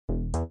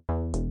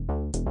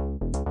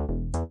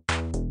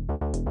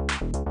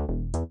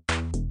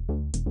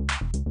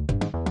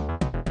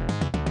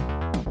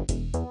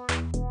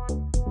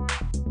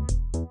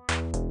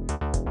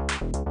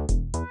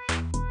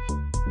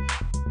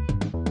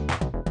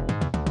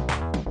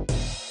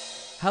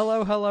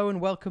Hello, hello,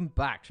 and welcome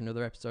back to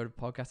another episode of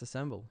Podcast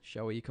Assemble,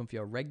 show where you come for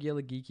your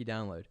regular geeky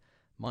download.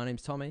 My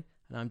name's Tommy,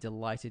 and I'm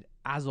delighted,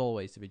 as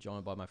always, to be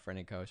joined by my friend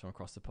and co-host from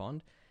across the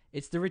pond.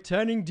 It's the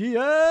returning Dia!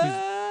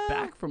 Who's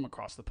back from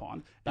across the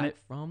pond. And Back it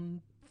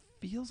from...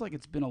 feels like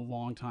it's been a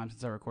long time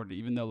since I recorded,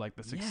 even though like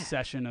the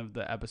succession of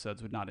the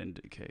episodes would not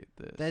indicate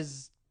this.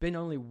 There's been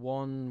only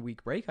 1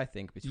 week break, I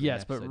think, between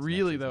yes, but episodes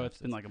really and though, episodes.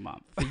 it's been like a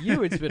month. For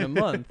you, it's been a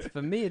month.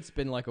 For me, it's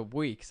been like a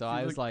week. So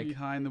I was like...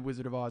 behind the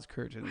Wizard of Oz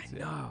curtains. I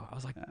know. I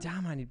was like,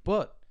 damn, I need...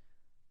 But,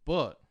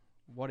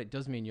 what it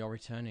does mean, you're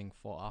returning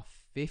for our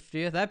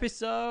 50th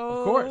episode.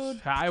 Of course.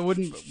 I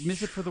wouldn't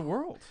miss it for the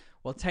world.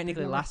 Well,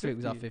 technically, Number last week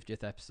was our 50.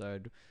 50th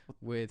episode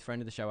with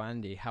friend of the show,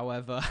 Andy.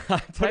 However,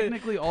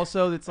 Technically,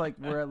 also, it's like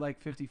we're at like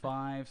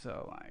 55,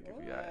 so like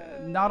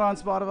if not on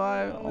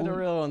Spotify. The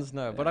real ones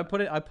know. But I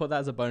put that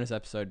as a bonus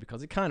episode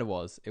because it kind of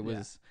was. It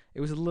was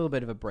a little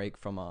bit of a break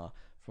from our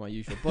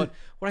usual. But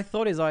what I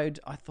thought is I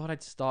thought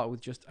I'd start with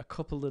just a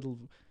couple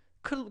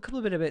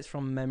of bits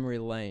from memory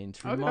lane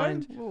to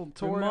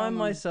remind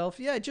myself,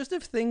 just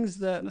of things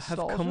that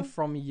have come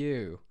from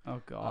you.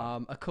 Oh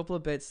God. A couple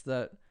of bits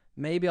that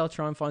maybe I'll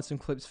try and find some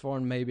clips for,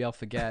 and maybe I'll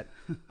forget.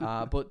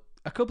 But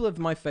a couple of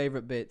my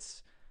favorite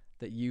bits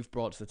that you've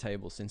brought to the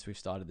table since we've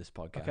started this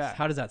podcast. Okay.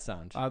 How does that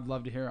sound? I'd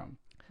love to hear them.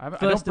 I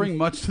don't bring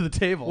much to the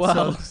table,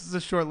 so this is a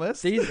short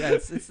list.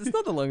 It's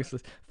not the longest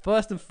list.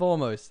 First and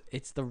foremost,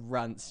 it's the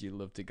rants you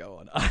love to go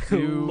on. I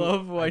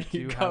love when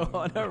you go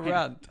on a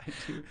rant. I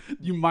do.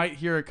 You might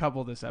hear a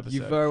couple this episode.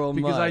 You very well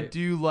because might. I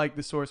do like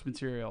the source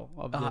material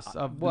of this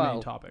the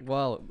main topic.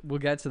 Well, we'll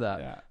get to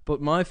that. Yeah.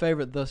 But my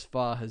favorite thus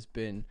far has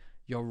been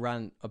your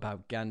rant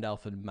about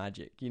Gandalf and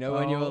magic. You know,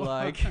 when you were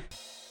like...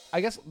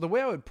 I guess the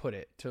way I would put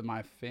it to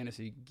my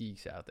fantasy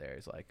geeks out there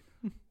is like,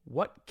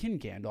 what can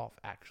Gandalf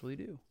actually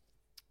do?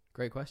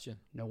 Great question.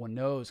 No one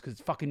knows because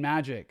it's fucking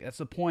magic. That's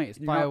the point. It's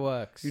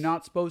Fireworks. You're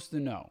not supposed to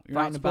know. You're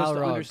not supposed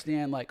to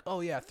understand like,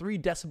 oh yeah, 3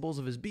 decibels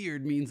of his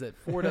beard means that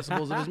 4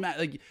 decibels of his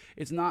like,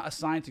 it's not a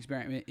science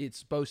experiment. It's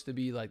supposed to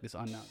be like this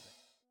unknown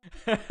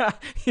thing.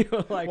 You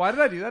were like, why did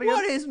I do that again?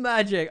 What is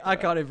magic? I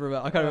can't even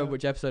remember. I can't remember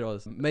which episode it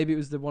was. Maybe it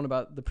was the one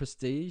about the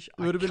Prestige.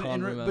 It would have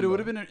been, but it would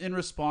have been in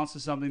response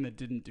to something that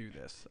didn't do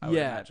this. I would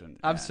imagine.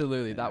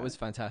 Absolutely. That was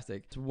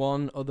fantastic.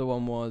 One other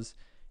one was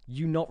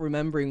you not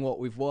remembering what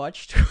we've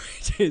watched,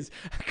 which is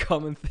a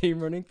common theme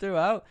running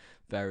throughout.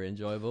 Very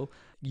enjoyable.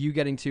 You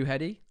getting too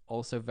heady,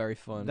 also very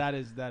fun. That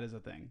is a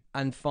thing.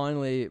 And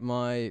finally,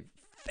 my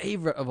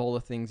favorite of all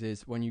the things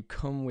is when you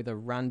come with a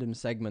random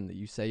segment that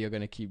you say you're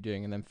going to keep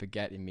doing and then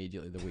forget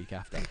immediately the week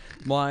after.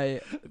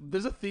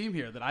 There's a theme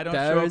here that I don't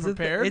show up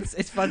prepared.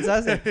 It's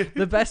fantastic.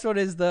 The best one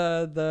is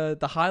the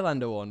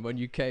Highlander one when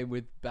you came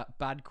with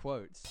bad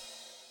quotes.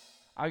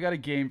 I got a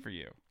game for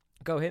you.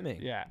 Go hit me.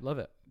 Yeah, love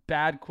it.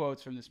 Bad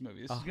quotes from this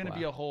movie. This is going to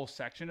be a whole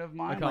section of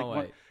mine. I can't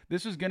wait.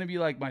 This was going to be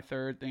like my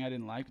third thing I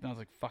didn't like, but then I was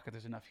like, fuck it,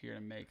 there's enough here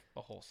to make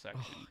a whole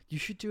section. You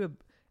should do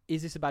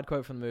Is this a bad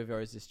quote from the movie, or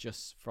is this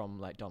just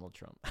from like Donald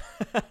Trump?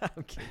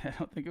 Okay. I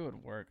don't think it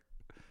would work.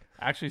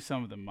 Actually,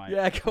 some of them might.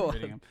 Yeah, go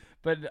on.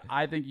 But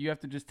I think you have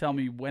to just tell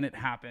me when it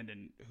happened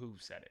and who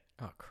said it.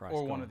 Oh, Christ.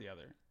 Or one or the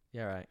other.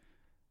 Yeah,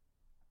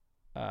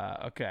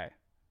 right. Okay.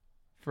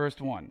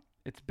 First one.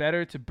 It's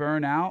better to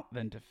burn out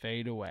than to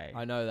fade away.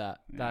 I know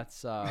that. Yeah.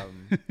 That's I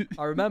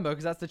remember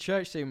because that's the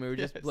church scene we were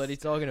just bloody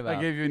talking about.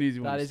 I gave you an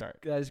easy one to start.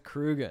 That is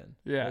Krugen.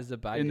 Yeah, that is the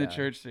bad in guy. the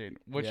church scene,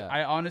 which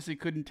I honestly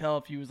couldn't tell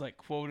if he was like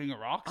quoting a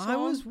rock song. I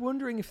was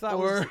wondering if that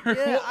was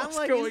what's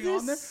like, going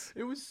on there.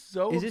 It was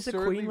so is this a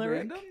Queen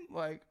lyric? Random.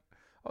 Like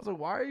I was like,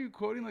 why are you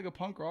quoting like a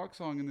punk rock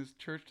song in this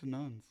church to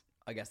nuns?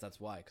 I guess that's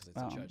why, because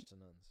it's a church to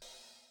nuns.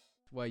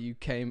 Where you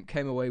came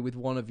away with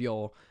one of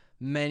your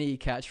many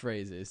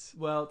catchphrases.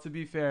 Well, to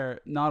be fair,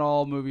 not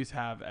all movies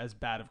have as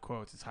bad of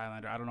quotes as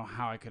Highlander. I don't know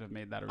how I could have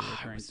made that a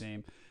recurring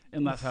theme,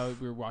 unless how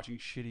we were watching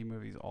shitty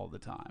movies all the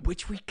time,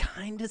 which we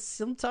kind of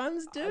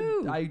sometimes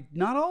do. I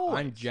not always.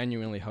 I'm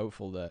genuinely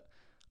hopeful that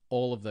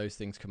all of those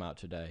things come out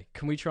today.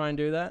 Can we try and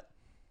do that?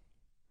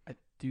 I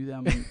do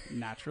them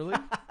naturally,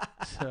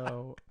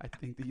 so I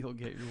think that you'll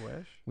get your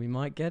wish. We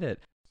might get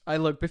it.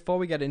 Look, before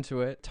we get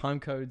into it, time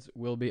codes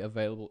will be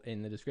available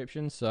in the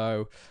description.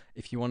 So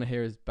if you want to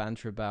hear us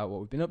banter about what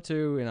we've been up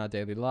to in our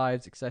daily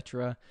lives,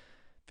 etc.,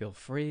 feel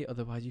free.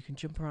 Otherwise, you can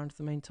jump around to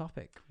the main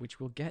topic, which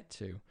we'll get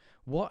to.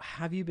 What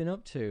have you been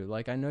up to?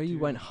 Like, I know you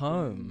went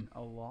home.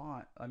 A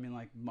lot. I mean,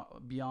 like,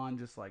 beyond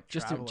just, like,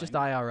 just traveling. Just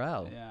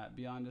IRL. Yeah,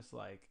 beyond just,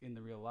 like, in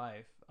the real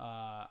life.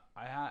 I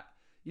had...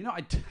 You know,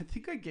 I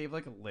think I gave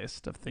like a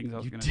list of things I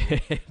was going to do.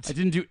 I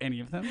didn't do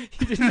any of them.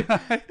 You didn't.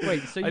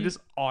 Wait, so I just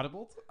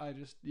audibled. I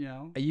just,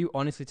 Are you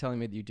honestly telling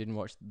me that you didn't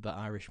watch The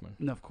Irishman?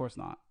 No, of course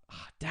not.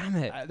 Oh, damn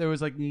it. There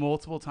was like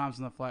multiple times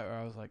on the flight where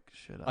I was like,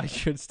 I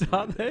should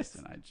start this?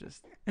 And I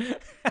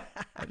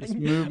just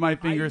moved my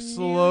finger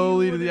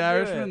slowly to The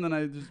Irishman, and then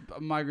I just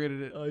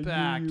migrated it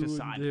back to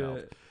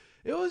Seinfeld.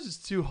 It was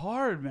just too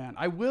hard, man.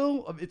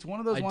 It's one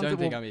of those ones I don't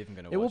think I'm even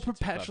going to watch it. It will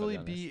perpetually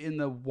be in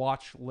the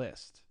watch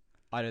list.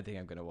 I don't think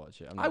I'm going to watch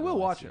it. I will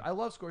watch it. I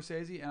love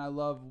Scorsese, and I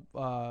love,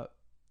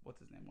 what's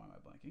his name? Why am I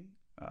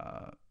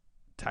blanking?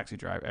 Taxi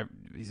Driver.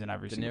 He's in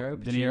every De single.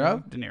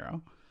 Niro, De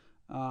Niro.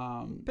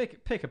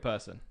 Pick a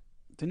person.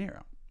 De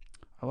Niro.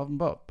 I love them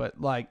both, but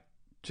like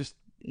just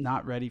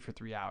not ready for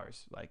 3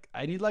 hours. Like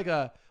I need like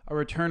a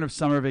return of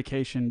summer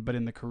vacation, but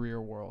in the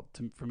career world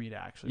for me to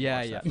actually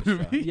watch that for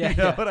movie. sure. Yeah, you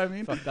know what I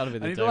mean? Fuck, that'll be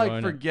the I need day, to like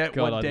won't forget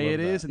God, what I'd day love it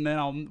is, that. and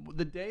then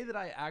the day that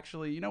I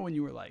actually, when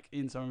you were like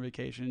in summer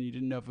vacation, you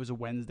didn't know if it was a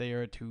Wednesday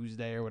or a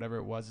Tuesday or whatever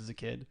it was as a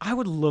kid. I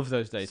would love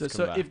those days to come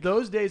So back. if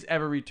those days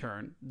ever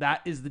return,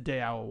 that is the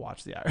day I will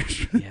watch The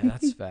Irish. Yeah,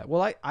 that's fair.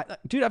 Well, I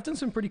dude, I've done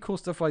some pretty cool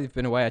stuff while you've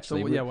been away.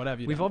 Actually, So yeah,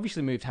 whatever. We've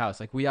obviously moved house.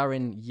 Like we are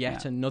in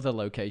yet another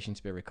location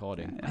to be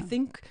recording. Yeah.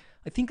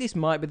 I think this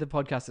might be the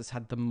podcast that's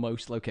had the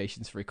most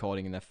locations for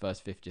recording in their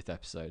first 50th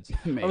episodes, or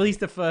Maybe. at least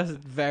the first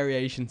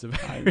variations of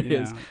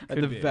areas at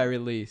could the be. very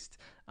least.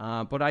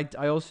 But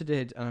I also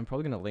did, and I'm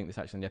probably going to link this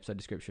actually in the episode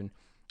description.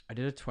 I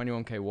did a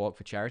 21k walk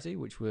for charity,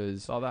 which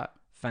was Saw that.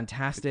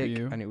 fantastic, Good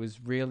for you. and it was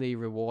really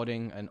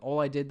rewarding. And all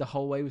I did the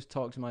whole way was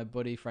talk to my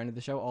buddy, friend of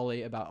the show,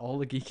 Ollie, about all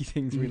the geeky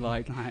things we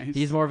like. Nice.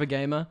 He's more of a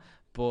gamer,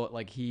 but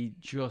like he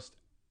just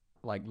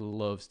like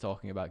loves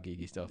talking about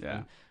geeky stuff. Yeah.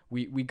 And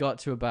we got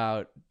to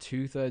about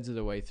 2/3 of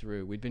the way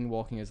through. We'd been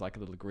walking as like a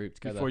little group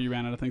together. Before you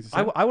ran out of things to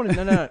say. I wanted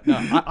no.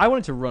 I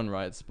wanted to run,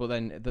 right? But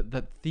then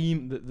the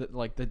theme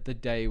the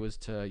day was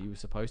you were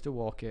supposed to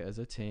walk it as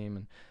a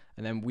team,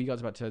 and then we got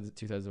to about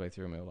 2/3 of the way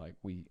through, and we were like,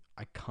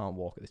 I can't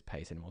walk at this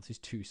pace anymore. This is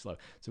too slow.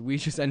 So we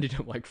just ended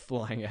up like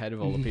flying ahead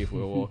of all the people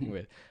we were walking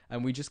with,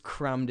 and we just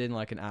crammed in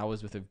like an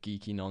hour's worth of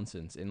geeky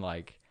nonsense in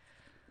like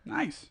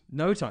Nice.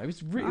 no time. It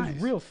was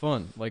real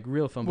fun, like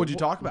real fun. What'd you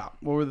talk about?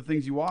 What were the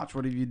things you watched?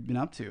 What have you been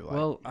up to? Like,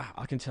 Well,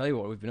 I can tell you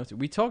what we've been up to.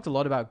 We talked a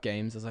lot about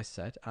games, as I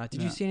said.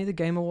 Did you see any of the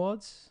Game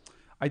Awards?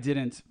 I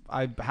didn't.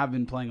 I have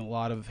been playing a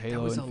lot of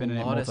Halo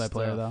Infinite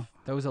multiplayer though.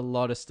 There was a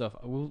lot of stuff.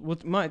 We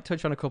might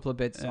touch on a couple of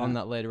bits on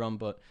that later on,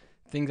 but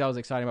things I was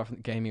excited about from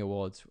the Gaming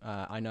Awards.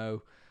 I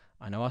know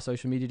our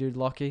social media dude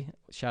Lockie.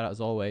 Shout out as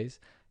always.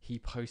 He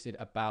posted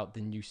about the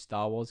new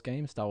Star Wars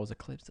game, Star Wars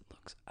Eclipse. It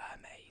looks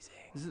amazing.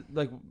 Is it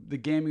like the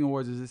Gaming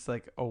Awards? Is this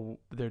like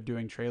they're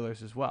doing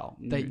trailers as well?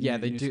 They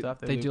do stuff?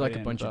 they do like a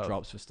put bunch in of both.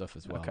 drops for stuff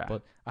as well. Okay.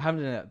 But I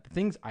haven't done the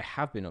things I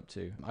have been up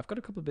to. I've got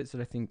a couple of bits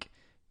that I think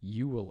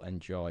you will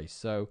enjoy.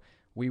 So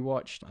we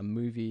watched a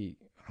movie.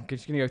 I'm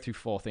just gonna go through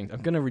 4 things.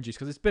 I'm gonna reduce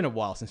because it's been a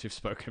while since we've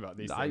spoken about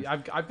these things.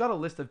 I've got a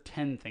list of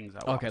 10 things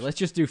I watched. Okay, let's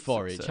just do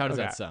 4 So- each. How does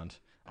okay. that sound?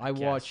 I I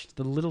guess. watched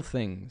The Little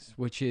Things,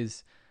 which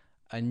is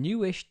a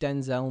newish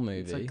Denzel movie.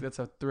 It's like that's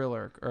a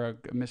thriller or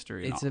a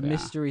mystery. It's a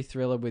mystery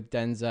thriller with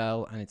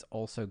Denzel, and it's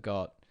also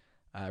got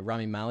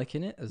Rami Malek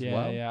in it as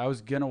well. Yeah, I was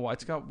gonna watch.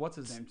 It's got what's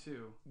his name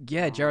too?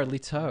 Yeah, Jared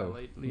Leto.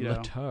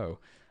 Leto.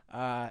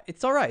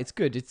 It's all right. It's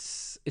good.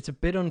 It's a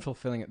bit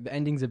unfulfilling. The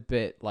ending's a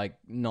bit like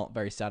not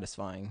very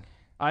satisfying.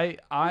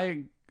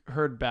 I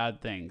heard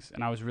bad things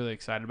and I was really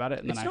excited about it.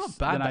 And It's then not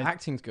bad. Then The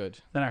acting's good.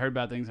 Then I heard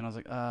bad things and I was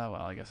like, well,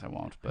 I guess I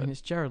won't. I But mean,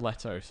 it's Jared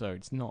Leto, so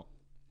it's not.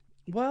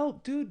 well,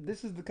 dude,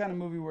 this is the kind of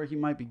movie where he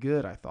might be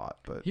good. I thought,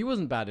 but He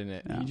wasn't bad in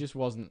it. Yeah. He just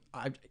wasn't.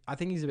 I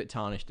think he's a bit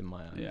tarnished in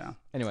my eyes. yeah.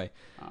 Anyway,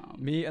 Um,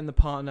 me and the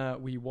partner,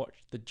 we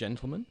watched The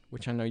Gentleman,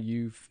 which I know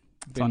you've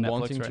been on Netflix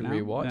wanting right to now.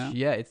 rewatch.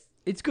 Yeah. Yeah,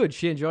 it's good.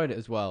 She enjoyed it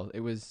as well.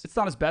 It was it's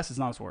not his best. It's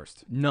not his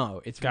worst.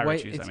 no, it's Guy way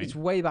Ritchie's, I mean. it's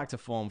way back to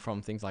form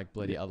from things like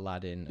bloody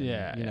Aladdin. And,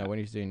 Yeah, you know yeah. when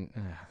he was doing.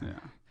 Yeah.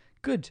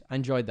 Good. I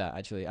enjoyed that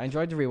actually. I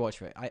enjoed the rewatch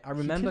of it. I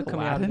remember did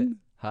coming out of it. Aladdin?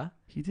 Huh?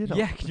 He did.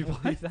 Yeah, can you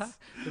believe that?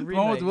 The The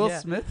one with remake, Will yeah.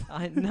 Smith.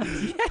 I know.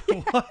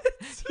 Yeah. What?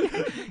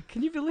 Yeah.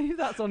 Can you believe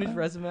that's on his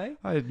resume?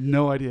 I had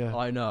no idea.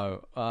 I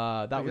know.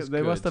 That was. They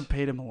good. must have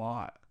paid him a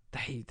lot.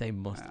 They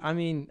must. Yeah. I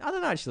mean, I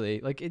don't know actually.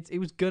 Like it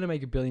was gonna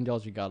make $1 billion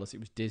regardless. It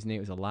was Disney. It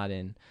was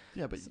Aladdin.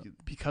 Yeah, but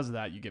because of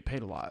that, you get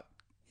paid a lot.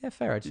 Yeah,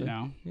 fair actually. You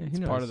know, Yeah, who it's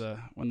part knows? of the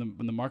when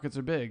the markets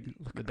are big,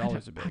 the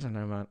dollars are I big. don't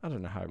know, man. I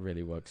don't know how it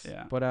really works.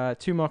 Yeah. But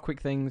 2 more quick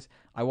things.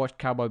 I watched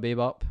Cowboy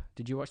Bebop.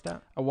 Did you watch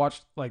that? I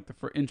watched like the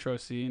intro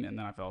scene and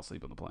then I fell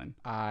asleep on the plane.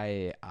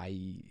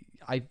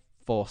 I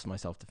forced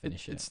myself to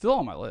finish it. It's still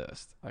on my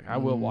list. Like I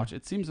will Mm. watch it.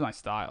 It seems my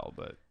style,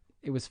 but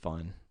It was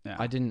fine. yeah.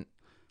 I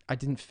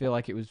didn't feel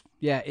like it was.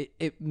 Yeah,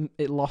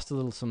 it lost a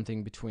little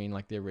something between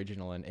like the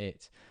original and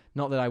it.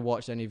 Not that I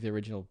watched any of the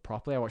original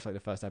properly. I watched like the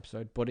first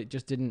episode, but it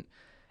just didn't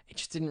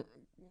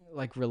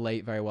like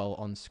relate very well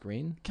on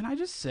screen. Can I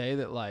just say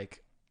that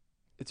like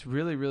it's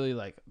really, really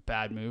like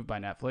bad move by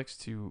Netflix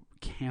to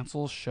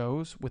cancel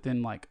shows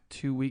within like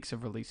 2 weeks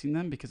of releasing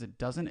them because it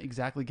doesn't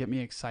exactly get me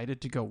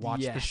excited to go watch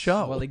the Yes,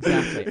 show. Well,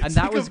 exactly, and It's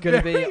that like was a going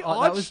to be very that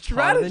odd was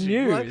part of the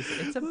strategy. Like, news.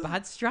 It's a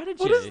bad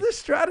strategy. What is this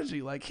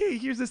strategy? Like, hey,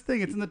 here's this thing.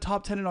 It's in the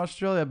top 10 in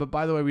Australia, but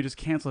by the way, we just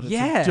canceled it.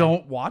 Yeah. So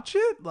don't watch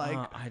it. Like,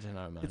 I don't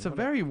know, man. it's a What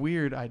very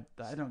weird. I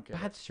don't get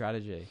bad it.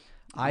 strategy.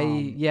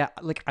 I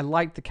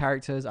liked the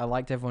characters. I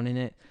liked everyone in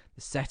it.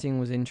 The setting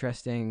was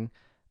interesting.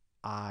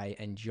 I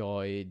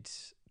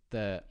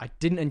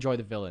didn't enjoy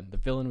the villain. The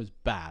villain was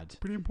bad.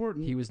 Pretty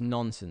important. He was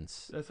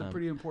nonsense. That's a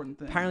pretty important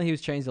thing. Apparently, he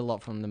was changed a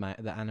lot from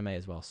the anime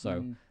as well.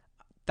 So Mm.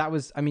 that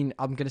was. I mean,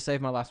 I'm gonna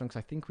save my last one because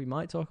I think we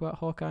might talk about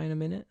Hawkeye in a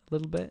minute, a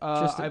little bit.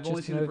 I've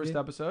only seen the first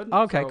episode.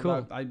 Okay, so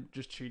cool. I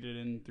just cheated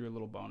in through a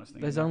little bonus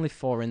thing. There's only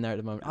 4 in there at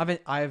the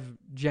moment. I've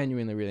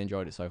genuinely really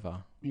enjoyed it so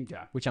far.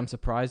 Okay. Which I'm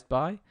surprised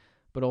by,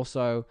 but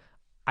also,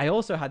 I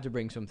also had to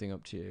bring something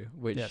up to you,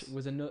 which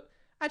was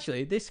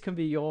Actually, this can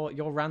be your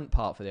rant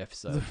part for the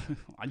episode.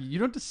 You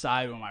don't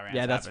decide when my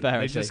rants that's happen. fair.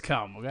 They just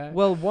come, okay?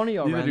 Well, one of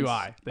your Neither rants... do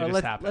I. They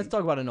just happen. Let's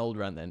talk about an old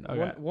rant then.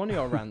 Okay. One of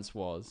your rants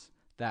was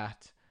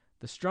that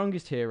the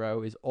strongest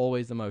hero is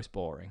always the most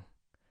boring,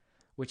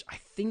 which I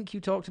think you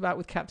talked about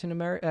with Captain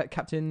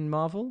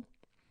Marvel.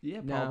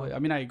 Yeah, probably. I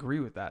mean, I agree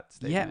with that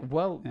statement. Yeah,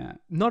 well,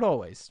 not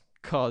always,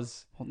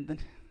 because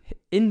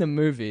in the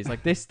movies,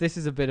 like this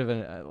is a bit of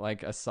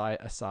a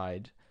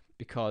side.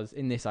 Because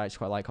in this, I actually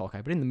quite like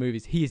Hawkeye. But in the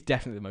movies, he is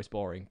definitely the most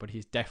boring. But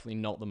he's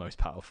definitely not the most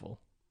powerful.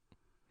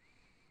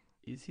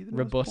 Is he the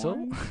most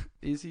boring?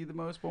 Is he the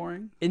most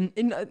boring?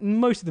 In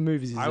most of the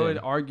movies, I would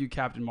argue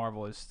Captain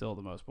Marvel is still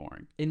the most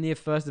boring. In the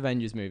first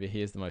Avengers movie,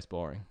 he is the most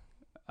boring.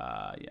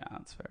 Yeah,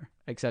 that's fair.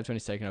 Except when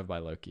he's taken over by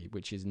Loki,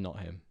 which is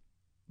not him.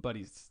 But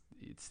it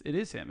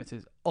is him. It's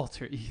his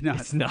alter. No,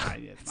 it's not.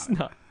 It's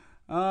not.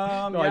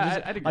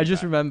 I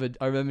just remembered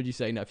you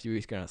saying that a few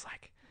weeks ago, and I was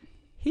like,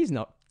 he's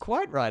not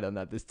quite right on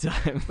that this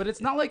time. But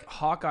it's not like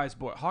Hawkeye's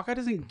boy. Hawkeye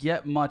doesn't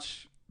get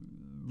much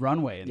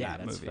runway in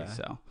that movie. Fair.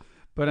 So,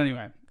 but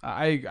anyway,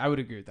 I would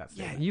agree with that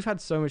statement. Yeah, you've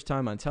had so much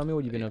time, man. Tell me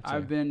what you've been up to.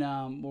 I've been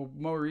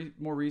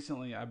more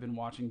recently. I've been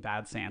watching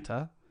Bad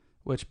Santa,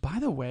 which, by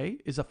the way,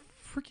 is a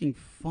freaking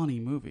funny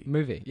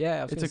movie.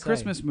 Yeah, it's a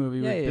Christmas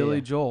movie with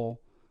Billy Joel.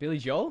 Billy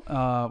Joel?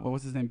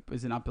 What's his name?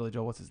 Is it not Billy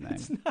Joel? What's his name?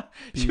 It's not.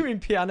 You mean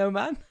Piano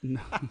Man?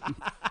 No.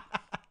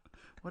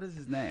 What is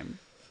his name?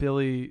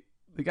 Billy.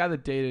 The guy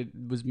that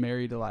was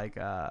married to like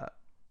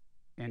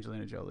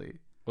Angelina Jolie.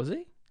 Was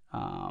he?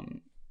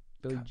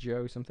 Billy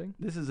Joe something?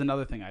 This is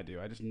another thing I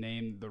do. I just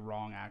named the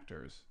wrong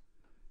actors.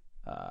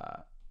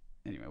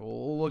 Anyway,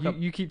 we'll look up.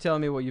 You keep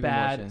telling me what you've been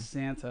watching. Bad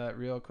Santa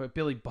real quick.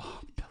 Billy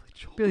Bob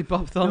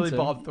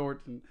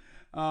Thornton.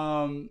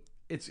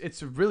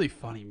 It's a really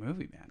funny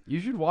movie, man. You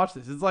should watch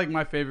this. It's like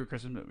my favorite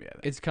Christmas movie. I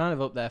think. It's kind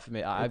of up there for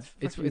me.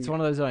 It's one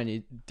of those that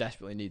I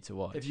desperately need to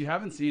watch. If you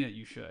haven't seen it,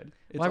 you should.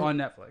 It's on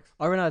Netflix.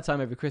 I run out of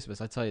time every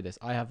Christmas. I tell you this.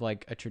 I have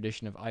like a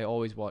tradition of I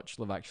always watch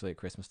Love Actually at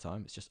Christmas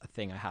time. It's just a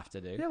thing I have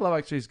to do. Yeah, Love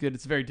Actually is good.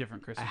 It's a very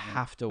different Christmas. I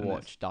have to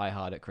watch Die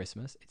Hard at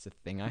Christmas. It's a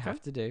thing I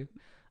have to do.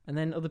 And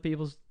then other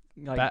people's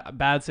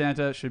Bad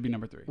Santa should be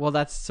number 3. Well,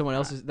 that's someone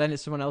else's. Then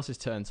it's someone else's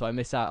turn, so I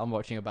miss out on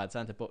watching a Bad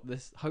Santa. But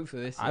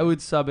hopefully this. I would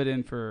sub it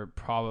in for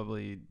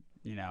probably.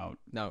 No,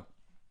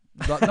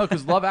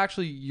 because Love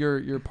Actually,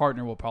 your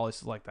partner will probably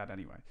select that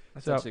anyway.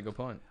 That's actually a good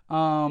point.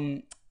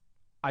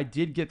 I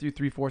did get through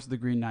 3/4 of the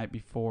Green Knight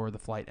before the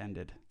flight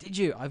ended. Did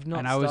you? I've not.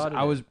 And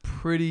I was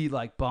pretty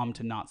bummed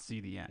to not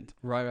see the end.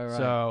 Right.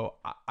 So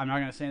I'm not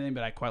gonna say anything,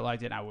 but I quite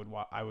liked it. And I would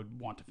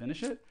want to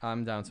finish it.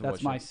 I'm down to watch it.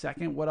 That's my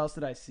second. What else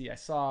did I see? I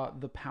saw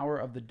The Power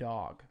of the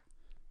Dog.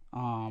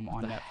 On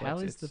Netflix. The hell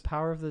is The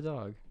Power of the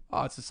Dog?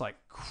 Oh, it's just like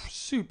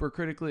super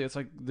critically. It's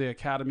like the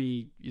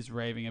Academy is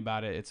raving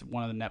about it. It's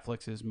one of the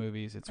Netflix's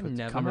movies. It's with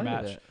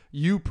Cumberbatch.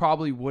 You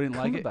probably wouldn't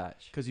like it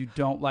because you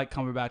don't like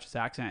Cumberbatch's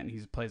accent, and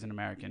he plays an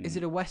American. Is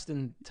it a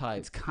Western type?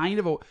 It's kind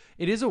of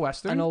it is a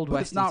Western, an old but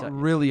Western. It's not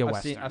really a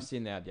Western. I've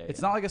seen the ad. Yeah,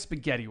 it's not like a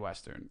spaghetti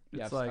Western.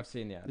 It's I've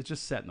seen the ad. It's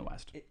just set in the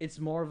West. It's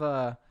more of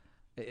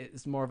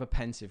a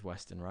pensive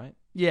Western, right?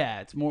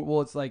 Yeah, it's more. Well,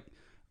 it's like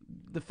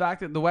the fact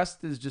that the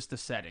West is just a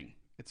setting.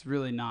 It's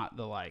really not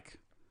the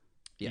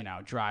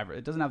driver.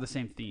 It doesn't have the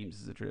same themes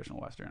as a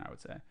traditional Western, I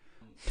would say.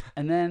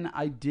 And then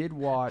I did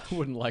watch. I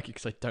wouldn't like it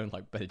because I don't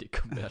like Benedict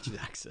Cumberbatch's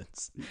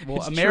accents. Well,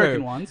 it's American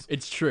true. ones.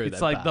 It's true.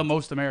 It's like bad. The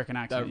most American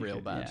accent. They're real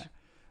bad.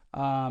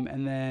 Yeah.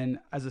 And then,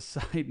 as a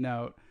side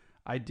note,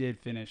 I did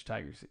finish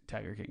Tiger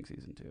King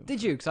season 2.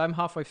 Did you? Because I'm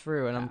halfway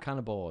through and I'm kind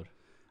of bored.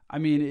 I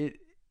mean,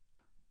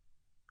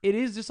 it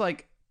is just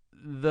like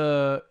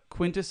the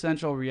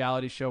quintessential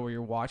reality show where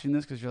you're watching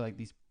this because you're like,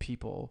 these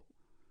people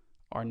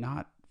are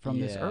not from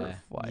this earth.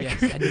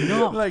 They're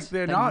not. Like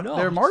they're not.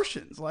 They're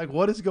Martians. Like,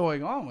 what is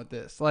going on with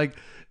this? Like,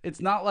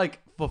 it's not like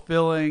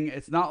fulfilling.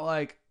 It's not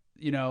like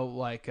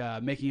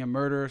Making a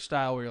Murderer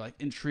style where you're like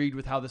intrigued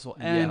with how this will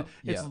end.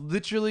 It's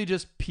literally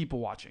just people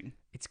watching.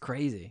 It's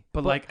crazy,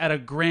 but like at a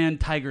grand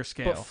tiger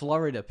scale. But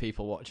Florida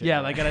people watching. Yeah,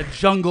 like at a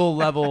jungle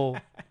level.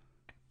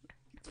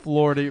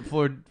 Floridian.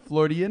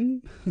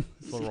 Floridian.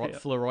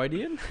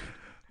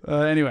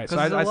 Anyway, so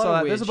I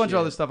saw that. There's a bunch of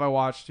other stuff I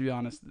watched, to be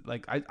honest.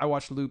 Like, I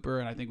watched Looper,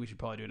 and I think we should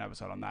probably do an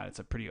episode on that. It's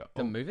a pretty...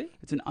 The movie?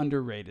 It's an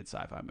underrated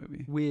sci-fi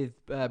movie. With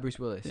Bruce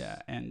Willis.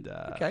 Yeah, and...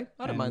 okay,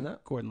 I don't mind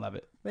that. Gordon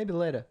Levitt. Maybe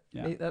later.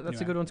 Yeah.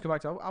 That's a good one to come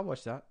back to. I'll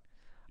watch that.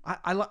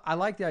 I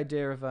like the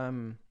idea of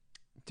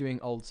doing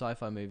old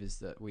sci-fi movies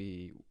that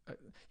we...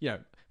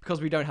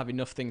 because we don't have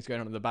enough things going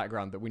on in the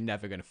background that we're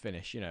never going to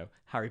finish.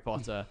 Harry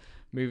Potter...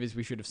 movies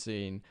we should have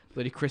seen,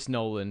 bloody Chris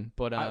Nolan.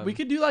 But we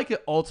could do like an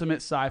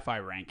ultimate sci-fi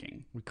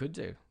ranking. We could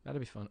do.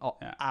 That'd be fun.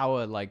 Yeah.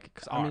 Our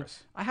cause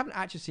ours. I haven't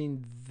actually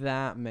seen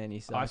that many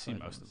sci-fi. I've seen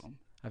most of them.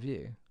 Have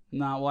you?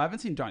 No, well, I haven't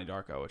seen Johnny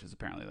Darko, which is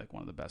apparently like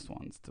one of the best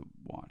ones to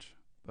watch.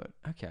 But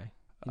okay,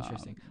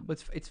 interesting. Well,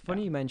 it's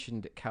funny you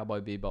mentioned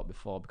Cowboy Bebop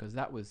before, because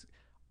that was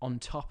on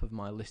top of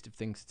my list of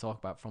things to talk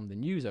about from the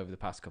news over the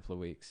past couple of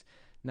weeks.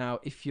 Now,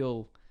 if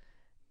you'll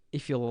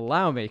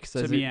allow me, because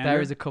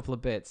there is a couple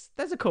of bits.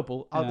 There's a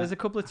couple. There's a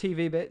couple of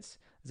TV bits.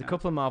 There's a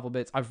couple of Marvel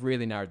bits. I've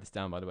really narrowed this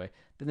down, by the way.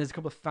 Then there's a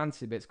couple of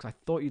fantasy bits, because I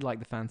thought you'd like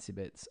the fantasy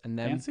bits. And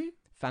then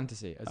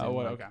fantasy. As in,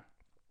 okay.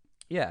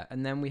 Yeah,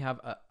 and then we have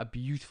a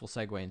beautiful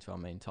segue into our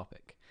main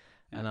topic.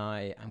 Yeah. And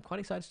I am quite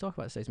excited to talk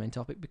about today's main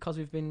topic, because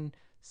we've been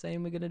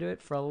saying we're going to do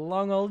it for a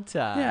long old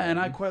time. Yeah, and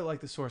I quite like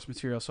the source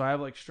material, so I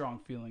have like strong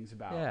feelings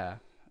about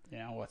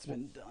what's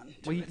been done.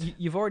 Well,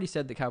 you've already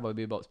said that Cowboy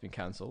Bebop's been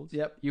cancelled.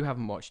 Yep. You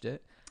haven't watched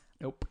it.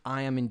 Nope.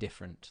 I am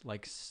indifferent.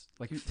 Like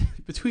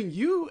between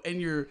you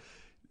and your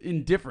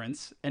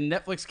indifference and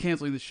Netflix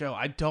canceling the show,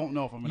 I don't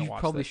know if I'm going to watch it.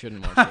 You probably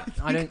shouldn't watch it.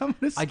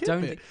 I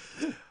don't.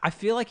 I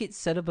feel like it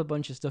set up a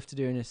bunch of stuff to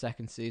do in a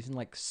second season,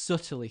 like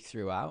subtly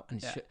throughout,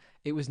 and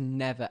it was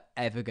never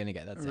ever going to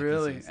get that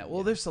second season.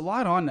 Well, there's a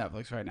lot on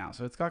Netflix right now,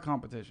 so it's got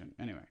competition.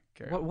 Anyway,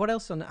 what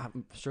else on?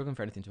 I'm struggling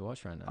for anything to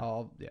watch right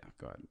now.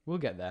 Go ahead. We'll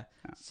get there.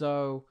 Yeah.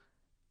 So,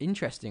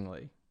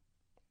 interestingly,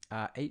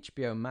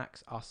 HBO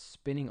Max are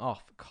spinning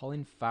off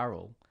Colin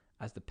Farrell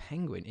as the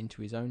Penguin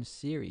into his own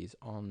series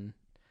on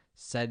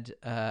said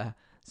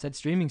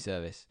streaming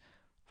service,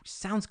 which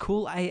sounds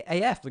cool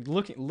AF. Like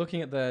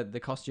looking at the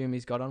costume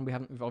he's got on, we've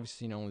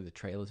obviously seen only the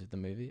trailers of the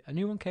movie. A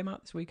new one came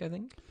out this week, I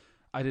think.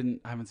 I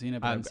haven't seen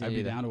it, but I'd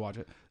be down to watch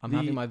it. I'm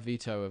having my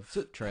veto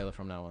of trailer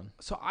from now on.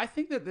 So I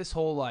think that this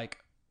whole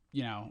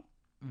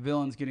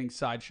villains getting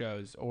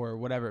sideshows or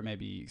whatever it may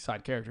be,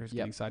 side characters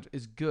getting side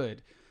is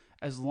good,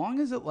 as long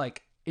as it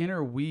like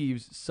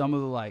interweaves some of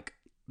the like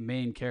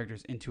main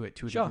characters into it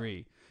to a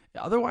degree.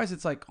 Otherwise,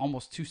 it's like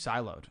almost too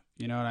siloed.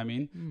 You know what I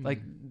mean?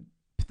 Like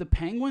the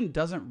Penguin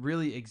doesn't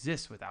really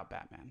exist without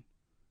Batman.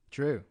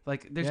 True.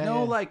 Like there's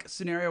no like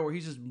scenario where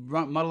he's just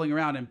muddling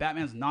around and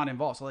Batman's not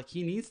involved. So like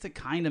he needs to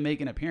kind of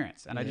make an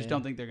appearance, and I just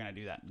don't think they're gonna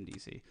do that in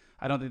DC.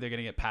 I don't think they're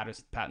gonna get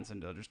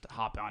Pattinson to just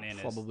hop on in.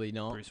 Probably as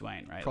not. Bruce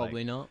Wayne, right?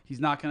 Probably not. He's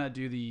not gonna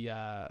do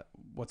the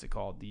what's it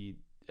called, the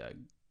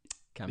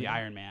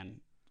Iron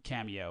Man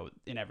cameo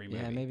in every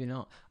movie. Yeah, maybe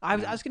not. I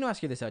was going to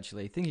ask you this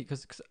actually, thinking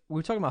because we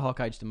were talking about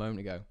Hawkeye just a moment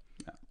ago.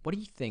 Yeah. What do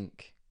you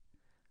think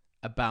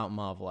about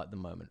Marvel at the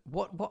moment?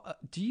 What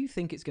do you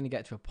think it's going to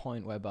get to a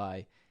point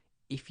whereby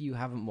if you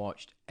haven't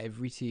watched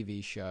every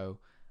TV show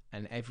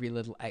and every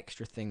little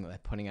extra thing that they're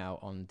putting out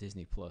on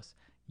Disney Plus,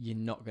 you're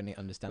not going to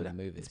understand the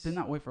movies? It's been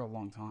that way for a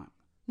long time.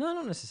 No,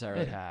 not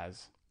necessarily. It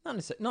has.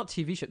 Not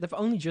TV shows. They've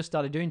only just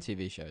started doing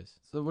TV shows.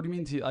 So what do you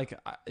mean?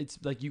 It's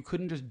like you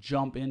couldn't just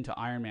jump into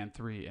Iron Man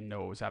 3 and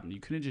know what was happening. You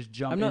couldn't just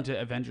jump into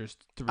Avengers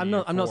 3. I'm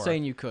not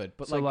saying you could,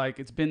 but so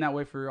it's been that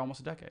way for almost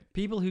a decade.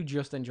 People who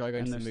just enjoy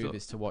going to the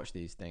movies to watch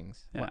these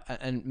things,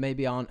 and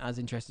maybe aren't as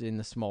interested in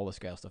the smaller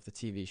scale stuff, the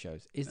TV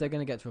shows. Is there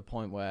going to get to a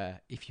point where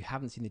if you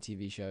haven't seen the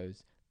TV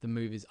shows, the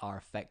movies are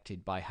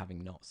affected by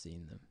having not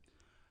seen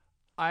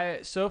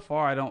them? So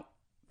far I don't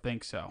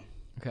think so.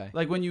 Okay.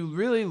 Like when you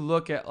really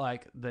look at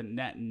like the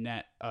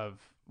net of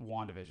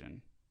WandaVision,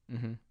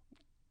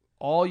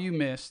 all you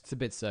missed. It's a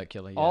bit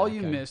circular. Yeah, all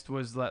you missed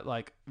was that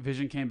like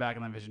Vision came back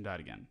and then Vision died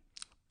again.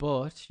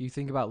 But you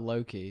think about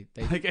Loki,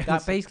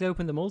 that basically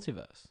opened the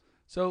multiverse.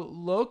 So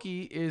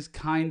Loki is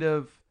kind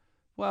of,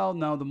 well,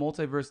 no, the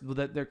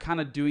multiverse. They're kind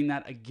of doing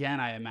that again.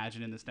 I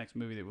imagine in this next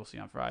movie that we'll see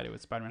on Friday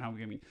with Spider-Man: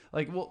 Homecoming.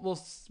 Like we'll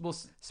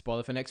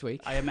spoiler for next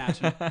week.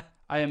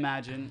 I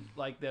imagine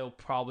like they'll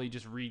probably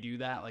just redo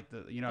that. Like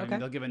what I mean?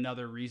 They'll give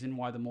another reason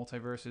why the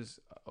multiverse is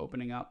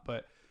opening up.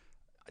 But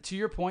to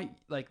your point,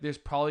 like there's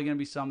probably going to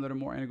be some that are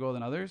more integral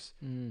than others,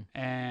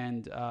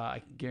 and I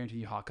can guarantee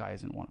you Hawkeye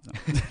isn't one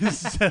of them.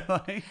 So,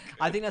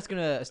 I think that's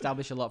going to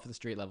establish a lot for the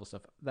street level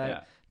stuff.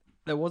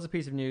 There was a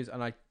piece of news,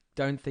 and I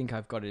don't think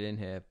I've got it in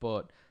here,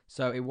 but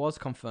so it was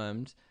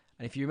confirmed.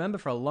 And if you remember,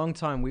 for a long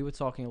time, we were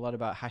talking a lot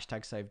about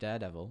 #Save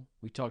Daredevil.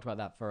 We talked about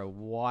that for a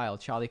while.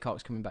 Charlie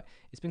Cox coming back.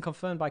 It's been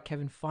confirmed by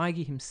Kevin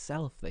Feige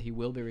himself that he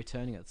will be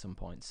returning at some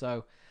point.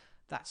 So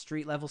that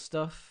street level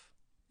stuff,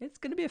 it's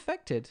going to be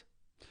affected.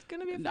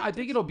 I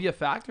think it'll be a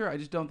factor. I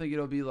just don't think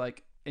it'll be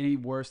like any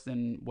worse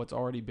than what's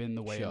already been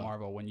the way of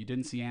Marvel. When you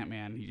didn't see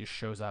Ant-Man, he just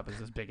shows up as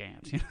this big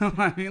ant. You know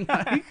what I mean?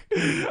 Like,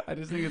 I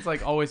just think it's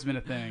like always been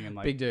a thing, and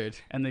like big dude,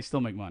 and they still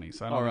make money.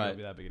 So I don't think it'll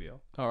be that big a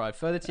deal. All right,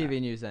 further TV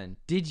news then.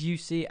 Did you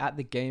see at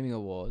the Gaming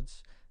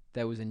Awards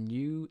there was a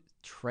new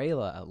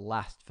trailer at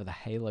last for the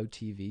Halo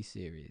TV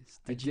series?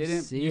 Did you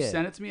see it? You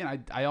sent it to me,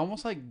 and I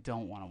almost like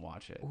don't want to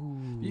watch it.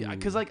 Yeah,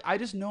 because like I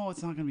just know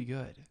it's not gonna be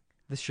good.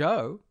 The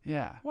show?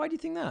 Yeah. Why do you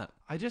think that?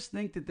 I just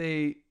think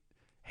that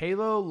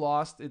Halo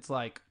lost its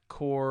like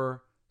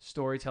core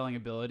storytelling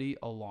ability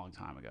a long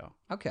time ago.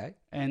 Okay.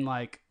 And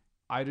like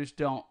I just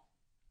don't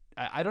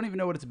I don't even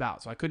know what it's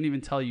about, so I couldn't even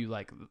tell you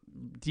like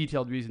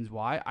detailed reasons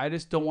why. I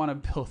just don't want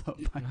to build up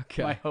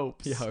my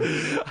hopes.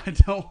 I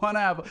don't want to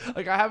have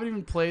I haven't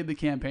even played the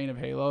campaign of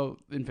Halo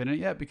Infinite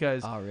yet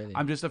because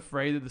I'm just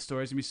afraid that the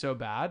story's gonna be so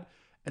bad.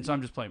 And so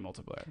I'm just playing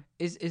multiplayer.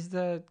 Is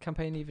the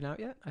campaign even out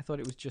yet? I thought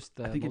it was just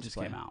the I think it just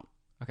came multiplayer. out.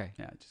 Okay.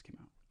 Yeah, it just came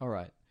out. All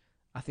right.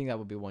 I think that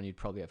would be one you'd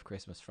probably have for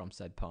Christmas from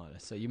said partner.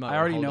 So you might I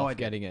already hold know off I did.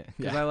 getting it.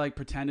 Because I like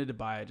pretended to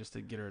buy it just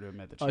to get her to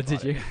admit that she Oh, bought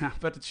did it. you?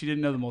 But she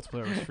didn't know the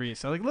multiplayer was free.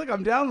 So I'm like, look,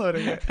 I'm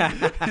downloading it.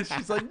 And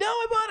she's like, no,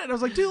 I bought it. And I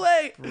was like, too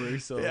late.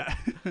 Brutal. Yeah.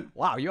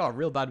 Wow, you are a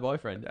real bad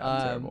boyfriend. Yeah,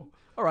 I'm terrible.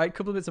 All right,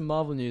 couple of bits of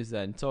Marvel news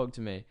then. Talk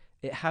to me.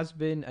 It has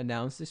been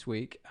announced this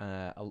week,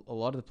 a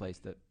lot of the place,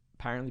 that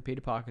apparently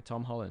Peter Parker,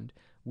 Tom Holland,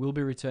 will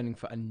be returning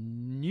for a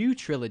new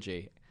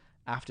trilogy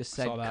after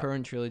said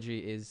current trilogy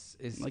is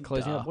like,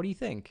 closing up. What do you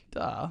think?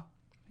 Duh.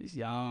 He's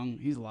young.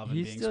 He's loving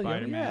He's being still young,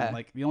 Spider-Man. yeah.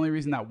 Like, the only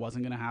reason that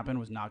wasn't going to happen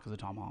was not because of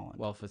Tom Holland.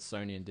 Well, for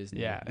Sony and Disney.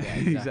 Yeah,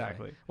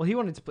 exactly. Well, he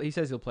wanted to play, he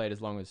says he'll play it as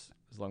long as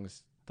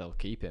they'll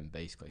keep him,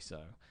 basically.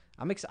 So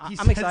I'm He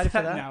excited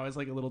for that. now as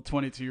like a little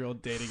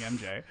 22-year-old dating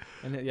MJ.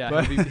 And yeah,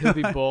 But- he'll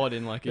be bored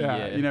in like a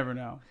Yeah, year. you never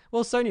know.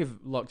 Well, Sony have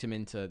locked him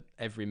into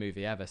every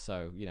movie ever,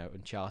 so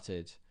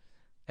Uncharted,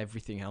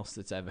 everything else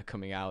that's ever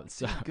coming out.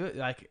 So Good.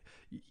 Like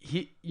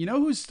you know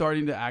who's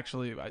starting to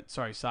actually?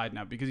 Sorry, side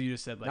note, because you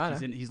just said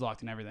like No. he's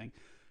locked in everything.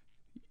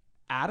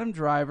 Adam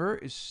Driver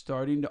is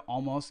starting to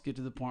almost get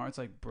to the point where it's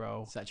like,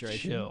 bro,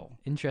 saturation. chill.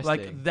 Interesting.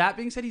 Like, that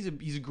being said, he's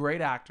a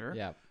great actor.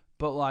 Yeah.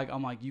 But like,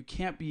 I'm like, you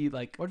can't be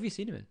like. What have you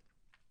seen him in?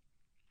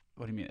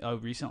 What do you mean? Oh,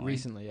 recently.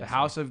 Recently, yeah. The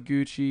House of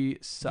Gucci.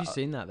 Have you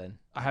seen that then?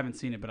 I haven't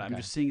seen it, but I'm Okay.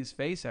 just seeing his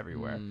face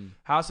everywhere. Mm.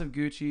 House of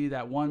Gucci,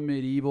 that one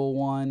medieval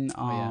one.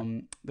 Oh,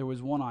 yeah. There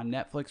was one on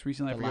Netflix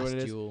recently. I The forget Last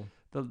what it is. Duel.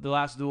 The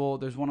Last Duel.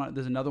 There's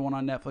another one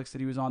on Netflix that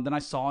he was on. Then I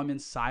saw him in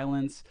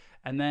Silence,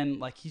 and then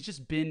like he's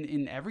just been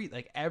in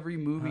every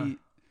movie. Huh.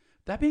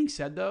 That being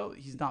said, though,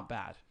 he's not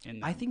bad.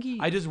 I think he.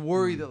 I just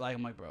worry that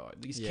I'm like, bro,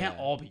 these can't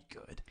Yeah. all be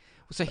good.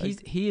 So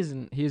he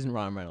isn't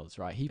Ryan Reynolds,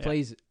 right? He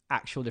plays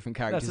actual different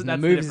characters in the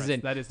that's movies the he's in.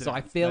 difference. That is the So I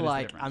difference. feel That is the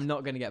like difference. I'm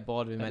not going to get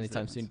bored of him That is the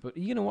anytime soon. difference. But are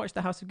you going to watch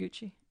The House of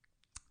Gucci?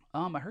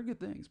 I heard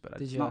good things, but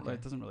Did it's you? not. Okay.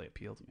 It doesn't really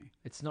appeal to me.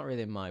 It's not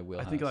really in my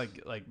wheelhouse. I think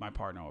like my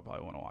partner would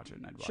probably want to watch it,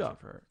 and I'd watch Sure. it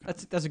for her.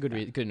 That's a good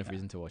enough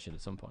reason to watch it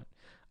at some point.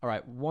 All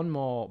right, one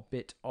more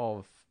bit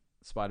of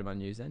Spider-Man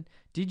news then.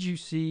 Did you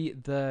see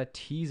the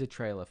teaser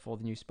trailer for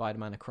the new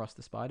Spider-Man Across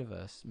the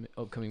Spider-Verse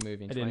upcoming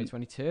movie in I didn't.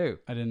 2022?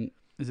 I didn't.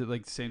 Is it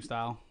like the same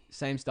style?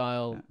 Same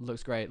style, Yeah.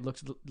 looks great.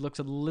 Looks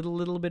a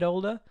little bit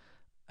older.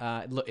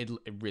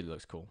 It really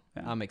looks cool.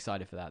 Yeah. I'm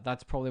excited for that.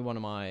 That's probably one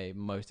of my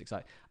most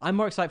excited. I'm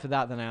more excited for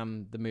that than I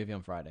am the movie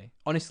on Friday.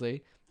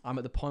 Honestly, I'm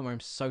at the point where I'm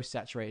so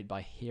saturated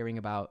by hearing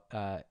about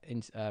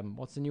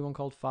what's the new one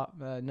called?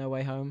 No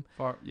Way Home,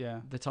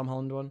 Yeah. the Tom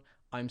Holland one.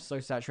 I'm so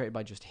saturated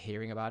by just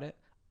hearing about it.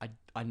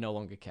 I no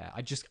longer care.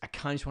 I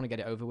kind of just want to get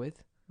it over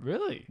with.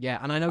 Really? Yeah,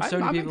 and I know so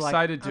many I'm people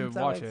excited are like, to I'm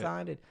so watch it.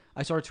 excited.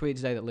 I saw a tweet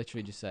today that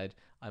literally just said,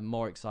 I'm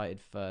more excited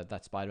for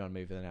that Spider-Man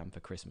movie than I am for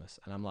Christmas.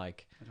 And I'm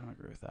like, I don't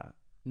agree with that.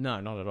 no,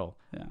 not at all.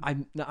 Yeah.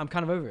 I'm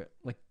kind of over it.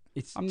 Like,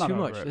 it's I'm not too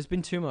over much. it. There's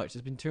been too much.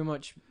 There's been too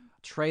much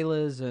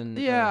trailers and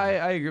Yeah,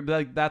 I agree. But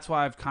like, that's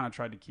why I've kind of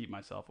tried to keep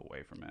myself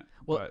away from it.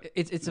 well, But,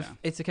 it's yeah.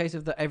 a case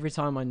of that every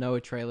time I know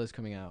a trailer's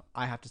coming out,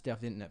 I have to stay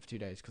off the internet for 2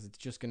 days because it's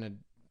just gonna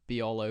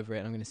be all over it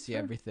and I'm gonna see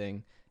Sure.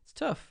 everything. It's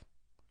tough.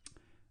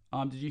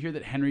 Did you hear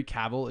that Henry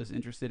Cavill is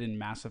interested in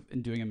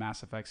doing a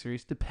Mass Effect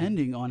series,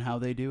 depending on how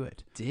they do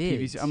it?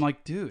 Did I'm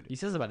like, dude, he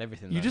says about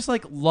everything? you though. just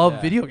like love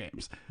Yeah. video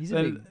games. He's a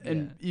and, big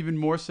and even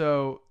more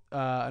so,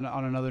 on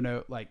another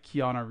note, like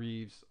Keanu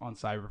Reeves on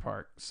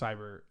Cyberpunk.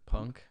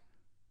 Punk.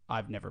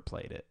 I've never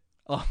played it.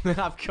 Oh, of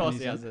And course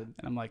he's he in- hasn't.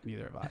 And I'm like,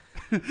 neither have I.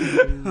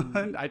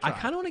 I tried.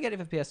 kind of want to get it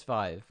for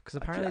PS5 because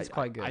apparently it's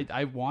quite good.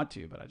 I want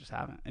to, but I just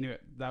haven't. Anyway,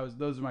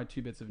 those are my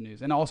 2 bits of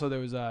news. And also there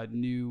was a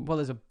new. Well,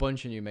 there's a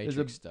bunch of new There's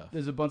Matrix stuff.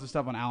 There's a bunch of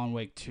stuff on Alan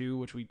Wake 2,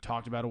 which we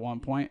talked about at one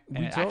point, and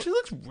We it talked- actually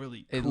looks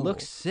really cool. It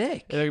looks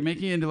sick. They're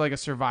making it into like a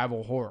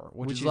survival horror,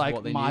 which is like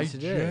what they my need to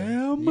do.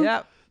 jam.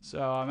 Yep.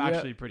 So I'm Yep.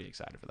 actually pretty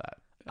excited for that.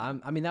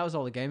 I mean, that was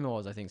all the Game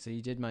Awards, I think. So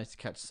you did manage to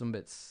catch some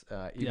bits,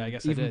 even, I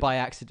guess I even did. by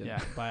accident.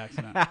 Yeah, by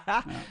accident.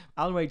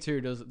 Alan Wake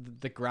 2 does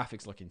the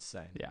graphics look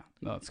insane. Yeah,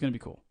 no, it's gonna be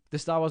cool. The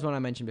Star Wars one I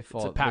mentioned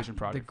before. It's a passion the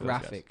project for those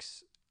guys.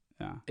 graphics,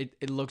 Yeah,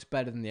 it looks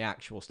better than the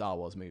actual Star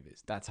Wars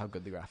movies. That's how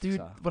good the graphics dude.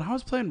 are. When I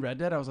was playing Red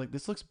Dead, I was like,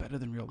 this looks better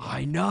than real life.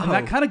 I know. And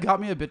that kind of got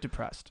me a bit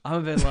depressed. I'm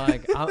a bit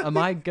like, am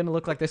I gonna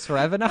look like this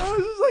forever I now?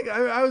 was just like,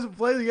 I was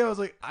playing the game. I was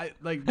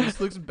like, this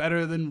looks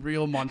better than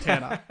real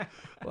Montana.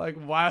 Like,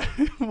 why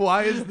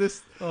is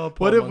this? Oh,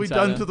 poor What have we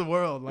Montana. done to the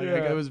world? Like,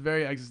 Yeah. it was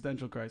very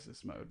existential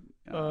crisis mode.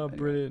 Oh, Anyway,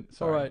 brilliant.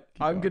 sorry, All right.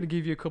 keep I'm going. going to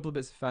give you a couple of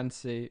bits of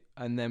fantasy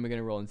and then we're going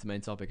to roll into the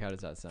main topic. How does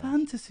that sound?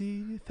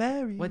 Fantasy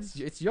fairies. Well,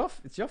 it's your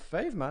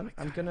fave, man.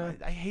 I'm going to.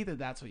 I hate that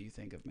that's what you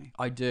think of me.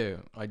 I do.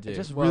 I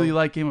just really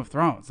like Game of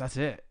Thrones. That's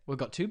it. We've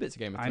got 2 bits of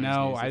Game of I Thrones.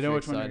 know. news if I know you're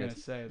which one you're excited. going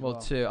to say. As Well,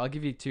 well, 2. I'll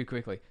give you 2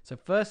 quickly. So,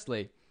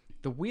 firstly,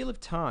 The Wheel of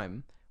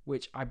Time,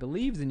 which I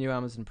believe is the new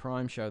Amazon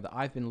Prime show that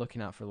I've been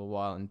looking at for a little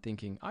while and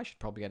thinking I should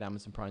probably get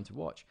Amazon Prime to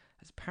watch,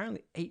 has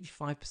apparently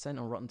 85%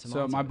 on Rotten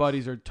Tomatoes. So my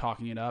buddies are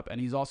talking it up,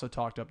 and he's also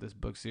talked up this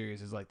book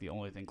series is like the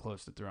only thing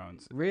close to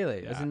Thrones.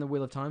 Really? As Yeah. in the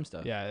Wheel of Time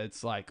stuff? Yeah,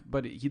 it's like,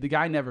 but the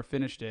guy never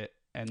finished it,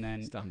 and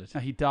then Standard.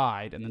 he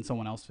died, and then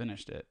someone else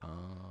finished it. Ah.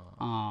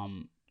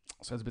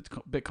 So it's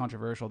a bit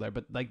controversial there,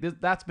 but like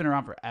that's been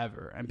around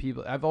forever, and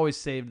I've always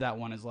saved that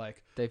one as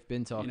like they've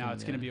been talking.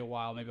 It's gonna be a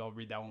while. Maybe I'll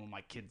read that one with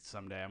my kids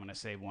someday. I'm gonna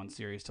save one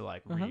series to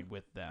like read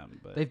with them.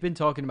 But they've been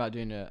talking about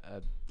doing a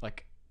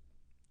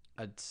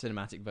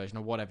cinematic version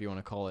or whatever you want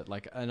to call it,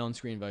 like an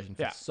on-screen version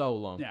for so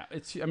long. Yeah,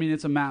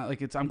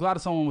 I'm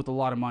glad someone with a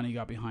lot of money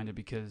got behind it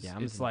because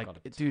it's like,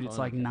 dude, it's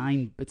like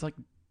it's like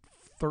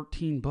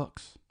 13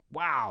 books.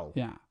 Wow.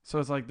 Yeah. So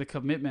it's like the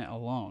commitment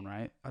alone,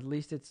 right? At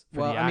least it's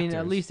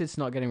at least it's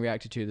not getting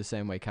reacted to the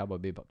same way Cowboy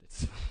Bebop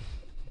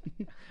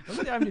did. Look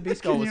at the IMDb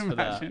scores for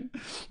that.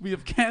 We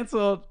have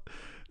canceled.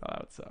 Oh, that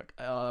would suck.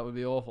 Oh, that would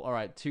be awful. All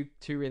right, two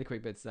really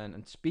quick bits then.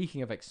 And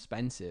speaking of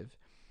expensive,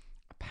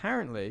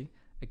 apparently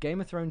a Game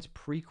of Thrones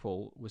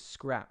prequel was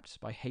scrapped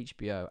by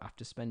HBO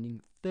after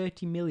spending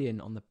 $30 million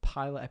on the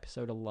pilot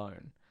episode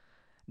alone.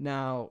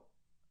 Now,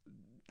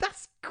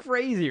 that's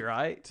crazy,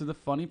 right? So the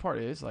funny part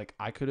is, like,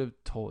 I could have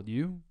told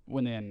you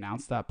when they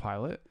announced that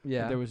pilot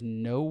that there was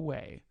no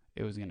way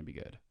it was going to be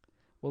good.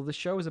 Well, the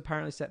show was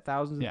apparently set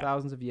thousands and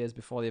thousands of years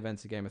before the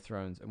events of Game of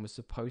Thrones and was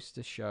supposed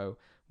to show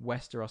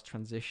Westeros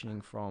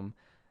transitioning from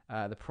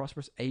the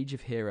prosperous age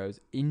of heroes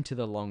into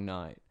the long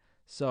night.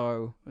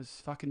 So it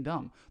was fucking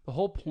dumb. The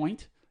whole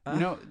point,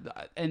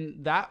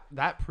 and that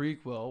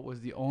prequel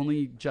was the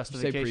only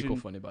justification. You say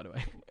prequel funny, by the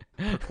way.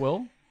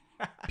 Prequel?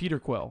 Peter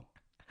Quill.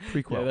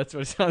 Prequel. Yeah, that's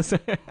what it sounds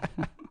like.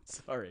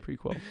 Sorry.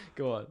 Prequel.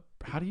 Go on.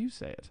 How do you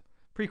say it?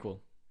 Prequel.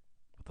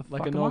 What the fuck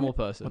like a normal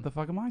person. What the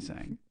fuck am I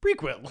saying?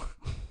 Prequel.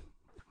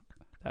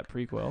 That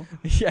prequel.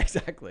 Yeah,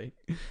 exactly.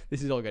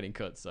 This is all getting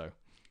cut, so.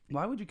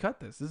 Why would you cut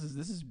this? This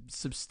is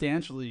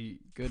substantially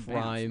good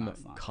prime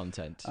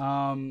content.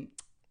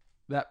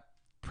 That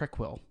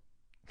prequel.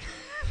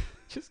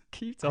 Just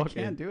keep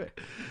talking. I can't do it.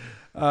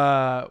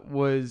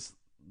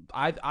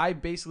 I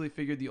basically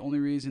figured the only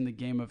reason the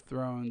Game of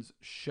Thrones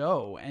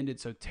show ended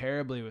so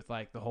terribly with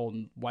like the whole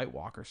White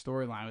Walker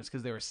storyline was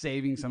because they were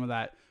saving some of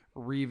that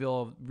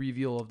reveal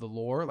of the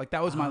lore. Like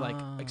that was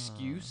my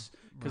excuse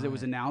because it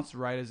was announced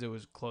right as it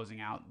was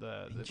closing out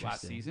the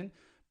last season.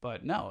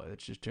 But no, it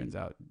just turns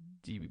out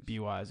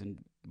B-Wise and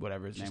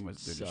whatever his name was,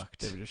 they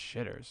were just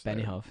shitters.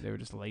 Benioff. They were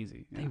just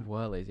lazy. Yeah. They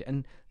were lazy.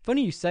 And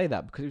funny you say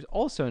that because it was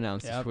also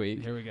announced this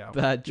week here we go.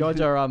 that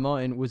George R.R.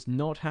 Martin was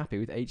not happy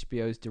with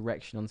HBO's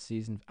direction on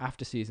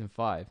after season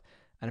 5.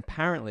 And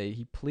apparently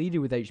he pleaded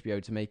with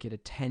HBO to make it a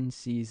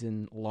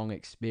 10-season long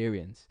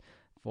experience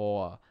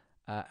for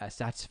a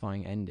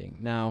satisfying ending.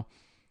 Now,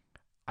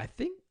 I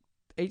think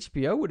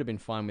HBO would have been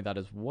fine with that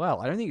as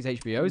well. I don't think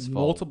it's HBO's fault.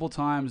 Multiple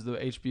times the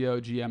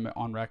HBO GM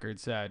on record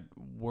said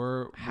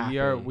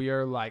we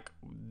are like,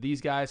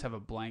 these guys have a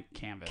blank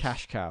canvas.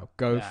 Cash cow.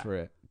 Go for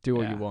it. Do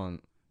what you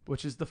want.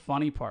 Which is the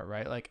funny part,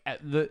 right? Like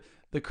at the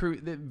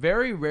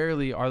very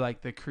rarely are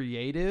like the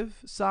creative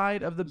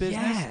side of the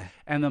business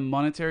and the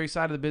monetary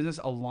side of the business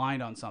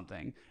aligned on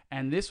something.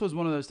 And this was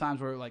one of those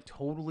times where it like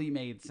totally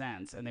made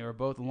sense and they were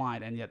both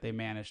aligned and yet they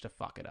managed to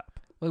fuck it up.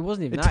 Well, it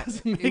wasn't even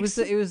that. It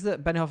was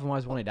that Benioff and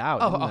Wise wanted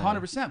out. Oh,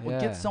 100%. Well,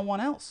 get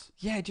someone else.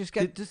 Yeah, just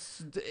get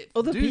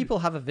other people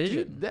have a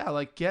vision. Dude,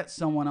 like get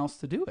someone else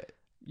to do it.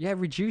 Yeah,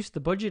 reduce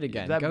the budget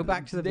again. Go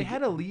back to They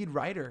had a lead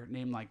writer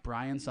named like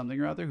Brian something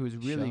or other who was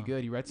really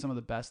good. He writes some of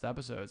the best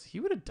episodes.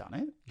 He would have done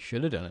it. He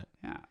should have done it.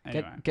 Yeah.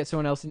 Anyway. Get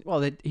someone else in.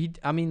 Well,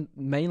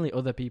 mainly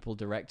other people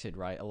directed,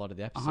 right? A lot of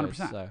the episodes.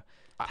 100%. So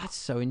that's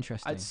so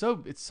interesting. It's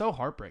so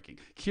heartbreaking.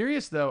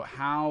 Curious though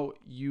how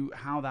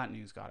that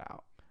news got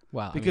out.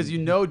 Wow. Because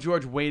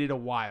George waited a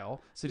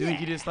while. So do you think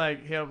he just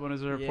like hit up one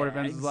of his reporter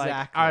friends and was like,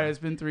 all right, it's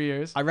been 3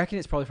 years? I reckon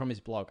it's probably from his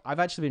blog.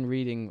 I've actually been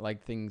reading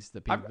like things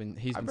that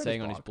he's been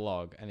saying on his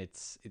blog, and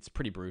it's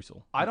pretty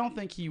brutal. I don't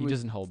think he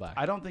doesn't hold back.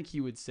 I don't think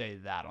he would say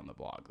that on the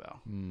blog though.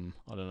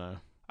 I don't know.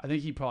 I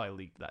think he probably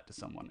leaked that to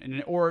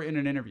someone or in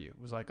an interview.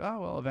 It was like, oh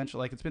well, eventually,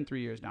 like it's been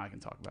 3 years now. I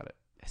can talk about it.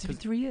 Has it been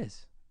 3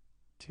 years?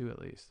 2 at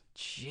least.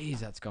 Jeez,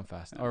 that's gone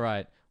fast. Yeah. All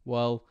right.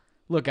 Well,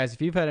 look, guys,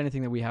 if you've heard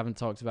anything that we haven't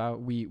talked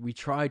about, we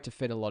tried to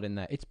fit a lot in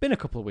there. It's been a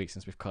couple of weeks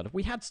since we've cut up.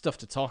 We had stuff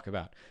to talk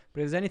about,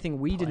 but if there's anything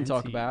we didn't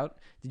talk about,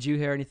 did you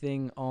hear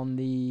anything on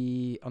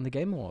the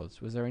Game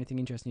Awards? Was there anything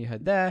interesting you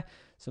heard there?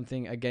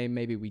 A game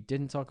maybe we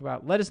didn't talk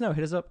about? Let us know.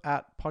 Hit us up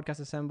at Podcast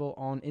Assemble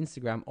on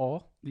Instagram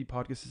or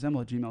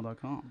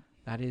thepodcastassemble@gmail.com.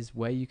 That is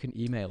where you can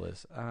email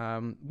us.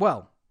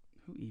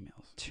 Who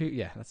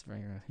emails? That's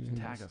very right.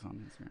 Tag us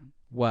on Instagram.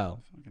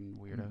 Well, fucking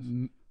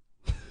weirdos.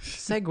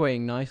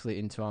 Segueing nicely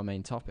into our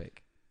main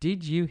topic,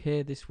 did you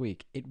hear this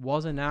week? It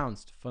was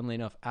announced, funnily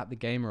enough, at the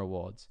Gamer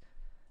Awards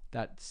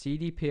that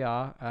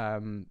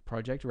CDPR,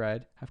 Project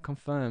Red, have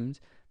confirmed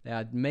they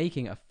are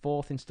making a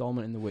 4th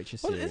installment in the Witcher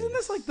series. Well, isn't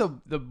this like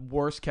the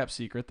worst kept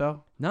secret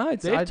though? No,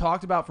 they've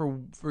talked about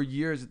for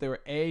years that they were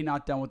A,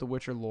 not done with the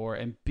Witcher lore,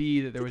 and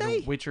B, that there was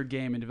a Witcher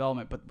game in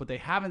development. But what they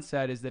haven't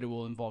said is that it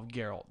will involve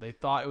Geralt. They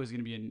thought it was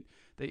going to be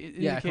they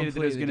indicated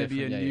that it was going to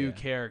be a new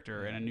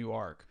character and a new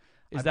arc.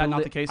 Is that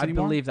not the case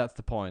anymore? I believe that's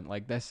the point.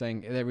 Like they're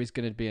saying there is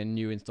going to be a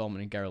new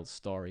installment in Geralt's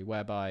story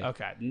whereby...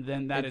 Okay,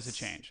 then that is a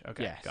change.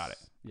 Okay, got it.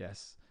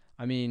 Yes.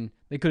 I mean,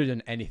 they could have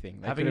done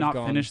anything. They Having could have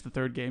not finished the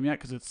third game yet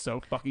because it's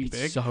so fucking It's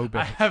big. so big.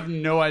 I have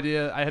no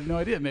idea. I had no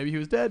idea. Maybe he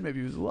was dead.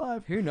 Maybe he was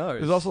alive. Who knows?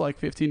 There's also like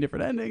 15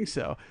 different endings.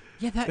 So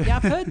yeah,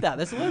 I've heard that.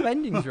 There's a lot of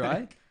endings,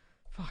 right?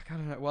 Fuck, I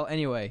don't know. Well,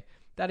 anyway,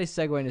 that is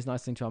segueing us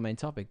nicely into our main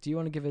topic. Do you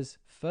want to give us,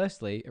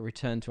 firstly, a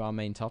return to our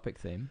main topic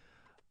theme?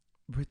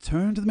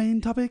 return to the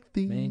main topic.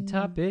 Main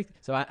topic.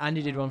 So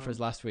Andy did one for us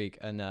last week,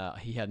 and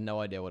he had no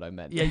idea what I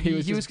meant. Yeah,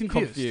 he was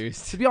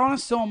confused. To be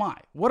honest, so am I.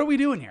 What are we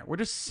doing here? We're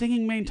just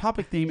singing main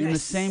topic theme in the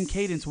same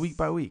cadence week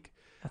by week.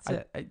 That's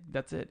it.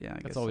 That's it. Yeah, I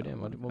That's guess all we so. do.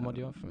 What more do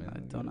you want from me? I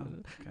don't know.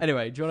 Okay.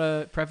 Anyway, do you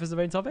want to preface the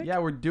main topic? Yeah,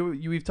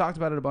 we've talked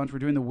about it a bunch. We're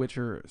doing The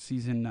Witcher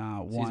season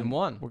 1. Season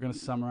 1. We're gonna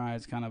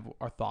summarize kind of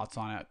our thoughts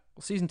on it.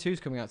 Well, season 2 is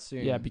coming out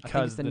soon. Yeah, I think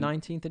because it's the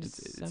 19th of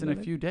December. It's in a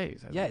few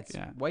days. I think.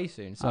 It's way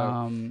soon.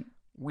 So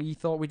we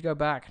thought we'd go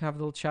back and have a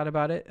little chat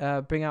about it,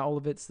 bring out all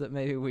the bits that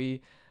maybe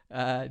we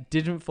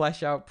didn't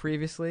flesh out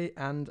previously,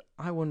 and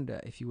I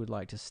wonder if you would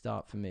like to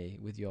start for me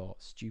with your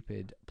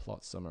stupid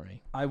plot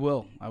summary. I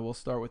will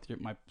start with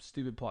my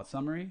stupid plot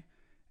summary,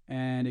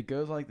 and it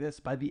goes like this.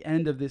 By the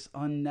end of this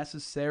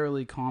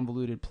unnecessarily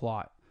convoluted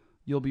plot,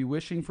 you'll be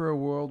wishing for a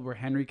world where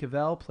Henry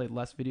Cavill played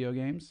less video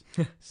games,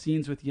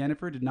 scenes with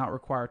Yennefer did not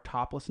require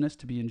toplessness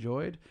to be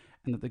enjoyed,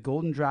 and that the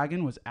Golden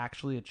Dragon was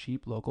actually a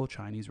cheap local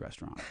Chinese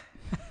restaurant.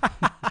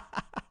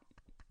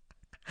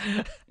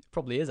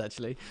 Probably is,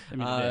 actually. I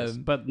mean, it is,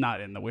 but not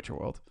in the Witcher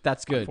world.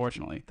 That's good.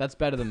 Unfortunately. That's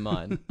better than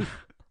mine.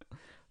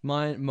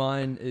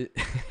 Mine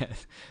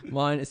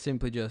is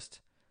simply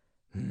just...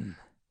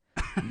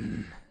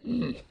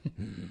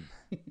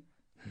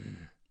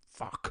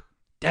 Fuck.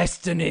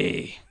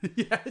 Destiny.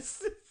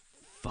 Yes.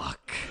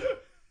 Fuck.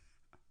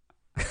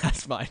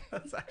 That's mine.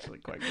 That's actually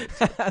quite good.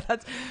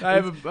 I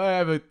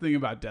have a thing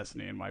about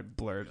Destiny in my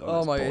blurbs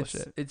on this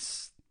bullshit.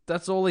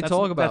 That's all they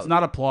talk about. That's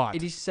not a plot.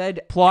 It is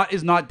said... Plot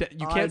is not...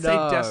 you can't say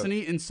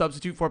Destiny and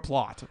substitute for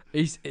plot.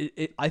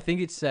 I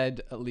think it's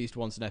said at least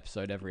once an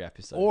episode, every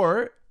episode.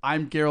 Or,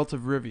 I'm Geralt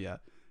of Rivia.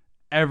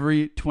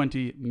 Every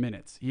 20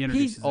 minutes. He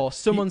introduces...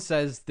 someone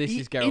says, this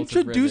is Geralt of Rivia. He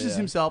introduces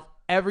himself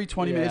every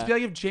 20 minutes. It'd be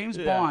like if James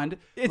Bond,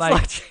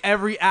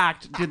 every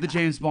act did the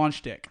James Bond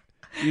shtick.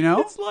 You know?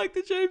 It's like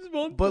the James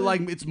Bond But,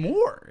 like, it's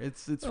more.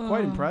 It's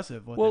quite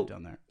impressive what they've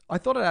done there. I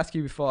thought I'd ask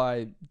you before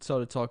I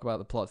sort of talk about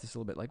the plots just a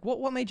little bit. Like,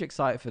 what made you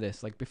excited for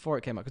this? Like, before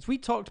it came out? Because we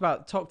talked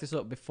this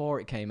up before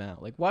it came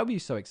out. Like, why were you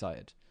so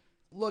excited?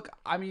 Look,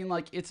 I mean,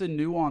 like, it's a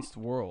nuanced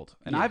world.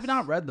 And I've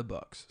not read the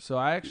books. So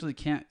I actually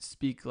can't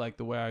speak, like,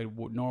 the way I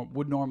would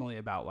normally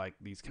about, like,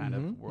 these kind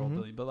of world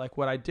building. But, like,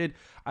 what I did,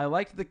 I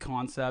liked the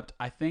concept.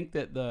 I think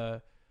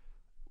that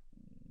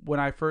when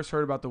I first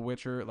heard about The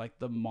Witcher, like,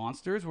 the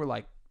monsters were,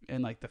 like,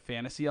 and, like, the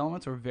fantasy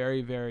elements were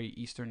very, very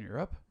Eastern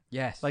Europe.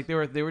 Yes. Like, they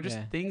were just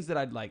things that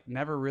I'd, like,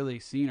 never really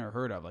seen or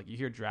heard of. Like, you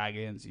hear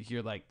dragons, you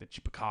hear, like, the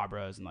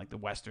chupacabras and, like, the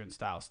Western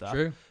style stuff.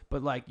 True.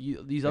 But, like,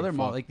 these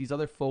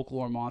other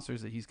folklore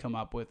monsters that he's come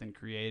up with and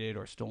created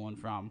or stolen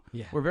from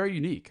were very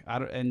unique.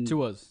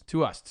 To us.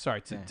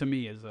 Sorry, to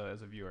me as a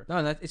viewer.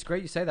 No, it's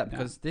great you say that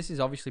because this is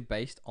obviously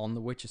based on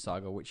the Witcher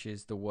saga, which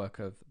is the work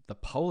of the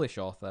Polish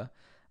author,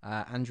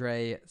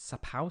 Andrzej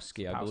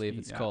Sapkowski, I believe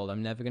it's called.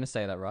 I'm never going to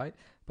say that right.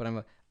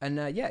 But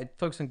it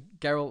focuses on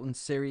Geralt and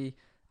Ciri,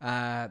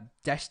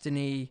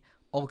 Destiny,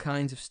 all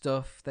kinds of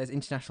stuff. There's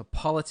international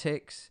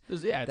politics.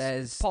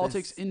 There's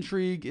politics,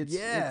 intrigue.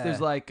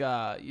 There's like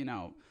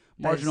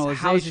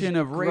marginalization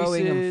of races,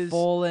 growing and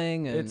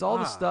falling. And, it's all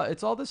the stuff.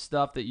 It's all the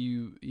stuff that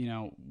you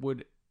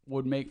would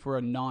make for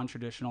a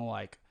non-traditional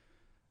like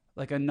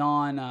a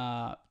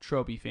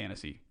non-tropey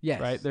fantasy. Yes.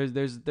 Right?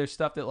 There's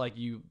stuff that like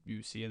you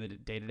see in the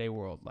day-to-day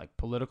world, like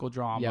political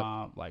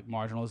drama, like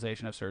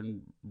marginalization of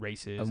certain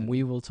races. And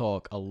we will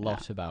talk a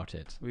lot about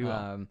it. We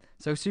will.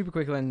 So super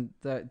quickly, and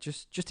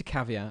just a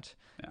caveat.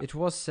 Yeah. It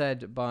was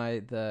said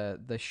by the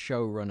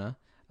showrunner,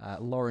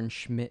 Lauren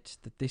Schmidt,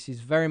 that this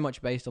is very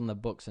much based on the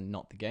books and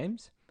not the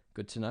games.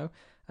 Good to know.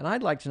 And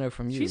I'd like to know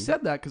from you. She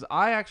said that because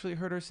I actually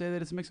heard her say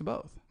that it's a mix of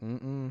both.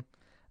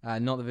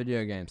 Not the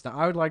video games. Now,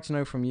 I would like to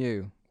know from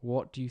you,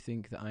 what do you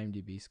think the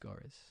IMDb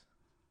score is?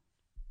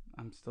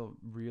 I'm still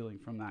reeling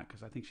from that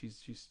because I think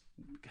she's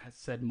has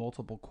said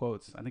multiple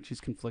quotes. I think she's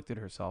conflicted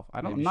herself.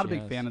 I'm not a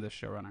big fan of this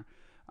showrunner.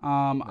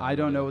 I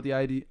don't know what the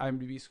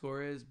IMDb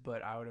score is,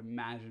 but I would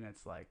imagine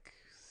it's like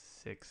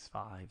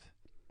 6.5.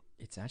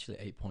 It's actually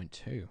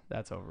 8.2.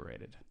 That's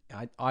overrated.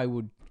 I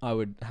would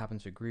happen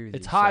to agree with you.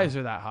 Its highs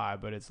are that high,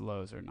 but its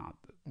lows are not.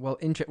 Well,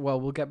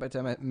 we'll get back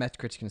to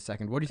Metacritic in a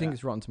second. What do you think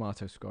its Rotten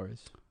Tomatoes score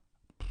is?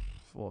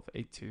 Well,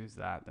 if 8.2 is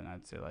that, then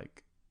I'd say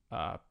like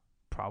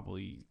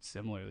probably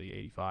similarly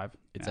 85.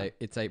 It's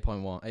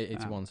 8.1,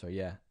 81. So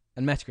yeah.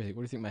 And Metacritic, what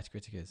do you think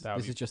Metacritic is?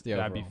 This is just the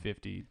overall. That'd be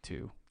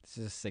 52. This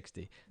is a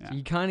 60. Yeah. So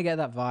you kind of get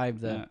that vibe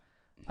that.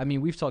 I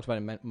mean, we've talked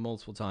about it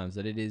multiple times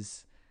that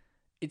it's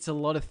a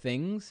lot of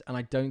things, and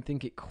I don't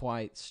think it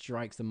quite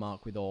strikes the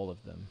mark with all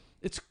of them.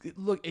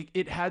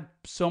 It had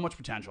so much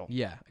potential.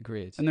 Yeah,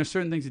 agreed. And there's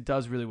certain things it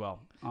does really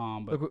well.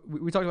 But look,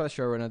 we talked about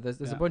the showrunner.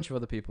 There's a bunch of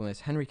other people in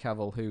this. Henry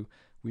Cavill, who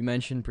we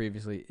mentioned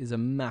previously, is a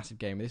massive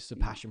gamer. This is a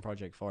passion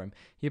project for him.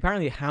 He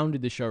apparently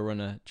hounded the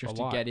showrunner just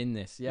to get in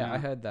this. Yeah, I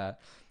heard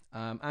that.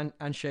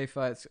 And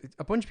Schaefer, it's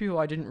a bunch of people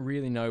I didn't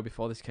really know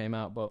before this came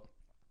out, but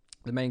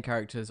the main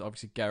characters,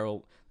 obviously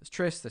Geralt, there's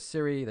Triss, there's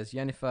Ciri, there's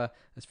Yennefer,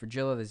 there's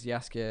Frigilla, there's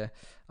Jaskier,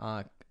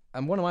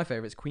 and one of my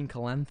favorites, Queen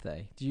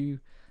Calanthe.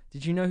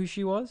 Did you know who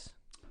she was?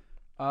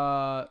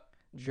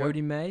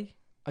 Jodie May?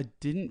 I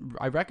didn't.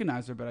 I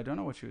recognize her, but I don't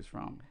know what she was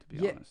from, to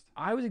be honest.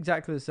 I was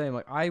exactly the same.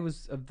 Like, I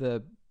was of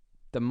the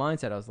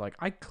mindset, I was like,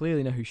 I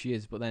clearly know who she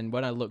is, but then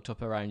when I looked up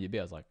her IMDb,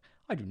 I was like,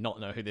 I do not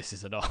know who this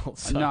is at all.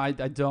 So. No, I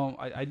don't.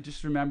 I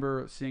just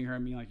remember seeing her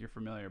and being like, you're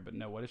familiar, but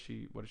no, what is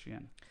she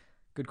in?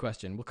 Good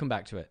question. We'll come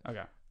back to it.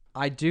 Okay.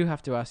 I do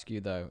have to ask you,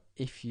 though,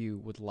 if you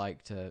would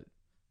like to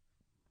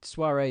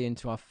soiree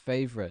into our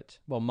favorite,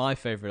 well, my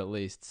favorite at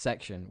least,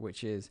 section,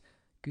 which is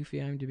Goofy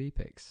IMDb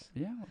picks.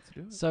 Yeah, let's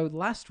do it. So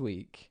last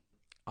week,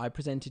 I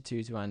presented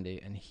two to Andy,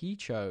 and he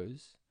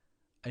chose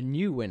a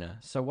new winner.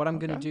 So what I'm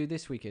going to do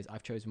this week is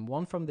I've chosen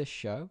one from this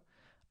show.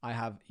 I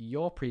have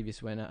your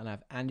previous winner, and I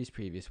have Andy's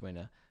previous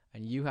winner,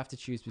 and you have to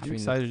choose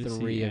between the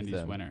three of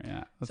them. Winner,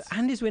 yeah. So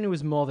Andy's winner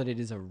was more that it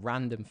is a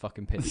random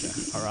fucking picture.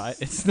 All right,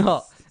 it's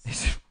not.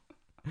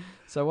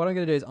 So what I'm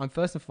going to do is I'm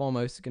first and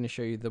foremost going to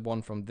show you the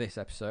one from this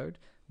episode,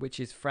 which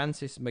is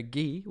Frances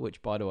McGee,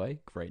 which, by the way,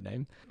 great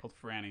name. Called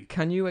Franny.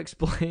 Can you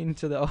explain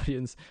to the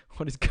audience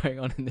what is going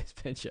on in this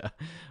picture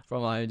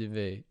from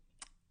IMDb?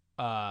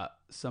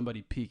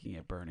 Somebody peeking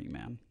at Burning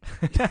Man.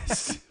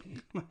 That's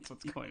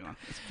what's going on.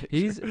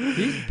 He's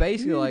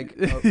basically like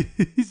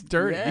he's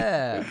dirty.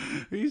 Yeah,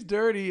 he's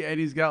dirty, and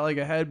he's got like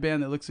a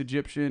headband that looks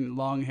Egyptian,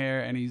 long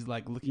hair, and he's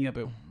like looking up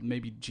at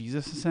maybe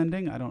Jesus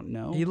ascending. I don't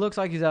know. He looks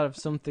like he's out of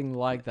something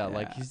like that. Yeah.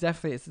 Like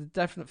it's a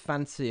definite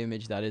fancy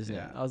image, that isn't it?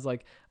 Yeah. I was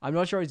like, I'm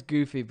not sure it's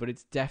goofy, but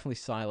it's definitely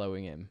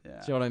siloing him. Yeah. Do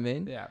you know what I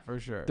mean? Yeah, for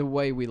sure. The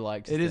way we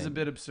like to It is think. a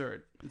bit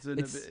absurd.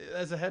 It's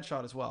as a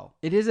headshot as well.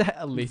 It is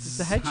at least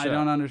it's a headshot. I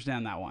don't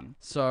understand that one.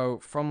 So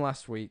from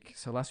last week,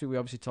 we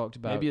obviously talked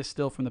about Maybe a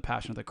still from the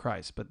Passion of the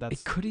Christ, but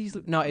that's it could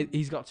easily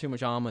he's got too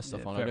much armor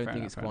stuff on. I don't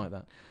think it's quite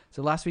that.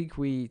 So last week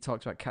we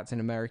talked about Captain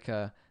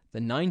America, the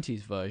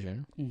 90s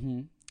version,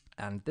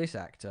 and this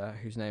actor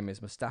whose name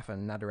is Mustafa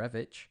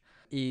Nadarevich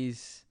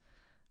is,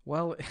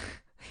 well,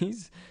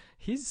 he's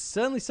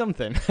certainly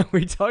something.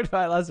 We talked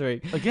about it last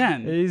week.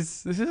 Again,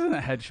 this isn't a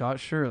headshot,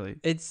 surely.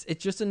 It's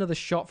just another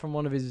shot from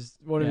one of his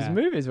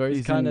movies where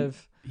he's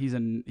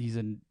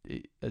in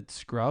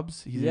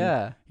Scrubs. He's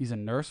a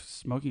nurse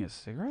smoking a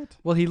cigarette.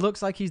 Well, he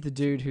looks like he's the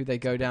dude who they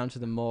go down to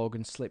the morgue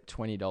and slip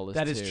 $20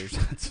 that is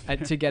true.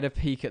 to get a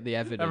peek at the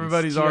evidence.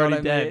 Everybody's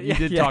already dead. You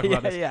did talk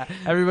about this. Yeah.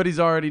 Everybody's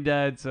already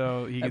dead,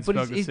 so he can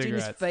smoke a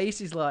cigarette. His face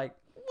is like,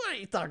 what are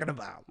you talking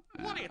about?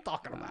 What are you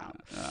talking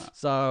about?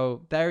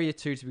 So there are your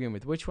two to begin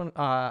with. Which one?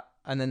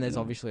 And then there's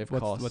obviously, of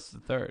course. What's the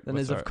third? Then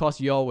there's, of course,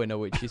 your winner,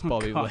 which is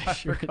Bobby Blish. I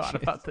forgot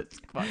about this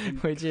fucking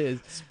which is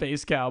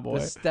Space Cowboy.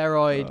 The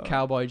steroid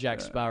cowboy Jack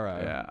Sparrow.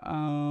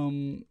 Yeah.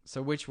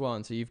 So which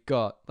one? So you've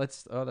got,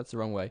 that's the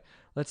wrong way.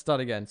 Let's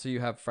start again. So you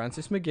have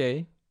Frances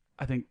McGee.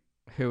 I think.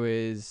 Who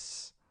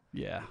is.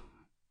 Yeah.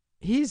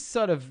 He's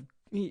sort of,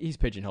 he's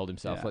pigeonholed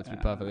himself, let's be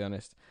perfectly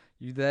honest.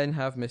 You then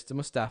have Mr.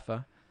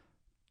 Mustafa.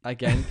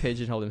 Again,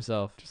 pigeonholed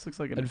himself. Just looks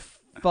like And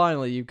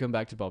finally, you come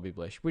back to Bobby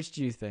Blish. Which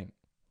do you think?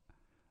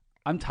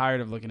 I'm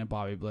tired of looking at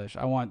Bobby Blish.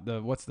 I want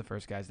what's the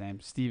first guy's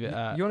name? Steve. You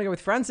want to go with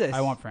Francis?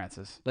 I want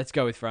Francis. Let's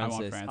go with Francis.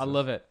 I want Francis. I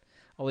love it.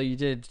 Although you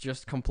did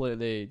just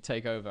completely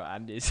take over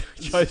Andy's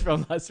choice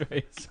from last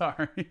week.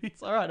 Sorry.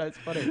 It's all right. No, it's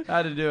funny. I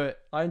had to do it.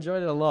 I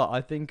enjoyed it a lot.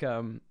 I think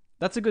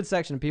that's a good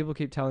section. People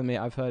keep telling me,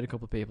 I've heard a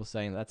couple of people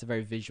saying that's a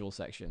very visual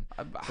section.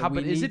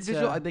 But is it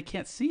visual? They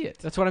can't see it.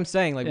 That's what I'm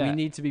saying. Like, we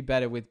need to be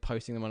better with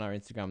posting them on our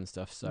Instagram and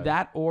stuff. So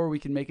that, or we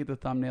can make it the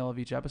thumbnail of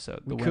each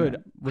episode. We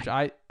could. Which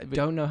I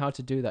don't know how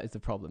to do that is the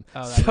problem.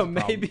 Oh, so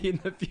maybe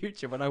in the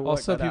future when I work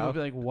also that people out, will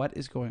be like, what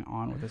is going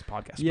on with this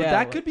podcast? Yeah, but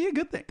that could be a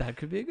good thing. That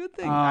could be a good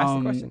thing. Ask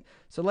the question.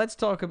 So let's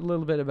talk a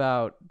little bit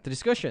about the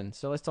discussion.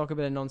 So let's talk a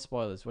bit of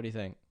non-spoilers. What do you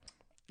think?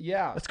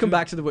 Yeah. Let's come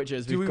back to The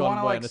Witcher. Do we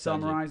want to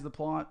summarize the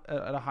plot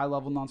at a high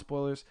level,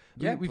 non-spoilers?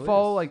 Yeah, we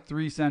follow like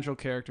three central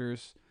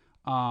characters.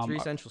 Three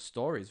central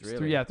stories,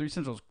 really. Three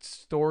central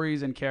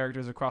stories and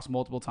characters across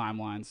multiple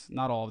timelines.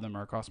 Not all of them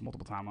are across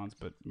multiple timelines,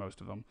 but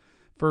most of them.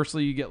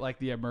 Firstly, you get like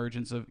the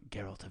emergence of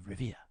Geralt of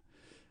Rivia.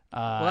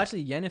 Well,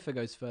 actually, Yennefer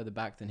goes further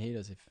back than he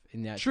does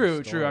in the actual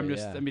story. True. I'm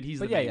just. I mean, he's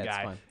the main guy. It's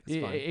fine.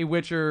 It's fine. A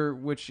Witcher,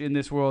 which in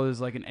this world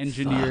is like an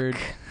engineered,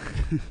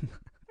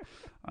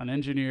 an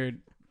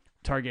engineered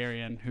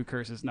Targaryen who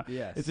curses. No,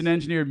 yes. It's an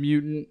engineered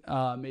mutant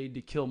made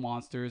to kill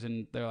monsters,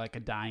 and they're like a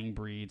dying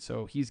breed.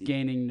 So he's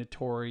gaining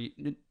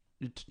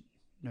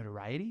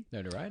notoriety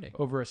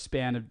over a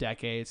span of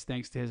decades,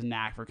 thanks to his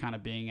knack for kind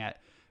of being at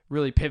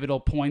really pivotal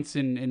points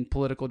in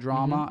political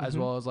drama, as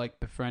well as like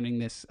befriending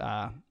this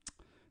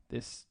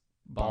this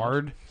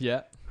bard,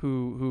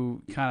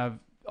 who kind of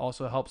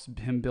also helps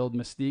him build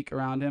mystique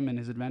around him and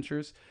his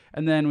adventures.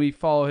 And then we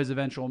follow his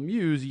eventual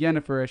muse,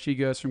 Yennefer, as she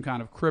goes from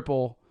kind of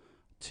cripple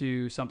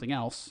to something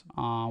else,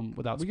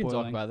 without spoiling. We can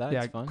talk about that.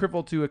 Yeah, it's fun.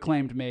 cripple to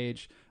acclaimed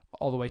mage,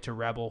 all the way to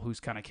Rebel, who's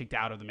kind of kicked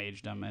out of the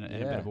magedom in a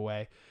bit of a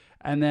way.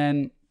 And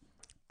then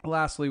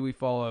lastly, we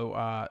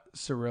follow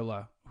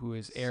Cirilla, who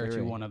is heir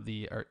to one of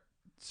the...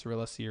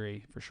 Cirilla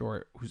Siri, for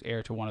short, who's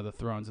heir to one of the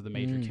thrones of the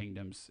major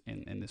kingdoms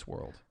in this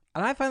world.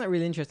 And I find that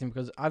really interesting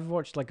because I've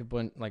watched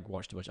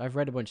I've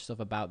read a bunch of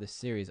stuff about this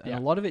series, and a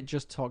lot of it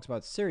just talks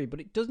about Ciri, but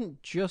it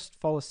doesn't just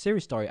follow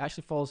Ciri's story. It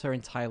actually follows her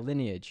entire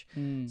lineage.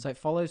 So it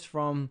follows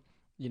from,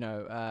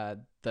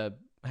 the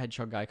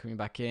hedgehog guy coming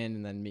back in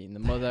and then meeting the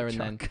mother, and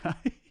then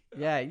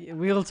yeah,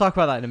 we'll talk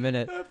about that in a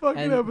minute. But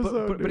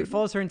it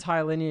follows her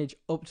entire lineage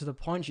up to the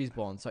point she's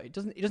born. So it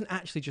doesn't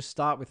actually just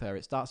start with her.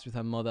 It starts with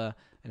her mother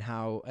and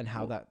how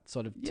that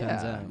sort of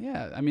turns out.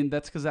 Yeah, I mean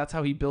that's because that's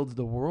how he builds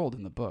the world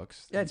in the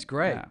books. Yeah, it's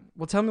great. Yeah.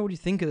 Well, tell me what you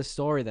think of the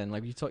story then.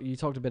 Like you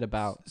talked a bit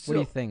about. What do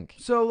you think?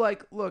 So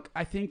look,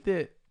 I think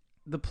that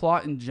the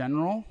plot in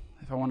general,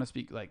 if I want to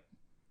speak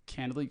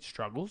candidly,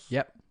 struggles.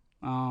 Yep.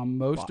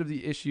 Most of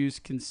the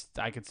issues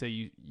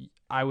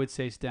I would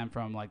say stem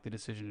from the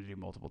decision to do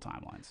multiple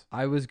timelines.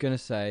 I was gonna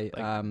say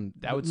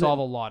that would solve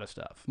a lot of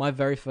stuff. My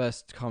very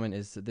first comment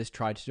is that this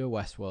tried to do a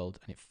Westworld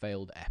and it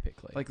failed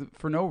epically.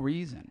 For no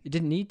reason. It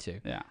didn't need to.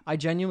 Yeah. I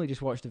genuinely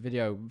just watched a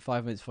video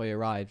 5 minutes before you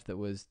arrived that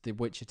was the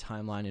Witcher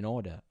timeline in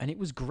order, and it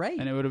was great.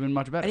 And it would have been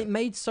much better. And it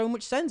made so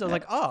much sense. I was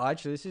like, oh,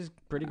 actually, this is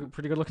pretty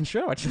good looking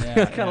show. Actually,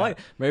 I kind of like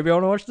it. Maybe I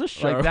want to watch this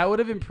show. That would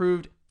have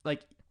improved.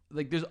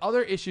 There's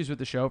other issues with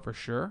the show for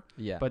sure.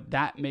 Yeah. But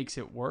that makes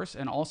it worse.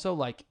 And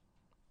also,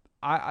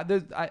 I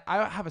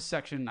have a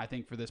section, I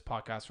think, for this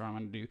podcast where I'm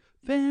going to do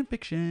fan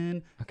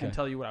fiction and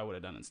tell you what I would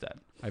have done instead.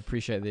 I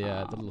appreciate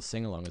the little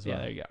sing-along as well.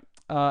 Yeah, there you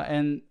go.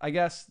 And I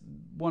guess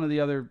one of the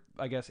other,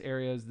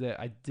 areas that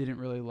I didn't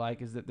really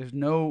like is that there's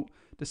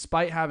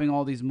despite having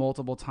all these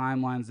multiple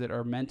timelines that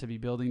are meant to be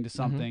building to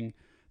something,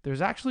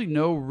 there's actually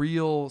no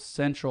real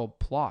central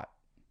plot.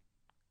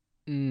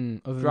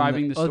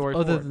 Driving the story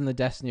other forward. Than the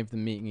destiny of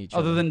them meeting each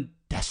other. Other than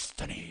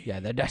destiny. Yeah,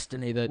 their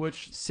destiny.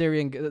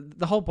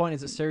 The whole point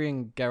is that Ciri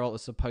and Geralt are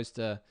supposed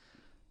to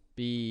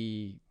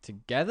be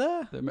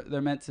together.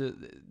 They're meant to.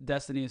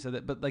 Destiny is so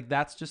that, but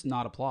that's just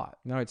not a plot.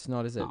 No, it's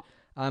not, is it?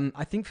 No.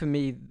 I think for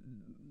me,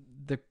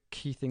 the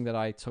key thing that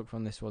I took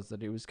from this was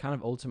that it was kind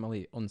of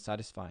ultimately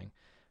unsatisfying.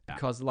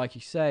 Because, like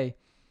you say,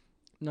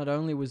 not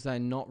only was there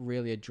not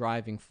really a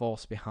driving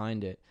force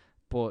behind it,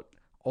 but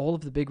all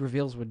of the big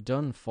reveals were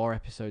done 4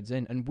 episodes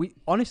in. And we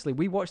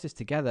watched this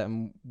together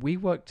and we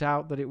worked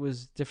out that it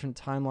was different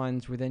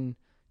timelines within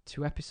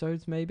 2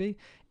 episodes, maybe.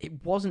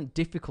 It wasn't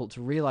difficult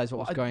to realize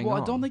what was going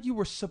on. I don't think you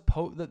were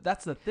supposed...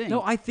 That's the thing.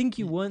 No, I think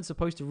you weren't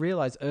supposed to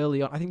realize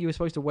early on. I think you were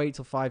supposed to wait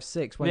till 5,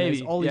 6 when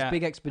there's all these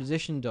big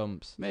exposition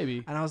dumps.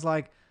 Maybe. And I was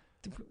like,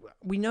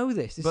 we know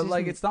this. But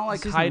it's not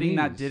like hiding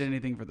that did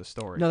anything for the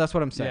story. No, that's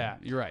what I'm saying. Yeah,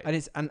 you're right. And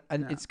it's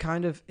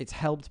it's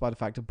helped by the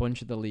fact a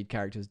bunch of the lead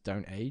characters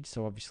don't age.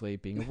 So obviously,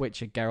 being a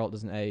Witcher, Geralt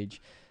doesn't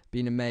age.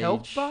 Being a mage,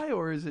 helped by,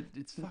 or is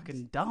it's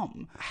fucking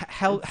dumb?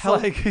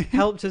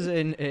 Helped as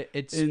in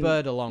it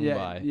spurred along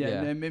by.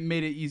 Yeah, it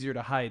made it easier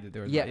to hide that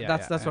there was.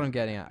 That's what I'm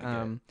getting at.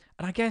 And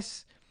I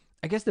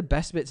guess the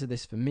best bits of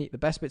this for me, the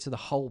best bits of the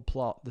whole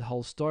plot, the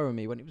whole story with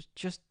me, when it was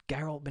just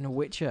Geralt being a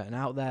Witcher and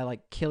out there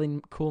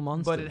killing cool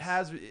monsters. But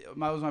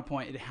that was my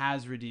point. It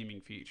has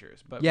redeeming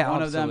features, but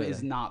one of them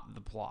is not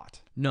the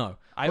plot. No,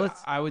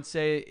 I would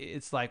say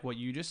it's like what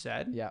you just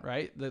said. Yeah.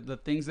 Right. The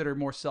things that are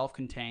more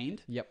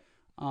self-contained. Yep.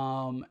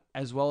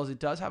 As well as it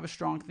does have a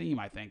strong theme.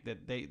 I think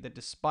that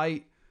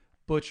despite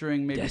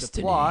butchering maybe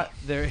Destiny. the plot,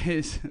 there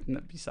is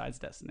besides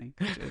Destiny,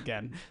 which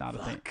again not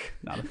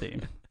a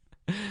theme.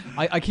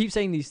 I keep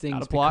saying these things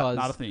not a plot, because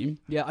not a theme.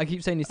 Yeah, I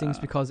keep saying these things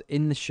because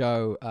in the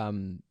show,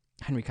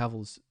 Henry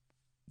Cavill's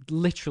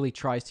literally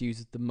tries to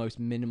use the most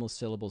minimal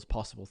syllables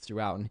possible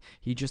throughout, and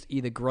he just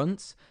either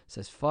grunts,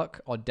 says "fuck"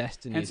 or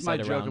 "destiny." It's my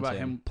joke about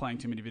him playing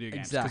too many video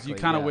games because you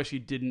kind of wish he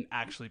didn't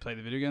actually play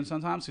the video game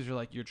sometimes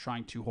because you're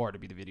trying too hard to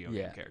be the video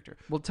game character.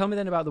 Well, tell me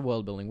then about the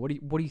world building. What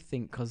do you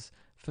think? Because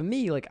for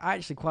me, I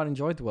actually quite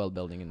enjoyed the world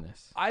building in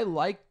this.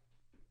 I'm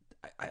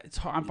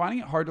finding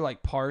it hard to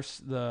parse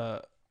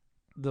the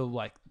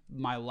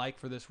my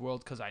for this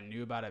world because I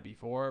knew about it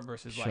before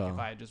versus if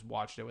I had just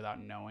watched it without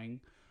knowing.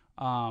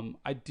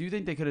 I do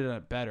think they could have done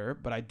it better,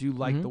 but I do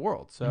like the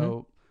world.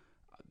 So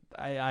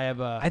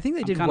I think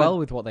they did well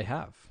with what they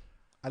have.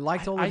 I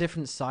liked all the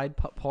different side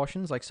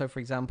portions. So for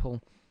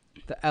example,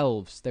 the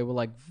elves, they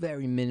were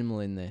very minimal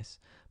in this,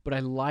 but I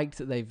liked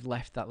that they've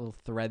left that little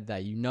thread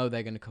there.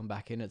 They're going to come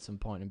back in at some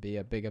point and be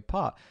a bigger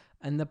part.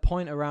 And the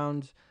point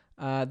around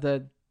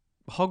the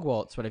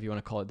Hogwarts, whatever you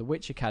want to call it, the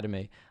Witch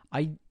Academy,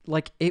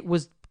 it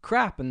was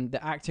crap and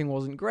the acting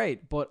wasn't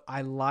great, but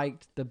I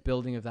liked the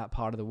building of that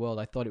part of the world.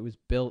 I thought it was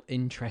built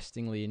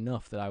interestingly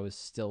enough that I was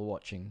still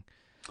watching.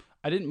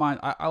 I didn't mind.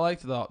 I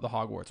liked the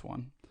Hogwarts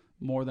one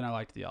more than I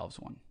liked the elves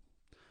one.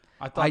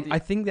 I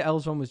think the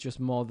elves one was just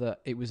more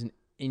that it was an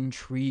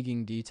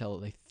intriguing detail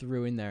that they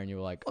threw in there and you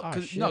were like,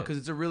 oh shit. No, because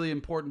it's a really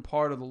important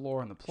part of the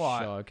lore and the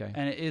plot. Sure, okay.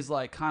 And it is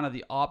kind of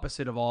the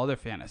opposite of all other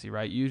fantasy,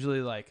 right? Usually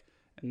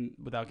and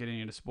without getting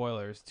into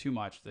spoilers too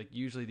much,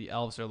 usually the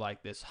elves are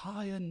this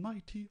high and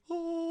mighty,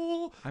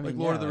 cool. I mean,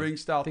 like Lord of the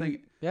Rings style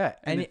thing. Yeah,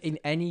 in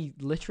any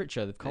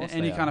literature, of course,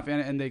 any kind of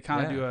and they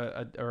kind of do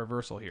a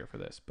reversal here for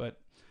this. But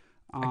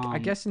I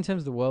guess in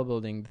terms of the world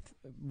building,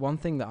 one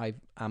thing that I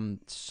am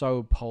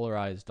so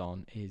polarized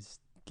on is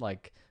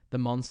like the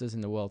monsters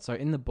in the world. So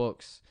in the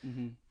books,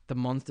 the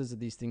monsters are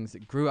these things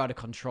that grew out of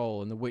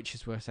control, and the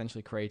witches were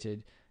essentially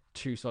created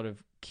to sort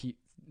of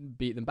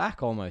beat them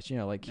back almost,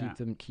 like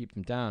keep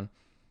them down.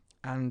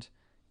 And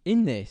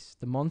in this,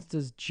 the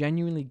monsters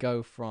genuinely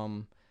go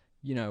from,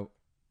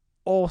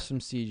 awesome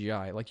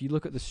CGI. Like you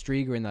look at the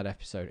Striga in that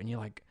episode, and you're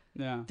like,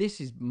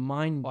 this is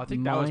mind. Well, I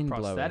think that was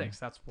prosthetics.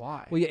 That's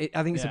why. Well, yeah,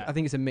 I think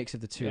it's a mix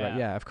of the two. Right?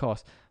 Yeah, of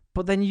course.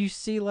 But then you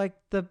see like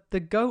the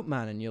goat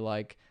man, and you're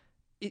like,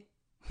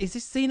 is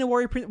this Xena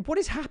Warrior Prince? What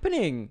is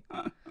happening?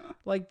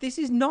 Like, this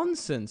is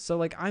nonsense. So,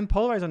 like, I'm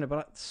polarized on it,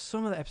 but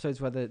some of the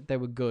episodes where they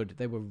were good,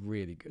 they were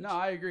really good. No,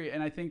 I agree.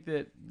 And I think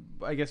that,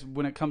 I guess,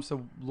 when it comes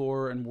to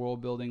lore and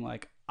world building,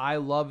 like, I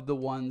love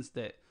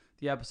the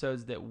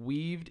episodes that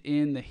weaved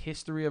in the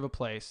history of a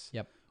place.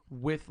 Yep.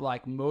 With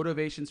like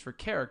motivations for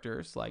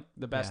characters. Like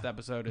the best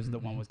episode is the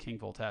one with King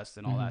Foltest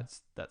and all that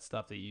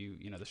stuff that the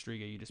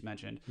Striga you just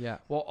mentioned. Yeah.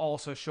 While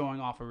also showing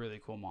off a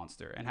really cool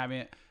monster and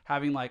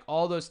having like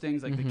all those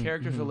things, like the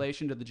character's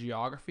relation to the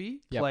geography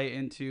play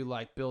into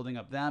like building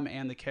up them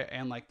and the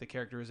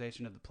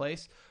characterization of the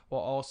place, while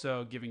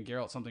also giving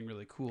Geralt something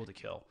really cool to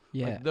kill.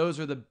 Yeah. Like those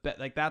are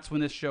like that's when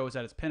this show is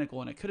at its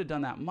pinnacle, and it could have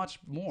done that much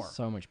more.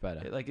 So much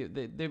better.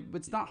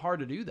 It's not hard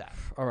to do that.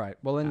 All right.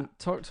 Well, then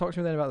talk to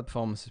me then about the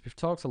performances. We've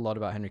talked a lot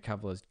about Henry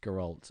Cavill as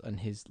Geralt and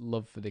his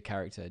love for the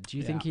character. Do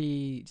you think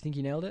he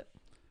nailed it?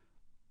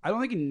 I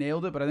don't think he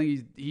nailed it, but I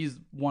think he's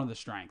one of the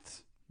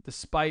strengths.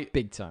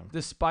 Big time.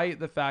 Despite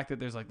the fact that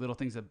there's like little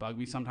things that bug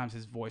me, sometimes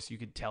his voice, you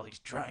could tell he's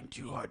trying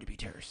too hard to be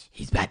terse.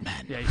 He's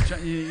Batman. Yeah,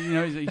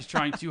 he's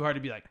trying too hard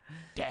to be like,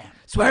 damn,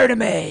 swear to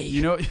me.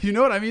 You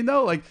know what I mean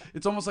though? Like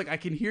it's almost like I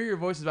can hear your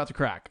voice is about to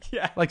crack.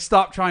 Yeah. Like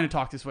stop trying to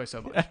talk this way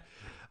so much.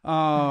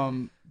 Yeah.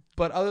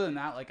 But other than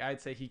that, like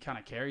I'd say he kind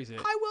of carries it.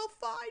 I will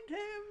find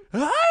him.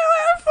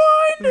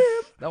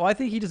 No, I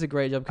think he does a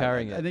great job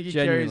carrying it. I think he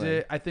carries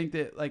it. I think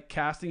that like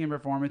casting and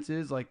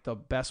performances, like the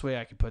best way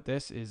I could put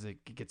this is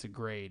it gets a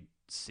grade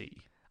C.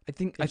 I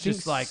think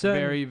just like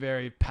very,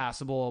 very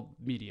passable,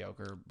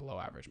 mediocre, below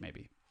average,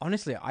 maybe.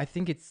 Honestly, I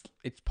think it's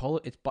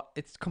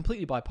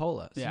completely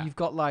bipolar. So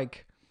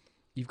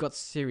you've got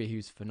Ciri,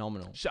 who's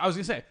phenomenal. I was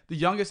gonna say the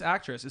youngest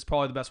actress is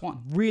probably the best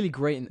one. Really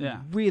great,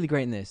 really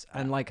great in this.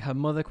 And like her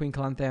mother, Queen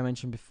Calanthe, I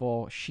mentioned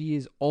before, she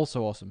is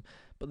also awesome.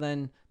 But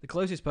then the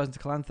closest person to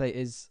Calanthe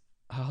is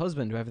her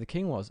husband, whoever the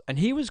king was, and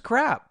he was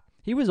crap.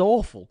 He was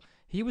awful.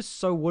 He was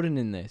so wooden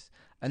in this.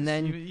 And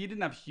then he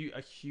didn't have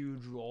a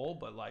huge role,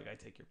 but like I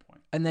take your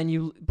point. And then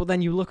you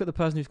look at the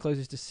person who's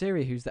closest to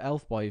Ciri, who's the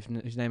elf boy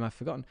whose name I've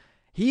forgotten.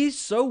 He is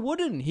so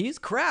wooden. He is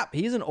crap.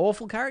 He is an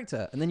awful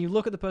character. And then you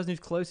look at the person who's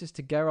closest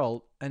to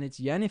Geralt, and it's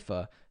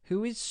Yennefer,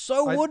 who is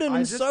so wooden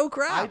and so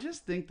crap. I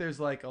just think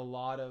there's like a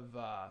lot of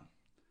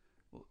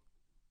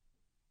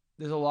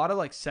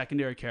like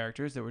secondary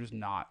characters that were just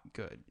not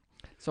good.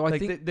 So I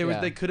think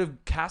they could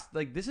have cast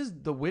like this is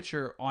The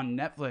Witcher on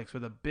Netflix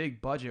with a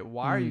big budget.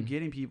 Why are you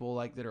getting people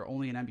like that are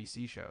only in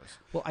NBC shows?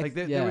 Well,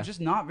 they were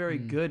just not very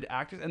good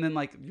actors. And then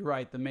like you're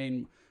right, the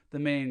main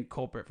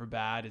culprit for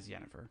bad is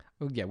Yennefer.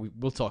 Well, yeah,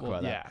 we'll talk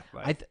about that.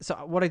 Yeah. So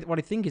what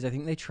I think is I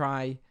think they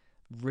try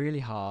really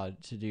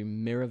hard to do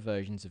mirror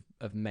versions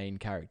of main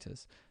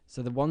characters.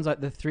 So the ones like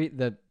the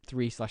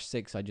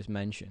 3/6 I just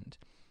mentioned,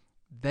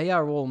 they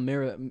are all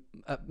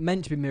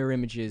meant to be mirror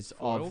images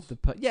Foils? of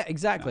the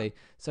exactly.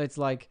 Yeah. So it's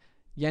like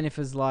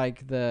Yennefer's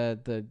like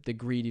the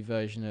greedy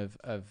version of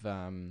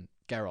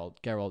Geralt.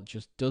 Geralt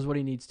just does what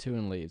he needs to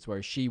and leaves,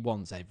 whereas she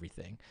wants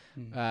everything.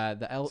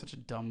 The elf, such a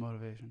dumb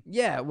motivation.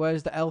 Yeah,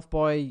 whereas the elf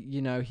boy,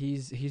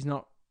 he's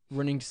not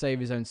running to save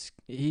his own.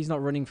 He's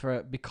not running for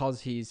it because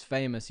he's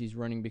famous. He's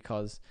running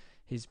because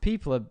his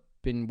people have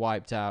been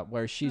wiped out.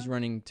 Whereas she's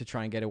running to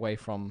try and get away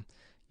from,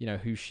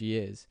 who she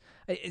is.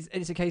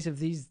 It's a case of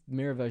these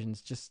mirror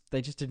versions.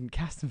 They just didn't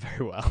cast them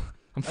very well.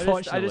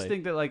 Unfortunately, I just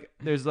think that like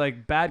there's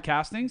like bad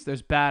castings,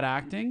 there's bad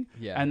acting,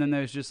 yeah, and then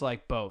there's just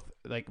like both,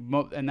 like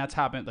and that's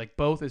happened. Like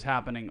both is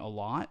happening a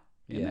lot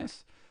in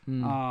this.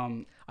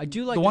 I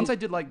do like the ones I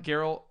did like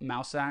Geralt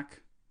Mousak.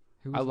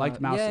 I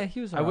liked Mousak. Yeah,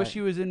 he was. I wish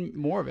he was in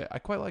more of it. I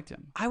quite liked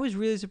him. I was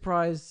really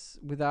surprised,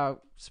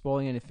 without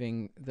spoiling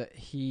anything, that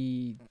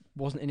he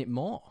wasn't in it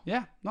more.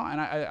 Yeah, no,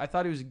 and I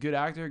thought he was a good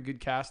actor, good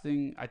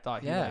casting. I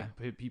thought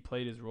he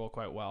played his role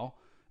quite well,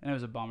 and it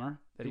was a bummer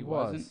that he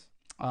wasn't.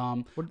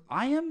 I'm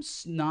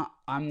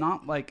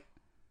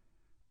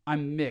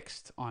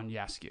mixed on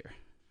Jaskier.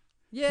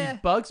 Yeah, he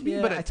bugs me,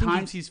 but at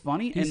times he's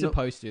funny. He's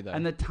supposed to though.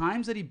 And the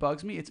times that he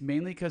bugs me, it's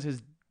mainly because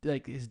his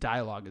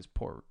dialogue is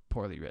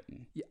poorly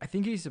written. Yeah, I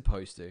think he's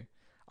supposed to.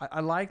 I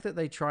like that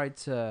they tried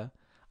to.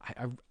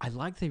 I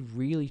like they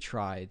really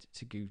tried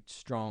to do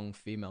strong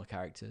female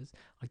characters.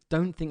 I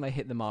don't think they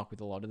hit the mark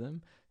with a lot of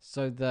them.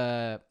 So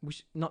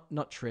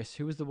not Triss,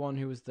 who was the one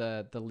who was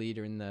the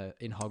leader in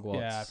Hogwarts.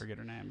 Yeah, I forget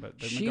her name, but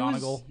she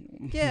McGonagall.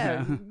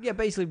 Yeah,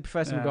 basically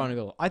Professor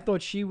McGonagall. I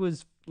thought she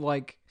was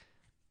like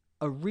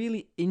a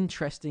really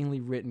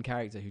interestingly written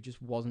character who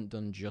just wasn't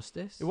done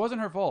justice. It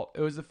wasn't her fault.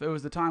 It was the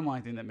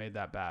timeline thing that made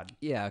that bad.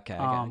 Yeah, okay.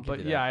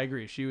 But yeah, I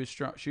agree. She was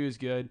strong. She was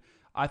good.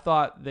 I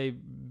thought they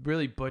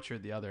really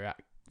butchered the other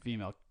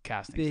female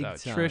castings. Big Though.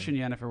 time. Trish and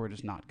Yennefer were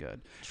just not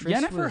good. Trish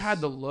Yennefer was-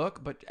 had the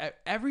look, but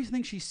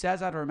everything she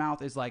says out of her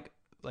mouth is like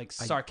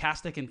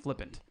sarcastic and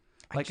flippant.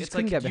 I just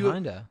couldn't get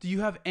behind her. Do you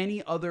have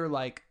any other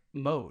like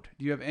mode?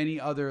 Do you have any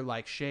other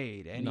like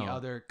shade? Any No.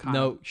 other kind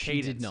No, of she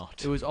did cadence?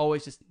 not. It was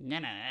always just nah,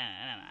 nah, nah,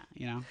 nah, nah,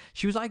 you know.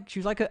 She was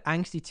like an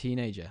angsty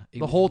teenager. It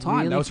The was whole time.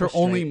 really that was her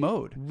only frustrating-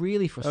 mode.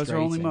 Really That was frustrating.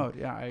 her only mode.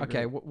 Yeah, I agree.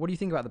 Okay, what do you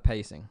think about the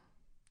pacing?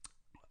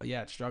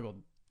 Yeah, it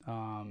struggled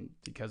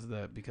because of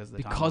the Because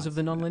timelines. of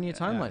the non-linear Yeah,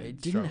 timeline,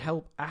 it didn't struggled.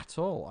 help at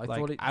all. I Like,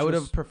 thought it. I would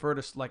have just-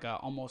 preferred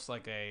almost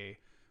like a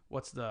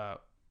what's the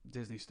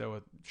Disney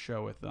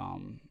show with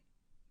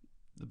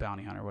the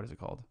bounty hunter? What is it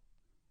called?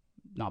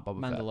 Not Boba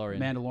Mandalorian.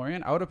 Fett.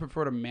 Mandalorian. I would have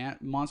preferred a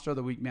Monster of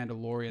the Week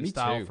Mandalorian Me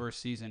style too. first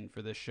season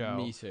for this show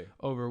Me too.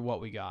 over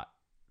what we got.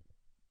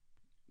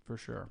 For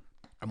sure.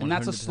 I'm And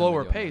that's a 100% slower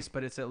with you on that. pace,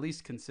 but it's at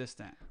least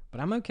consistent. But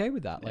I'm okay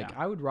with that. Like, Yeah.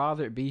 I would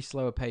rather it be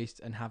slower paced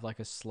and have like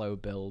a slow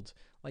build.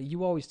 Like,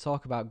 you always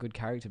talk about good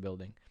character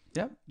building.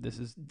 Yep.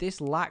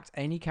 This Lacked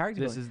any character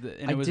this building. is the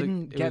and I it was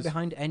didn't it get was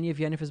behind any of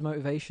Yennefer's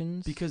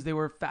motivations. because they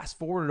were fast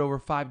forwarded over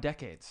 5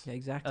 decades. Yeah,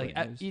 exactly.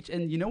 Like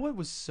and you know what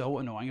was so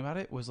annoying about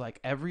it was like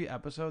every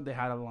episode they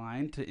had a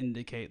line to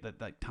indicate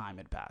that like time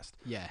had passed.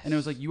 yes. And it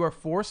was like, you are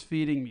force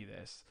feeding me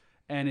this,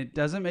 and it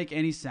doesn't make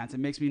any sense. It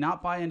makes me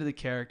not buy into the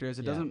characters.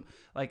 It Yeah. doesn't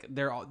like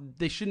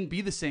they shouldn't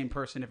be the same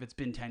person if it's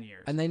been 10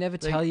 years. And they never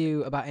tell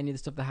you about any of the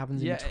stuff that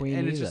happens in between.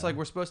 and it's just either. like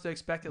we're supposed to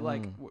expect it.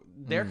 Like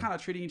they're kind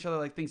of treating each other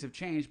like things have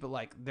changed, but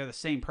like they're the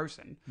same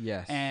person.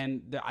 Yes.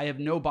 And I have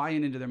no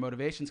buy-in into their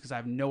motivations because I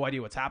have no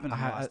idea what's happened in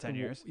the last 10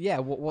 years. Yeah,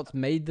 what's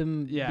made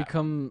them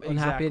become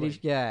unhappy?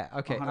 exactly. Yeah,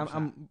 okay, 100%.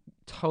 I'm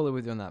totally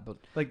with you on that. But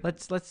Like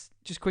let's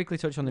just quickly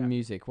touch on the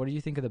music. What do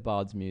you think of the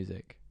Bard's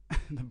music?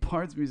 the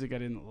Bard's music, I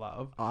didn't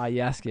love.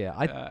 Yes,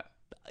 yeah.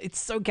 It's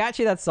so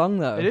catchy, that song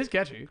though. It is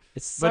catchy,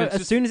 It's so, but it's as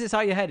just- soon as it's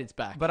out your head, it's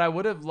back. but I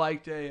would have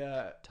liked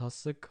a.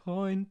 Toss a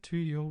coin to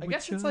your I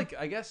guess it's like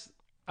I guess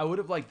I would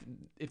have liked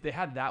if they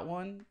had that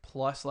one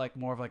plus like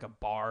more of like a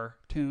bar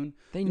tune.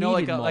 they You know,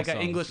 like needed more an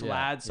songs. English Yeah,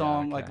 lad yeah,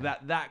 song, okay.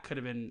 like that could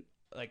have been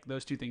like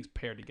those two things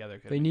paired together.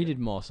 They needed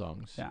more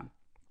songs. Yeah.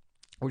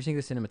 What do you think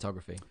of the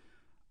cinematography?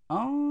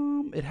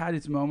 It had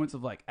its moments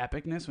of like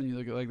epicness when you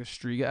look at like the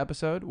Striga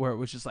episode where it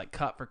was just like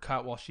cut for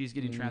cut while she's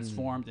getting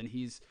transformed and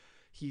he's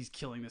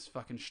killing this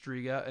fucking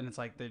Striga, and it's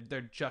like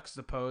they're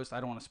juxtaposed. I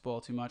don't want to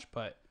spoil too much,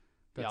 but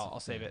yeah, That's I'll fair.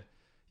 save it.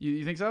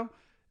 You think so?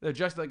 They're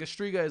just like a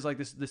Striga is like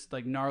this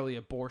like gnarly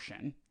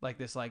abortion, like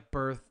this like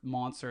birth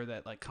monster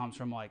that like comes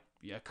from like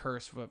a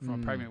curse from a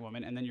pregnant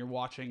woman, and then you're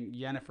watching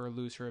Yennefer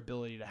lose her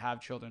ability to have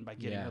children by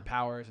getting Yeah. her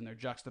powers, and they're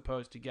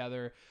juxtaposed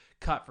together,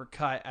 cut for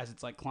cut as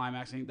it's like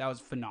climaxing. That was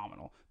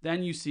phenomenal.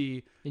 Then you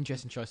see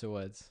Interesting choice of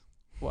words.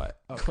 what?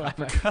 Oh,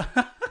 Climax.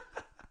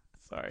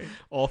 Sorry,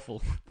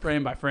 Awful.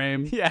 frame by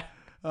frame. Yeah.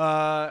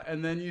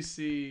 And then you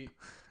see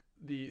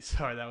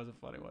sorry, that was a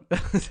funny one.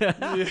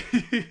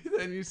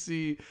 Then you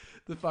see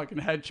the fucking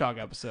hedgehog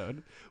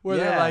episode where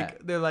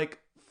they're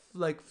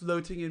like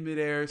floating in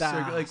midair,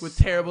 like with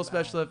terrible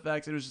special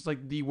effects. It was just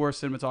like the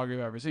worst cinematography I've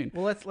ever seen.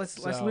 Well, let's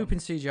So- loop in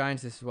CGI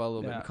into this as well a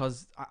little Yeah. bit,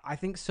 because I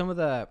think some of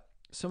the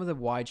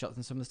wide shots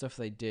and some of the stuff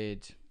they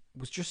did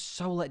was just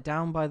so let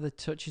down by the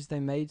touches they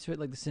made to it,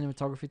 like the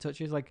cinematography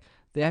touches, like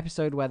the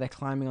episode where they're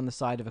climbing on the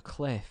side of a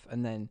cliff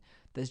and then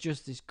there's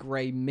just this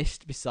grey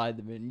mist beside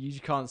them and you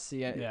just can't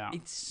see it. Yeah.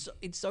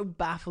 It's so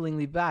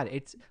bafflingly bad.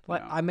 It's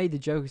like, Yeah. I made the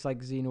joke, it's like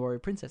Xena Warrior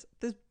Princess.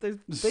 There's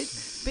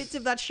bits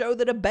of that show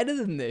that are better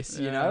than this,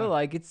 you know? Yeah.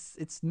 Like,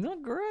 it's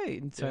not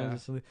great in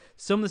terms of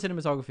some of the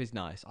cinematography is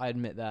nice. I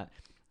admit that.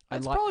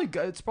 It's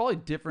probably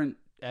different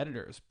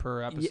editors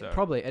per episode. Yeah,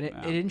 probably, and it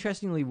Yeah.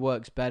 interestingly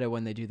works better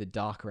when they do the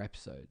darker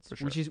episodes, For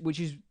sure. which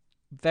is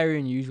very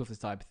unusual for this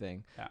type of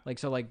thing. Yeah. Like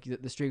the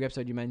Striga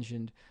episode you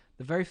mentioned,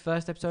 the very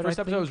first episode, First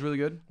I episode think, was really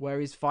good. where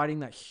he's fighting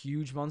that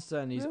huge monster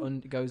and he's Yeah.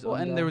 goes Well,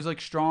 under. and there was like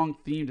strong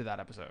theme to that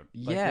episode.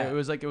 Like, Yeah. it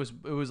was like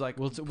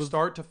We'll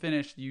start to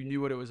finish. You knew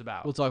what it was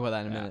about. We'll talk about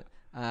that in a Yeah.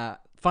 minute.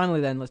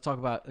 Finally, then let's talk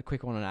about a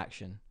quick one on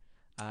action,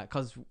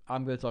 because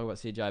I'm going to talk about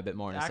CGI a bit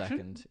more in a Action?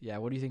 second. Yeah,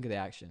 what do you think of the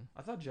action?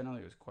 I thought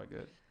generally it was quite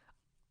good.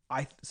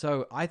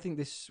 I think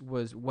this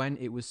was when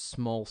it was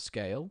small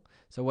scale.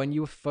 So when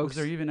you were Was focused,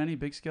 there even any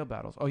big scale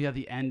battles? Oh yeah,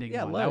 the ending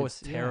one. That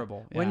was loads, yeah.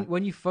 terrible. Yeah.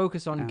 When you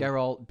focus on Yeah.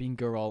 Geralt being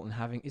Geralt and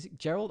having, is it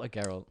Geralt or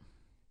Geralt?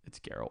 It's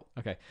Geralt.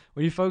 Okay,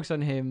 when you focus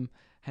on him,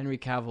 Henry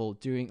Cavill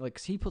doing, like,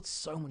 'cause he puts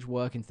so much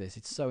work into this.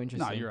 It's so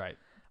interesting. No, you're right.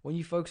 When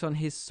you focus on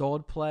his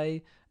sword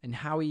play and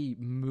how he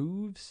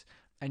moves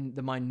and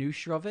the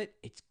minutiae of it,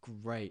 it's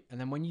great. And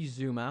then when you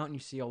zoom out and you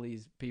see all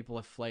these people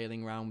are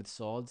flailing around with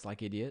swords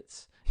like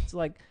idiots, it's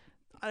like,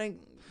 I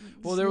think,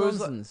 Well, there was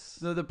nonsense.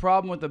 the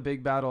problem with the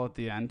big battle at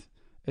the end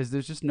is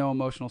there's just no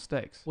emotional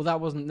stakes. Well, that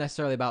wasn't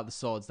necessarily about the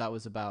swords. That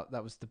was the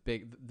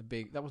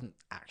big. That wasn't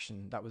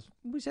action. Would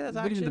you say that's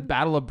action? The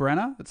Battle of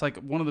Brenna. It's like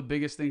one of the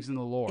biggest things in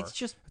the lore.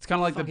 It's kind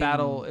of like the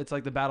battle. It's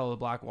like the Battle of the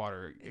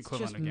Blackwater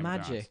equivalent of Game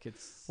of Thrones.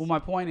 It's well, my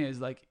point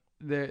is like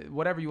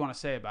whatever you want to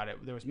say about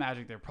it. There was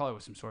magic. There probably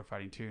was some sword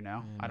fighting too.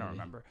 No, I don't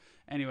remember.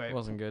 Anyway, it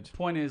wasn't good.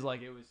 Point is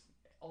like it was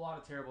a lot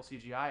of terrible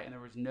CGI, and there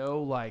was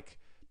no like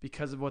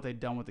because of what they'd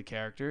done with the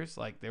characters.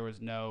 Like there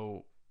was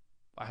no.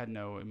 I had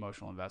no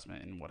emotional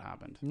investment in what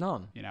happened.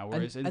 None. You know,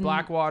 whereas in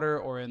Blackwater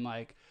or in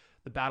like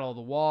the Battle of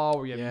the Wall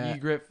where you have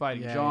Ygritte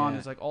fighting Jon,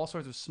 there's like all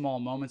sorts of small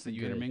moments that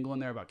you intermingle in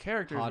there about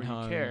characters where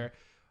you care.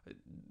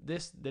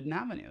 This didn't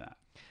have any of that.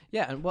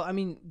 Yeah, and well, I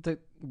mean,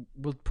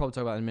 we'll probably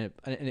talk about it in a minute,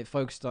 and it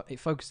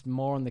focused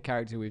more on the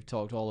character we've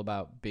talked all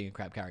about being a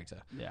crap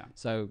character. Yeah.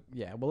 So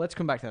yeah, well, let's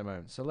come back to that in a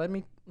moment. So let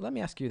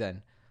me ask you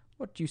then,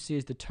 what do you see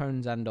as the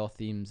tones and/or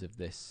themes of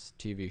this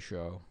TV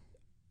show?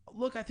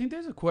 Look, I think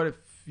there's quite a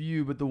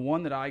few, but the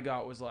one that I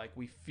got was like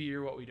we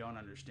fear what we don't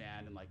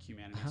understand, and like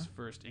humanity's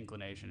first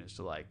inclination is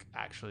to like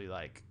actually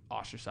like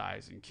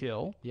ostracize and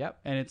kill. Yep.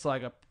 And it's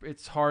like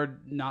it's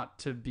hard not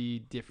to be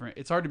different.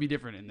 It's hard to be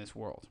different in this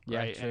world,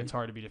 right? True. And it's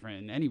hard to be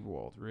different in any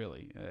world,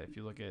 really. If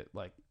you look at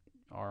like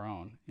our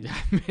own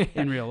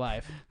in real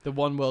life, the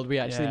one world we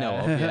actually know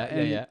of.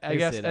 Yeah. I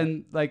guess,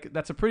 and like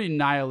that's a pretty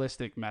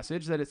nihilistic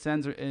message that it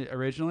sends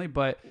originally,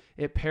 but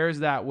it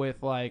pairs that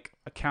with like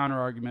a counter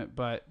argument.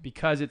 But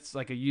because it's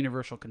like a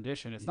universal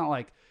condition, it's not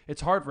like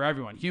it's hard for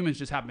everyone. Humans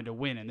just happen to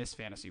win in this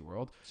fantasy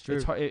world. It's true.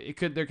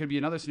 There could be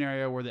another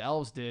scenario where the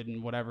elves did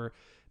and whatever.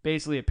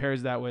 Basically, it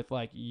pairs that with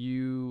like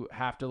you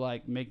have to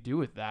like make do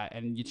with that,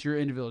 and it's your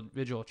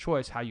individual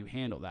choice how you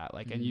handle that.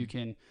 Like, and you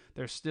can.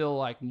 There's still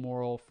like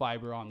moral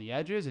fiber on the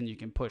edges, and you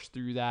can push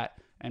through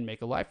that and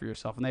make a life for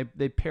yourself. And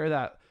they pair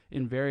that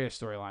in various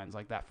storylines,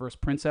 like that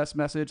first princess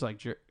message, like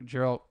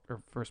Geralt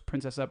or first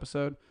princess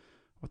episode.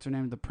 What's her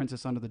name? The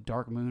Princess Under the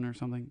Dark Moon or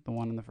something? The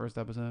one in the first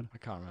episode? I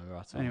can't remember.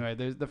 Anyway,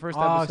 there's the first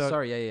episode. Oh,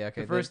 sorry. Yeah.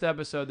 Okay. The first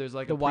episode, there's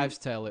like the wives'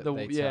 tale.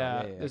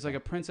 There's like a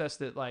princess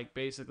that like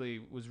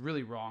basically was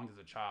really wronged as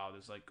a child.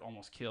 Is like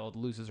almost killed,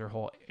 loses her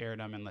whole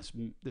heirdom,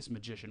 and this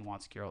magician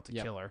wants Geralt to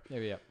kill her.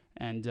 Yeah.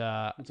 And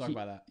we'll talk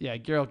about that. Yeah,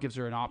 Geralt gives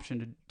her an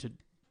option to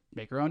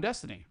make her own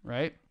destiny,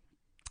 right?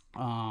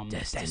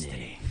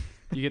 Destiny.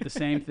 You get the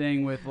same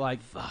thing with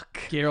like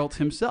Geralt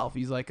himself.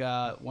 He's like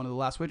one of the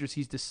last witchers.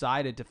 He's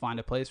decided to find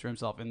a place for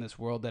himself in this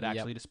world that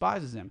actually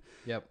despises him.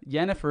 Yep.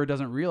 Yennefer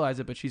doesn't realize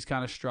it, but she's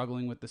kind of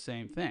struggling with the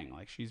same thing.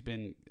 Like she's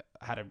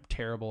had a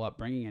terrible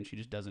upbringing, and she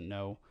just doesn't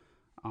know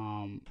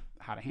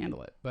how to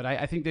handle it. But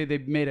I think they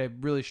made a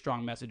really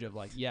strong message of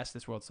like, yes,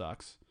 this world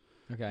sucks.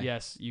 Okay.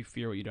 Yes, you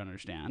fear what you don't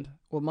understand.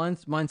 Well,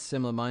 mine's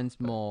similar. Mine's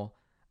more,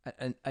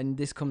 and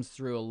this comes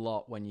through a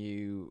lot when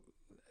you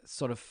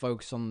sort of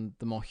focus on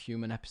the more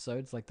human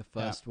episodes, like the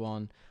first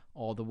one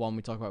or the one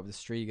we talk about with the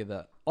Striga,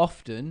 that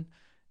often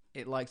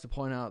it likes to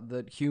point out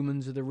that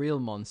humans are the real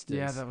monsters.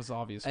 Yeah, that was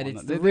obvious. And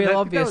it's the real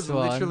obvious one.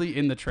 That was literally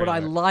in the trailer. But I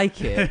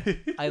like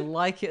it. I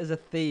like it as a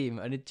theme,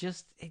 and it's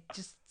just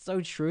so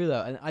true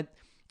though. And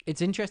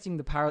it's interesting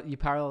you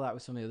parallel that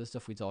with some of the other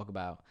stuff we talk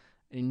about.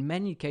 And in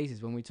many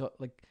cases, when we talk,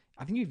 like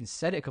I think you even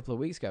said it a couple of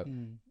weeks ago,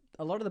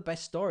 a lot of the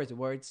best stories are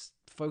where it's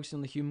focusing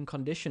on the human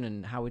condition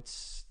and how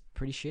it's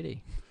pretty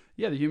shitty.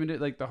 Yeah, the human,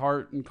 like the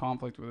heart and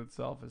conflict with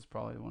itself is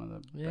probably one of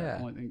the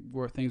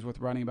only things worth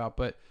writing about.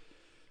 But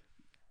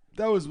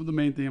that was the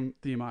main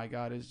theme I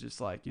got is just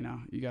like,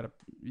 you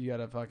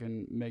gotta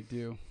fucking make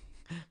do.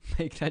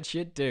 Make that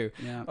shit do.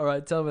 Yeah. All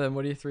right, tell me then,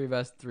 what are your three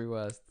best, three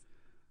worst?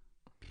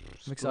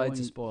 I'm excited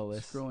to spoil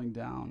this. Scrolling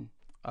down,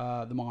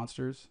 the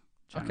monsters.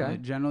 Okay.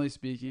 Generally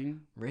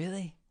speaking.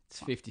 Really? It's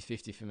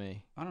 50-50 for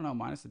me. I don't know,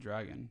 minus the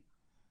dragon.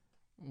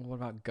 What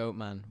about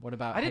Goatman? What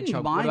about I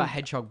Hedgehog? What about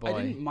Hedgehog Boy?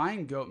 I didn't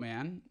mind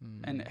Goatman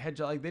and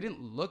Hedgehog. Like they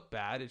didn't look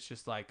bad. It's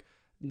just like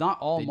not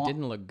all. They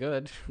didn't look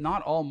good.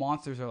 Not all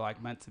monsters are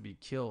like meant to be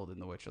killed in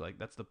The Witcher. Like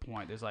that's the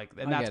point. There's like,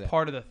 and that's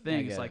part of the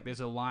thing. It's like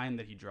there's a line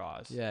that he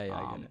draws. Yeah,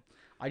 I get it.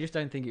 I just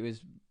don't think it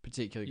was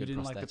particularly good. You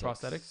didn't like the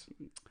prosthetics?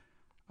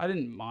 I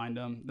didn't mind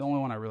them. The only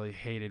one I really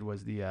hated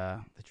was the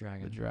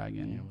dragon. The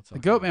dragon. Yeah, the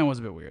Goatman was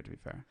a bit weird, to be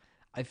fair.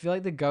 I feel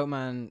like the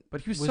Goatman,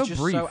 but he was so just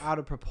brief. So out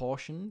of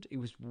proportioned. It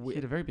was weird. He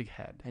had a very big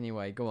head.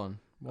 Anyway, go on.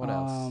 What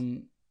else?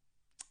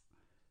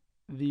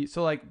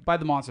 So like by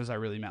the monsters, I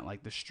really meant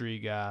like the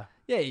Striga.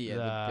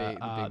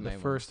 Yeah. The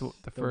first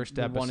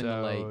episode. One in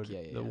the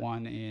lake. The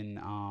one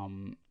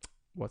in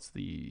what's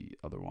the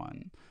other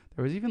one?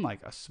 There was even like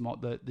a small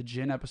the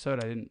Jinn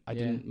episode. I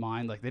didn't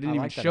mind. Like they didn't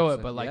even show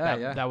it, but like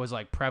that was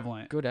like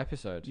prevalent. Good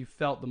episode. You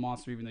felt the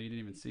monster even though you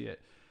didn't even see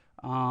it.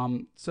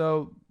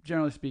 So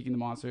generally speaking, the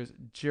monsters,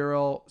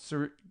 Geralt,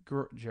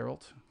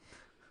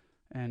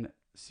 and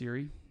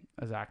Ciri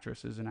as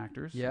actresses and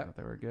actors. Yeah, I thought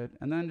they were good.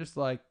 And then just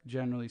like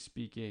generally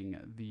speaking,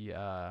 the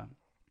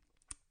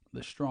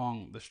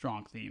strong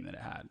theme that it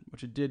had,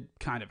 which it did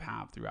kind of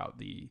have throughout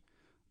the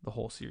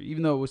whole series,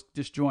 even though it was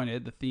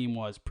disjointed. The theme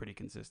was pretty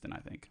consistent, I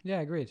think.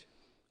 Yeah, agreed.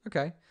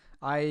 Okay.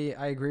 I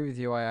agree with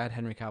you. I had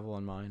Henry Cavill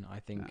on mine, I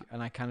think,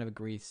 and I kind of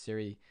agree with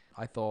Siri.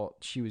 I thought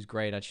she was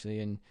great, actually,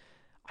 and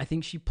I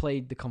think she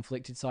played the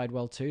conflicted side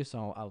well, too,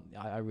 so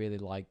I really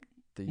like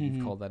that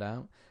you've called that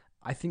out.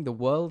 I think the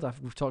world,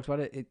 we've talked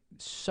about it,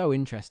 it's so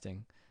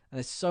interesting, and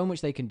there's so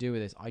much they can do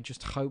with this. I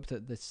just hope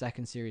that the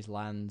second series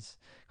lands,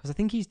 because I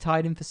think he's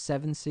tied in for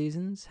 7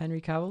 seasons,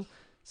 Henry Cavill,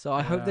 so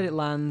I hope that it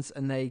lands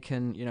and they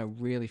can,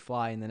 really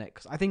fly in the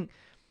next. I think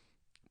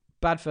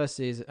bad first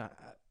season.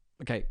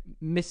 Okay,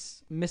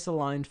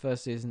 misaligned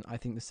first season. I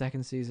think the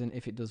second season,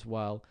 if it does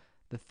well,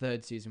 the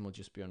third season will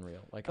just be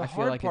unreal. Like the I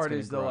feel like hard part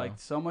it's is though, like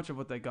so much of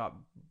what they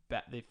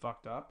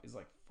fucked up is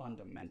like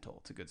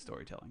fundamental to good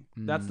storytelling.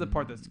 That's the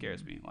part that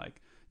scares me.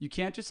 Like you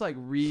can't just like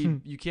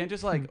you can't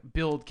just like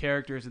build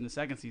characters in the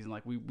second season.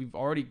 Like we've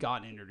already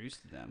gotten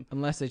introduced to them.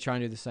 Unless they try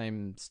and do the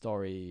same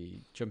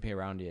story, jumping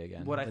around you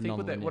again. What I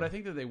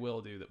think that they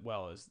will do that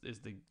well is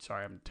the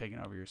sorry, I'm taking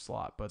over your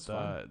slot, but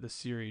the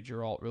Ciri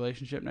Geralt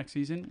relationship next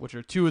season, which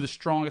are 2 of the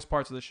strongest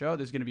parts of the show.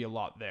 There's going to be a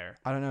lot there.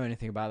 I don't know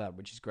anything about that,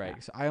 which is great. Yeah.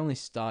 So I only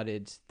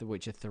started The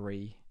Witcher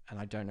 3, and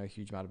I don't know a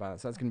huge amount about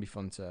it. So that's going to be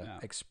fun to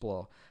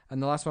explore.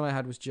 And the last one I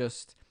had was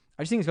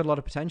I just think it's got a lot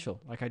of potential,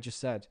 like I just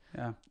said.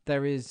 Yeah.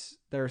 There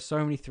are so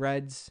many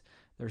threads.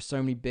 There are so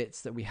many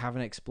bits that we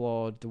haven't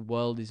explored. The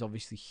world is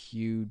obviously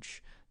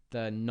huge.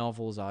 The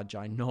novels are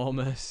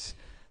ginormous.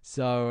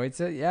 So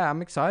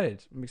I'm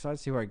excited. I'm excited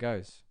to see where it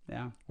goes.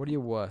 Yeah. What are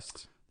your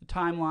worst? The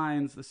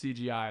timelines, the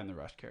CGI, and the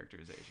rushed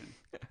characterization.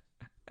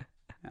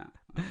 Yeah.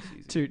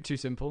 Too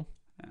simple.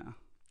 Yeah.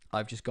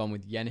 I've just gone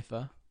with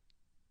Yennefer.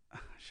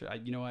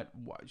 You know what?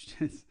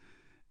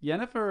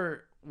 Yennefer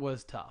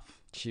was tough.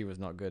 She was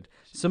not good.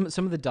 Some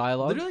of the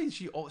dialogue. Literally,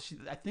 she.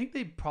 I think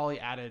they probably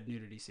added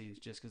nudity scenes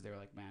just because they were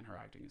like, man, her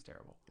acting is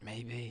terrible.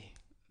 Maybe.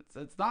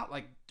 It's not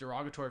like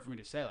derogatory for me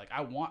to say. Like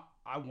I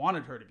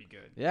wanted her to be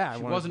good. Yeah,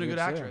 she wasn't a good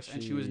actress,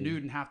 and she was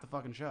nude in half the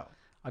fucking show.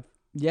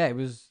 It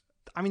was.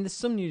 I mean, there's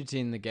some nudity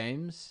in the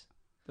games.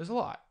 There's a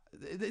lot.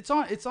 It's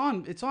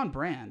on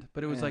brand,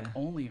 but it was like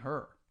only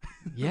her.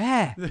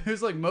 Yeah, it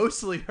was like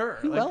mostly her.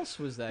 Who else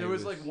was there? There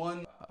was like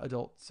one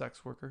adult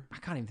sex worker. I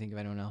can't even think of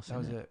anyone else. That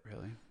was it,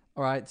 really.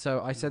 All right,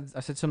 so I said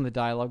some of the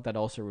dialogue that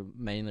also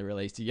mainly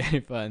relates to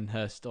Yennefer and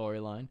her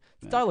storyline.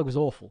 The dialogue was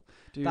awful.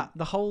 Dude.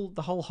 The whole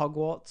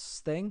Hogwarts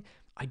thing,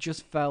 I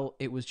just felt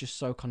it was just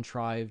so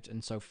contrived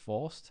and so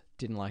forced.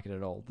 Didn't like it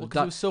at all.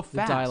 Because it was so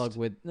fast. The dialogue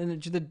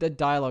the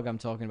dialogue I'm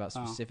talking about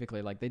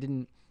specifically, like they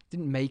didn't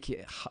make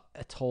it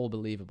at all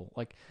believable.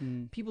 Like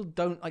people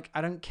don't like.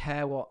 I don't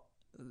care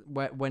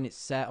when it's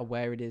set or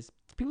where it is.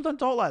 People don't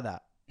talk like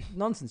that.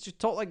 Nonsense. Just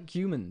talk like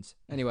humans.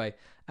 Anyway,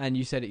 and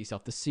you said it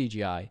yourself. The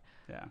CGI.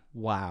 Yeah.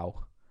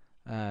 Wow.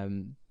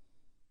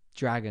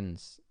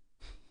 Dragons.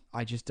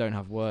 I just don't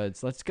have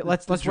words. Let's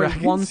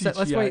wait 1 sec.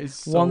 Let's wait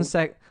 1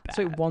 sec. Let's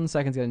wait 1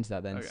 second to get into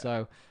that then. Okay.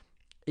 So,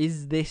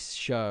 is this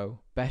show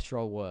better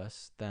or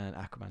worse than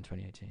Aquaman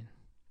 2018?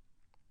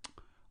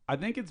 I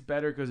think it's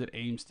better because it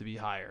aims to be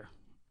higher.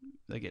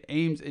 Like it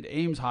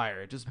aims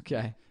higher. It just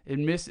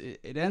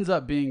it ends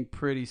up being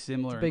pretty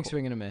similar. It's a big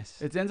swing and a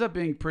miss. It ends up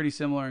being pretty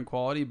similar in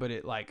quality, but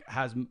it like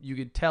has, you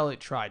could tell it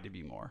tried to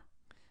be more.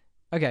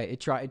 Okay, it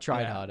tried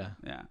harder.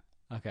 Yeah.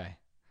 Okay.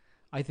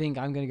 I think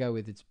I'm going to go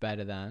with it's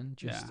better than,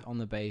 just on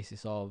the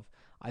basis of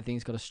I think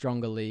it's got a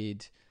stronger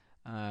lead.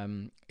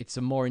 It's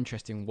a more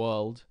interesting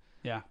world.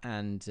 Yeah.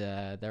 And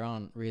there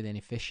aren't really any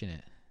fish in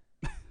it.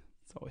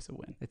 It's always a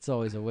win. It's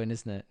always a win,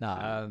 isn't it?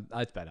 No,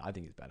 it's better. I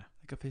think it's better.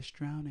 Like a fish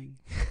drowning.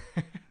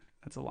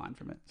 That's a line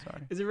from it.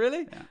 Sorry. Is it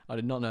really? Yeah. I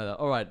did not know that.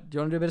 All right. Do you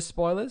want to do a bit of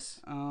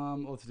spoilers?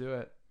 Let's do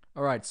it.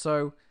 All right.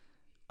 So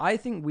I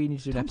think we need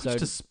to do an episode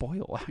to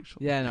spoil,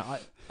 actually. Yeah, no.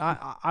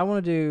 I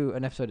want to do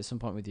an episode at some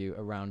point with you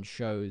around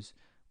shows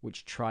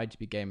which tried to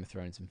be Game of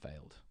Thrones and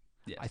failed.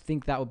 Yes. I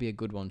think that would be a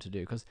good one to do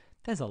because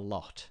there's a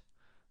lot.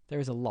 There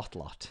is a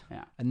lot.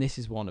 Yeah. And this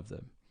is one of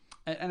them.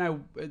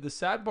 And the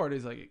sad part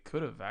is like it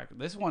could have actually.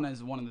 This one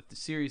is one of the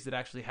series that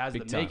actually has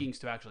the makings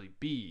to actually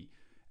be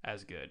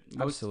as good.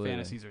 Most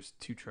fantasies are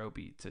too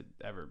tropey to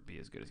ever be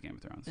as good as Game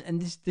of Thrones.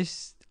 And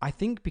this I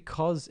think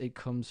because it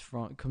comes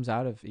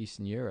out of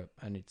Eastern Europe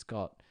and it's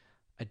got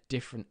a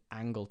different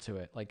angle to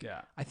it. Like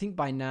I think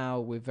by now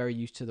we're very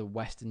used to the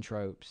Western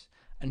tropes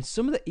and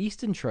some of the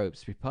Eastern tropes.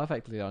 To be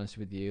perfectly honest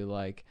with you,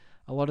 like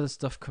a lot of the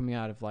stuff coming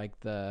out of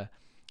like the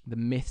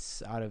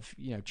myths out of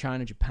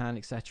China, Japan,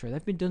 etc.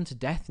 They've been done to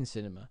death in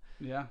cinema.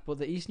 Yeah. But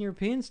the Eastern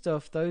European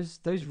stuff, those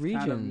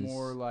regions, kind of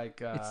more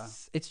like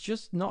it's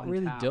just not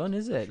really done,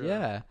 is it? Sure.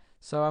 Yeah.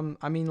 So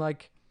I mean,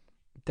 like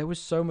there was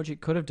so much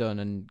it could have done,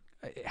 and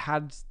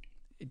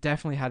it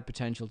definitely had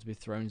potential to be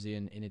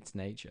Thronesian in its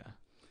nature.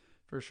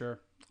 For sure.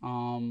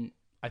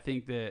 I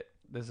think that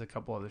there's a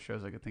couple other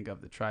shows I could think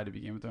of that tried to be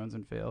Game of Thrones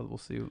and failed. We'll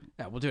see.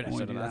 Yeah, we'll do an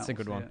episode of that. That's a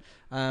good one.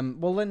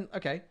 Well then,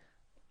 okay.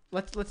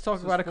 Let's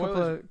talk about a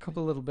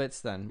couple of little bits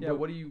then. Yeah,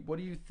 what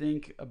do you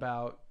think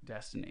about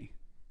Destiny?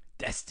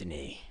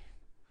 Destiny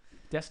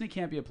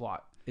can't be a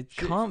plot. It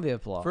can't be a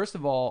plot. First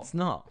of all, it's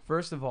not.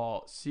 First of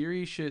all,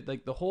 Ciri should,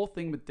 like, the whole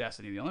thing with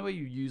Destiny. The only way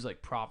you use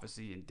like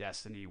prophecy and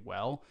Destiny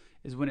well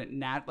is when it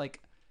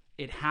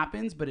it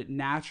happens, but it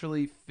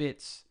naturally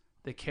fits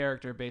the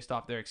character based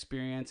off their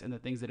experience and the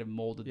things that have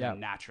molded them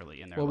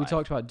naturally in their life. We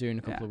talked about Dune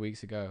a couple of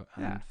weeks ago,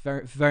 and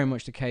very, very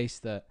much the case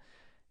that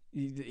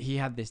he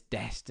had this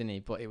destiny,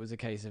 but it was a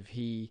case of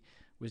he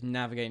was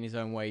navigating his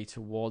own way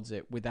towards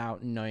it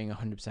without knowing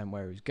 100%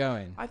 where he was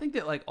going. I think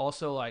that like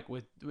also like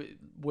with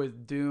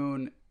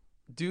Dune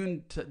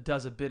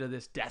does a bit of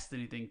this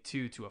destiny thing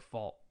too, to a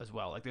fault as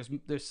well. Like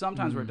there's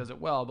sometimes where it does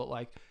it well, but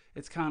like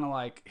it's kind of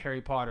like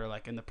Harry Potter,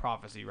 like in the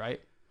prophecy,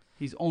 right?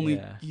 He's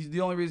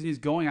the only reason he's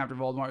going after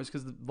Voldemort is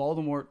because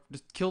Voldemort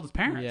just killed his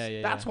parents.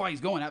 That's why he's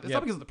going after. It's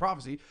not because of the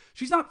prophecy.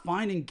 She's not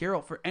finding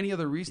Geralt for any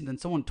other reason than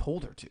someone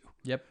told her to.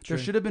 There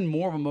should have been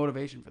more of a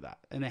motivation for that,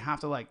 and they have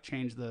to like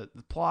change the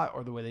plot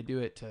or the way they do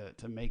it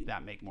to make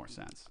that make more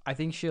sense. I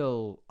think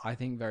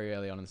very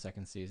early on in the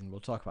second season, we'll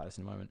talk about this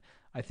in a moment,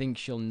 I think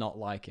she'll not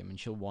like him and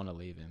she'll want to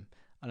leave him.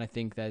 And I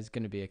think there's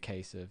going to be a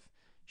case of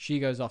she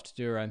goes off to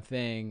do her own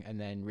thing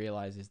and then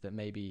realizes that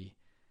maybe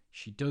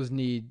she does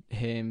need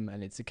him,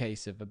 and it's a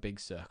case of a big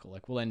circle.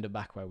 Like, we'll end up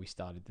back where we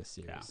started this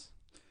series.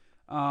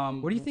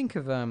 What do you think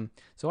of...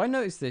 So I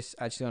noticed this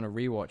actually on a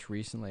rewatch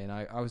recently, and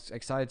I was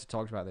excited to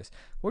talk about this.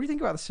 What do you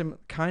think about the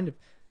kind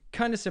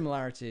of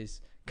similarities,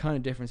 kind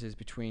of differences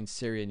between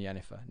Ciri and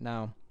Yennefer?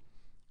 Now,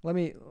 let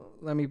me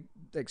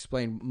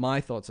explain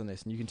my thoughts on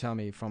this, and you can tell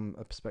me from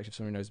a perspective of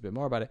someone who knows a bit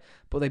more about it.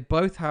 But they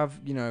both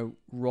have,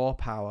 raw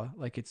power.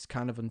 Like, it's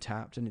kind of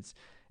untapped, and it's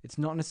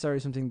not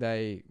necessarily something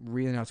they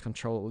really know how to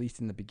control, at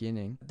least in the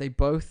beginning. They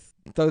both,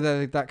 though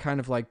they're that kind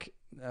of like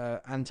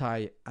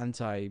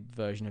anti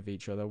version of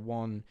each other.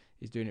 One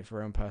is doing it for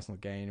her own personal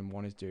gain, and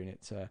one is doing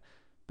it to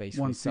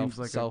basically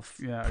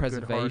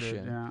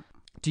self-preservation.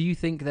 Do you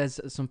think there's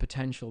some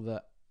potential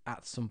that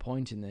at some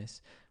point in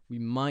this, we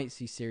might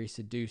see Ciri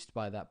seduced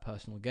by that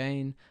personal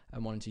gain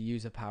and wanting to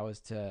use her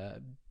powers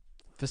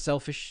for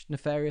selfish,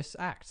 nefarious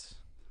acts?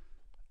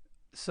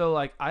 So,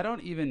 like, I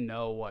don't even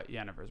know what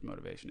Yennefer's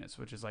motivation is,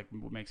 which is, like,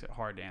 what makes it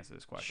hard to answer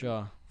this question.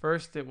 Sure.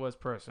 First, it was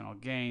personal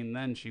gain.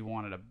 Then she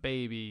wanted a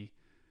baby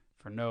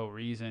for no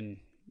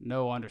reason,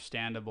 no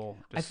understandable,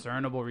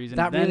 discernible reason.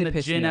 That then really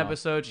the Jinn off.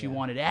 episode, she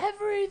wanted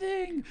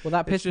everything. Well,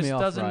 that pissed me off, It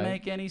just doesn't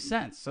make any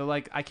sense. So,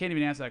 like, I can't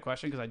even answer that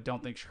question because I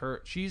don't think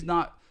she's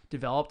not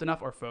developed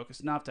enough or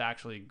focused enough to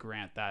actually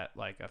grant that,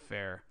 like, a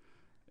fair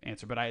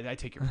answer. But I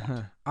take your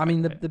point. I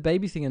mean, the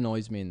baby thing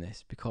annoys me in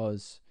this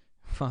because,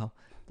 well...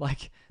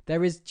 Like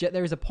there is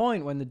a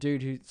point when the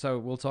dude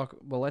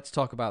let's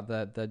talk about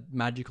the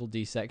magical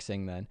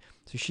desexing then.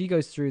 So she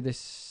goes through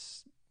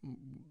this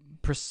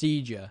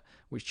procedure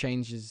which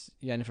changes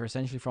Yennefer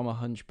essentially from a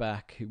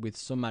hunchback with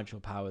some magical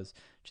powers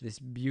to this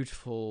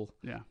beautiful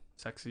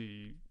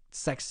sexy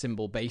sex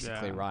symbol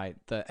basically, right?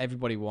 That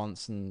everybody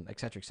wants, and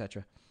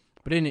etc.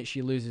 But in it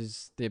she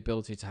loses the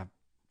ability to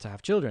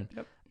have children.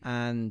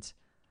 And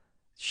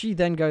she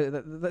then goes,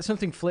 that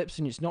something flips,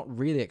 and it's not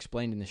really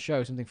explained in the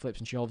show. Something flips,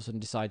 and she all of a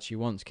sudden decides she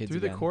wants kids Through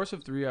again. the course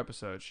of 3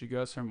 episodes, she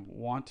goes from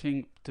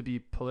wanting to be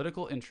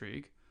political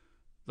intrigue,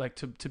 like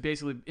to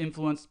basically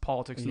influence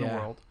politics in the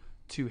world,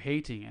 to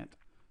hating it,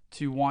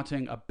 to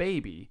wanting a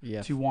baby,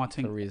 to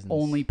wanting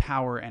only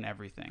power and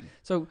everything.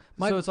 So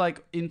it's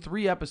like in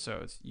 3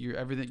 episodes,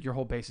 your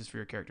whole basis for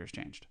your character has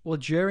changed. Well,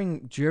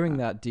 during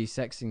that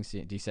desexing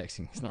scene,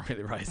 it's not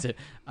really right, is it?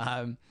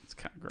 It's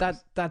kind of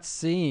gross. That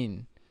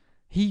scene...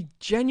 He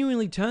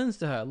genuinely turns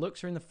to her,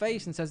 looks her in the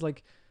face, and says,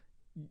 like,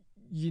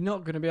 you're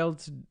not going to be able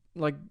to,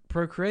 like,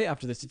 procreate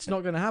after this. It's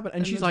not going to happen.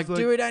 And she's like,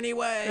 do it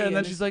anyway. And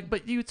then she's like,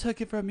 but you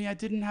took it from me. I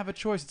didn't have a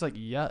choice. It's like,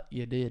 yeah,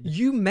 you did.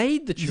 You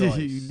made the choice.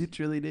 You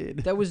literally did.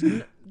 There was...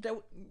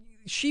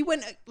 she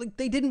went... Like,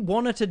 they didn't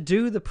want her to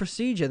do the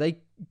procedure. They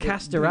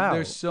cast her out.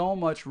 There's so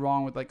much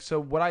wrong with, like... So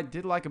what I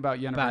did like about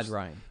Yennefer's... Bad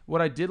Ryan.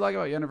 What I did like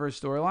about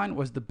Yennefer's storyline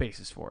was the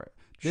basis for it.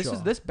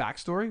 This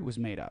backstory was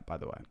made up, by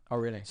the way. Oh,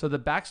 really? So the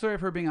backstory of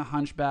her being a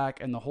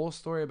hunchback and the whole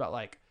story about,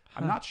 like...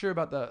 I'm not sure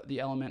about the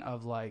element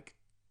of, like,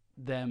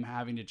 them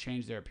having to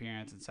change their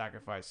appearance and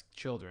sacrifice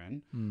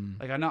children.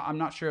 Like, I'm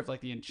not sure if,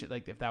 like,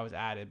 if that was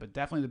added, but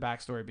definitely the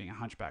backstory being a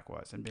hunchback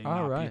was, and being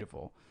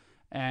beautiful.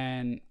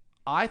 And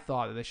I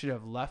thought that they should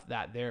have left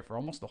that there for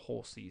almost the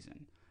whole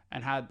season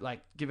and had,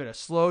 like, give it a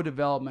slow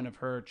development of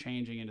her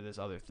changing into this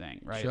other thing,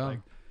 right? Sure.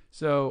 Like,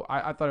 so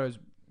I thought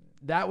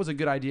that was a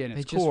good idea in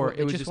its core.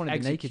 It was just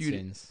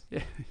executed.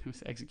 It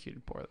was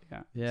executed poorly.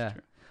 Yeah.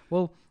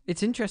 Well,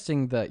 it's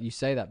interesting that you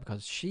say that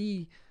because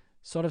she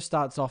sort of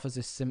starts off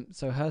as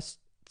so her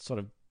sort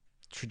of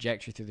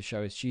trajectory through the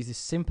show is she's this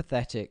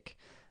sympathetic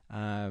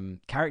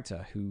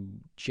character who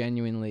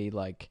genuinely,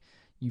 like,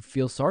 you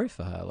feel sorry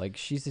for her. Like,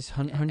 she's this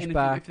hunchback.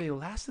 And if they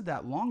lasted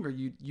that longer,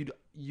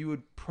 you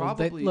would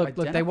probably look.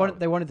 They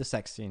wanted the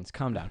sex scenes.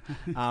 Calm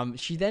down.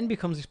 She then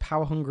becomes this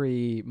power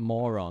hungry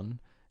moron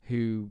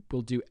who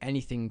will do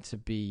anything to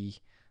be,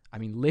 I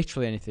mean,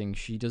 literally anything.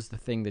 She does the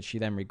thing that she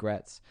then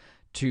regrets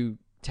to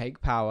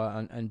take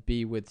power and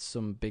be with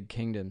some big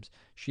kingdoms.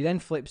 She then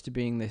flips to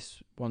being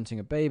this wanting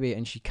a baby,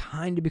 and she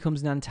kind of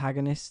becomes an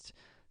antagonist,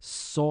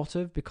 sort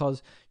of,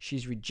 because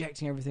she's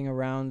rejecting everything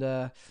around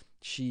her.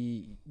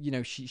 she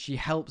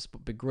helps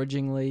but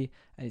begrudgingly,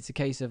 and it's a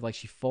case of like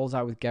she falls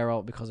out with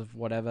Geralt because of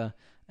whatever,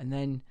 and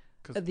then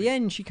at the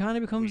end she kind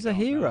of becomes a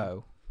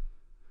hero.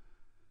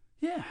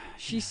 Yeah,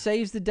 she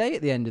saves the day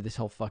at the end of this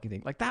whole fucking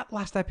thing. Like that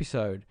last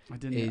episode, I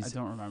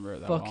don't remember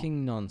it that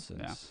fucking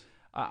nonsense. Yeah.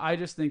 I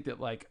just think that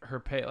like her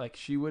pay, like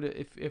she would,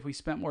 if we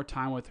spent more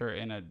time with her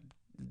in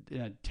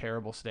a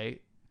terrible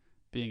state,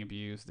 being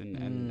abused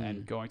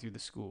and going through the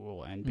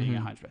school and being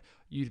a hunchback,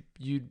 you'd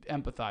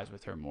empathize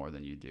with her more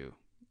than you do.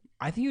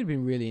 I think it would have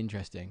been really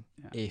interesting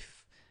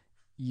if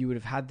you would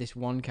have had this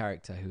one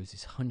character who was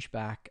this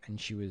hunchback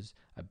and she was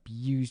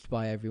abused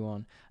by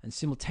everyone, and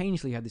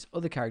simultaneously you had this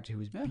other character who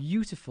was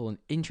beautiful and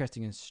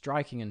interesting and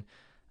striking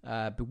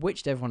and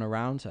bewitched everyone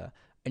around her,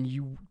 and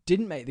you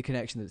didn't make the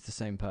connection that it's the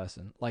same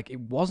person. Like, it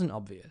wasn't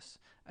obvious.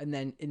 And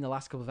then in the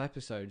last couple of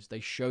episodes, they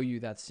show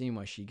you that scene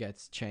where she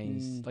gets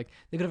changed. Like,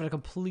 they could have had a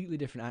completely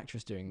different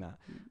actress doing that.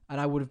 And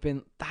that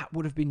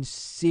would have been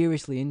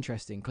seriously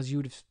interesting, because you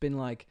would have been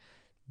like,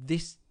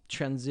 this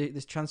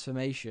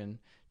transformation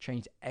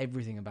changed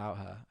everything about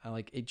her. And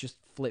like, it just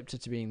flipped her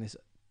to being this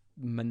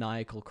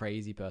maniacal,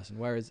 crazy person.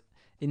 Whereas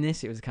in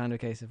this, it was kind of a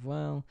case of,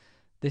 well,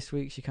 this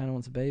week she kind of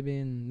wants a baby,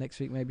 and next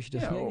week maybe she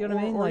doesn't. You know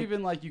what I mean? Or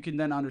even like you can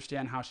then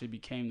understand how she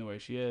became the way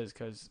she is,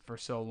 because for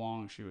so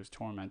long she was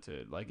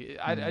tormented. Like, you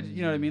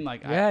know what I mean?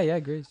 Like, I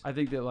agree. I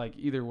think that like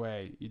either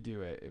way you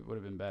do it, it would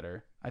have been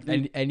better. I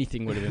think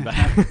anything would have been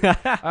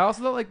better. I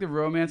also thought like the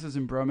romances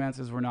and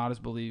bromances were not as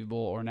believable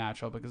or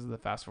natural because of the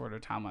fast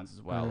forward timelines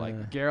as well.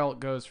 Like Geralt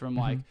goes from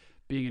like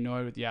being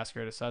annoyed with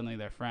Jaskier to suddenly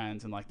they're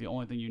friends, and like the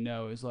only thing you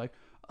know is like,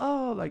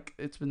 oh, like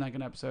it's been like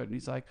an episode, and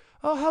he's like,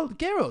 oh, how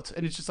Geralt,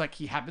 and it's just like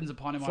he happens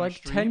upon him on a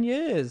stream. 10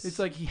 years. It's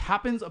like he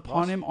happens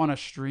upon him on a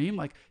stream.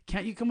 Like,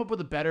 can't you come up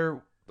with a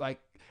better, like,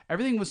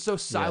 everything was so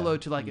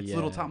siloed to like its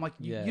little time. Like,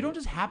 you don't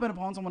just happen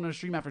upon someone on a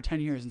stream after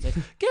 10 years and say,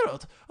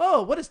 Geralt,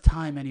 oh, what is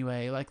time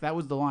anyway? Like, that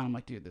was the line. I'm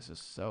like, dude, this is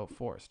so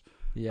forced.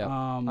 Yeah,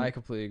 I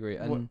completely agree.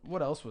 And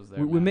what else was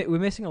there? We're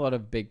missing a lot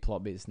of big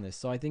plot beats in this,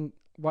 so I think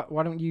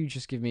why don't you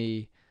just give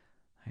me?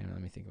 Hang on,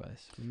 let me think about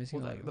this. We're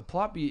missing the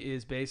plot beat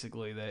is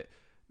basically that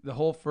the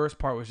whole first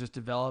part was just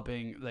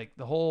developing, like,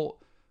 the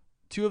whole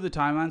two of the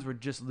timelines were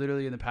just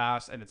literally in the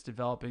past, and it's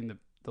developing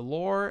the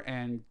lore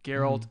and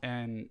Geralt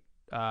and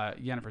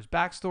Yennefer's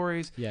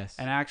backstories. Yes,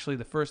 and actually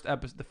the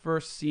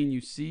first scene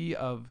you see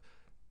of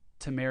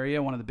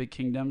Temeria, one of the big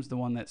kingdoms, the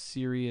one that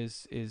Ciri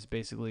is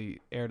basically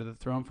heir to the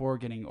throne for,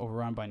 getting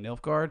overrun by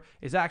Nilfgaard,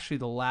 is actually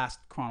the last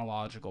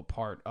chronological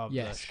part of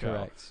the show.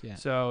 Correct. Yeah.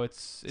 So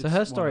it's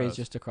her story is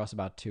just across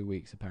about 2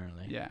 weeks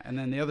apparently. Yeah, and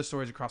then the other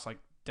stories across like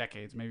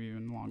decades, maybe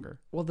even longer.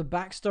 Well, the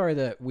backstory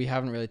that we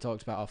haven't really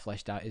talked about or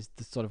fleshed out is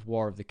the sort of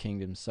War of the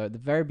Kingdoms. So at the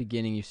very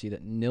beginning, you see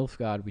that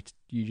Nilfgaard, which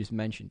you just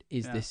mentioned,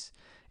 is this.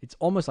 It's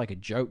almost like a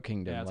joke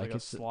kingdom. Yeah, it's like a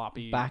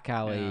sloppy back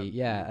alley.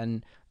 Yeah,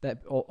 and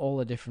that all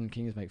the different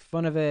kingdoms make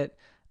fun of it,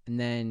 and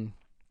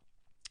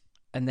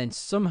then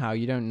somehow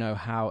you don't know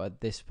how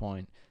at this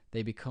point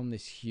they become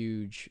this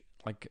huge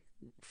like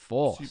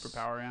force,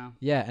 superpower. Yeah.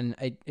 Yeah,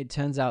 and it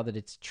turns out that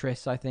it's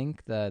Triss, I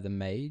think, the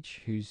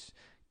mage who's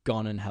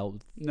gone and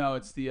helped. No,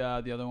 it's the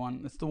other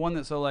one. It's the one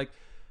that like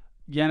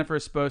Yennefer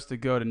is supposed to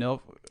go to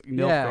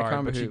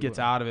Nilfgaard, but she gets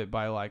out of it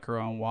by like her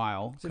own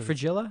wile. Is it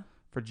Frigilla?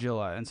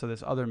 Frigilla, and so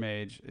this other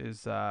mage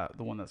is the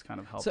one that's kind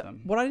of helped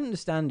them. What I didn't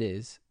understand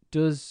is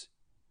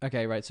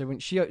so when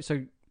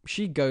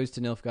she goes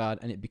to Nilfgaard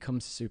and it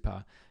becomes a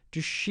superpower,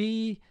 does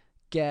she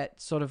get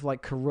sort of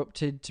like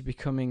corrupted to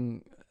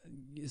becoming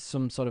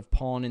some sort of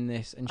pawn in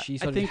this, and she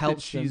sort of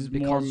helps them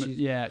because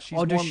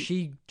does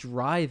she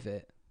drive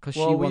it? Because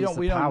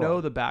we don't know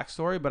the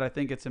backstory, but I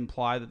think it's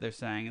implied that they're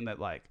saying that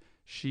like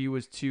she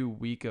was too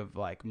weak of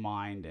like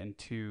mind and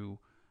too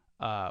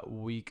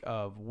weak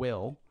of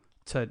will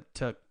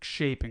to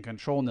shape and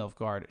control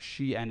Nilfgaard.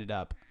 She ended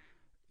up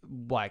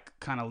like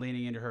kind of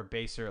leaning into her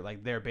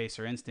their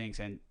baser instincts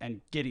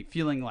and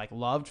feeling like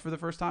loved for the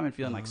first time and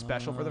feeling like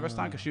special for the first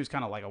time, because she was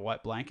kind of like a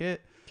wet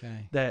blanket.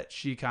 Okay. That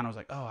she kind of was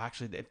like, oh,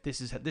 actually, if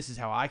this is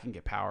how I can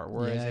get power.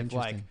 Whereas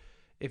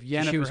if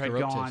Yennefer had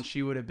gone,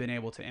 she would have been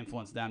able to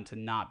influence them to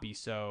not be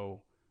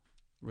so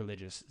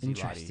religious.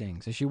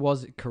 Interesting. So she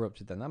was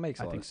corrupted then. That makes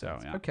a lot of sense. I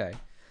think so, yeah. Okay.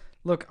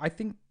 Look, I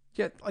think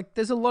like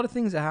there's a lot of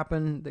things that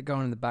happen that go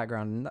on in the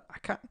background, and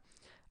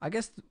I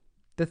guess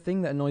the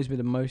thing that annoys me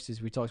the most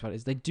is we talked about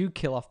is they do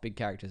kill off big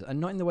characters, and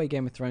not in the way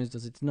Game of Thrones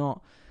does.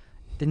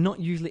 They're not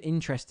usually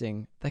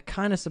interesting. They're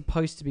kind of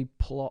supposed to be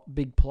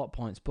big plot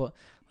points, but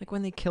like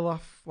when they kill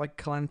off like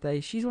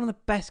Calanthe, she's one of the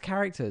best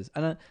characters.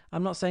 And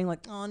I'm not saying like,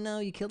 oh no,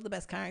 you killed the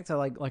best character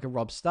like a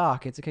Robb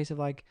Stark. It's a case of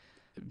like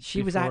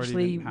she was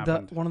actually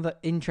one of the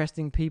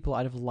interesting people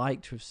I'd have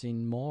liked to have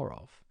seen more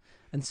of.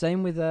 And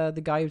same with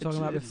the guy you were talking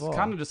about before. It's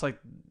kind of just like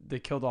they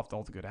killed off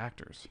all the good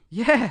actors.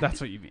 Yeah. That's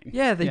what you mean.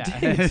 Yeah, they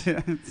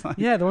did. Like,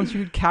 yeah, the ones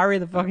who could carry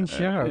the fucking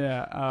show.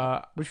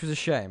 Yeah. Which was a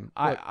shame.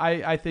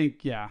 I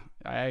think, yeah,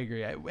 I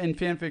agree. In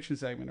fan fiction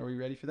segment, are we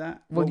ready for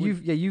that? Well,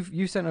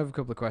 you've sent over a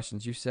couple of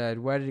questions. You said,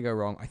 where did it go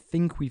wrong? I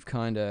think we've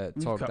kind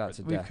of talked that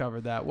to death. We've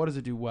covered that. What does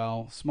it do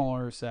well?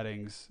 Smaller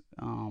settings,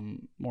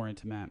 more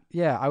intimate.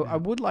 Yeah, I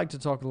would like to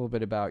talk a little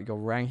bit about your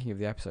ranking of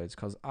the episodes,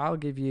 because I'll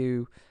give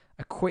you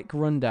a quick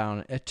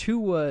rundown, a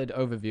 2-word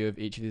overview of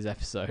each of these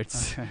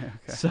episodes. Okay.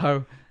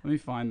 So let me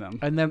find them,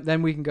 and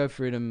then we can go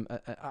through them.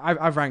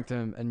 I've ranked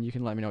them, and you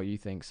can let me know what you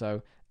think.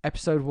 So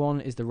episode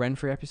 1 is the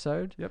Renfrey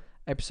episode. Yep.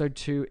 Episode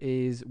 2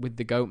 is with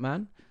the Goat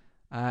Man.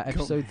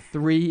 Episode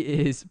 3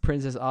 is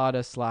Princess Arda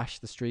 / the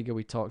Striga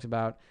we talked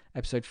about.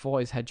 Episode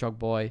 4 is Hedgehog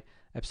Boy.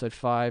 Episode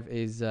 5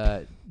 is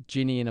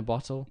Genie in a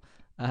Bottle.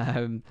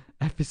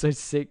 Episode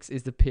 6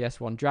 is the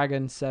PS1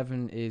 Dragon.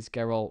 7 is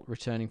Geralt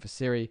returning for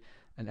Ciri.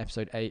 And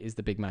episode 8 is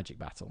the Big Magic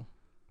Battle.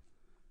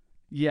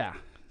 Yeah.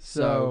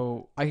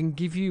 So I can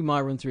give you my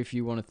run through if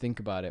you want to think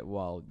about it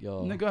while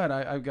you're... No, go ahead.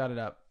 I've got it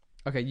up.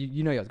 Okay,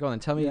 you know yours. Go on then.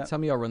 Tell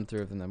me your run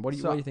through of them then. What do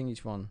you think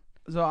each one?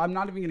 So I'm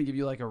not even going to give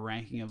you like a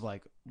ranking of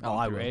like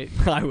 1 through 8.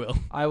 I will.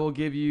 I will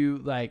give you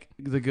like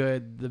the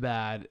good, the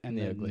bad, and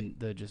the ugly,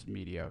 the just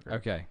mediocre.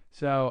 Okay.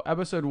 So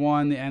episode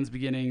 1, the ends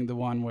beginning, the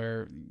one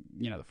where,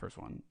 the first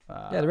one. The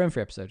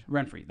Renfrey episode.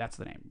 Renfrey, that's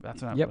the name.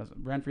 That's what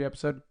Renfrey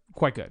episode.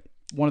 Quite good.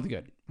 One of the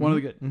good. One of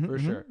the good, for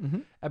sure. Mm-hmm.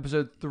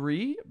 Episode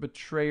 3,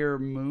 Betrayer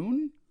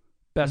Moon.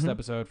 Best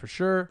episode for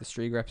sure. The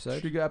Striga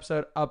episode. Striga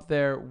episode up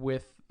there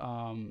with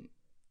the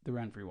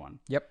Renfrey one.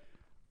 Yep.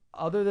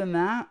 Other than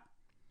that,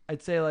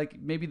 I'd say like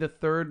maybe the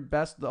third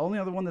best. The only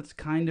other one that's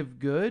kind of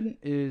good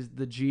is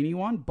the Genie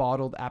one,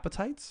 Bottled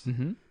Appetites.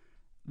 Mm-hmm.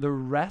 The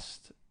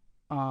rest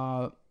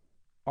are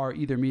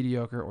either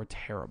mediocre or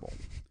terrible,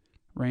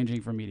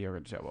 ranging from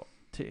mediocre to terrible.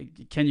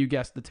 Can you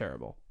guess the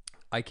terrible?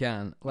 I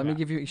can.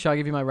 Shall I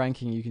give you my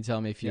ranking? You can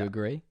tell me if you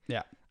agree.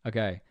 Yeah.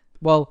 Okay.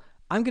 Well,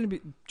 I'm going to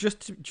be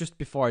just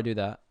before I do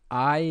that,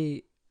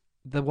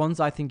 the ones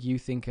I think you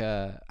think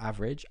are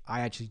average, I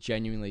actually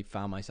genuinely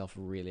found myself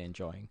really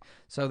enjoying.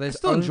 So I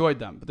still enjoyed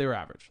them, but they were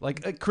average,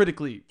 like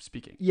critically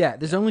speaking. Yeah,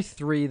 there's only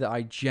 3 that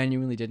I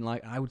genuinely didn't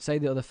like. I would say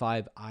the other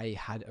 5 I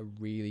had a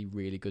really,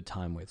 really good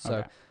time with.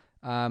 So,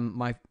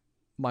 my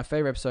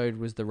favorite episode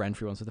was the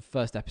Renfrey one. So the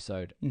first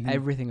episode,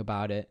 everything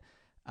about it.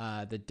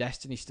 The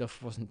Destiny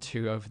stuff wasn't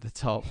too over the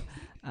top,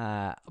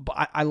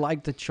 but I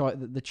liked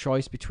the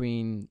choice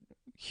between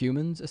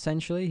humans.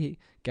 Essentially,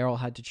 Geralt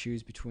had to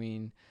choose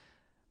between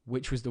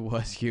which was the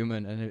worst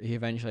human, and he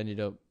eventually ended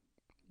up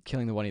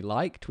killing the one he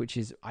liked, which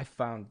is I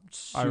found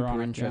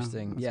super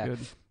interesting.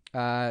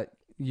 Yeah.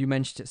 You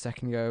mentioned it a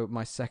second ago.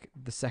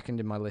 The second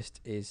in my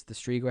list is the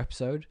Striga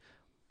episode.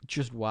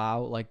 Just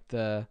wow, like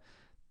the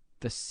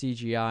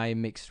CGI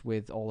mixed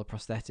with all the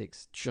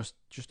prosthetics, just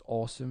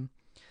awesome.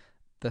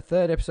 The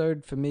third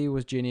episode for me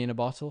was Genie in a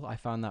Bottle. I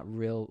found that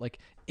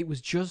it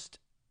was just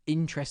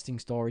interesting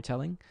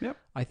storytelling. Yep.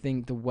 I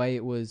think the way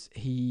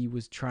he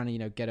was trying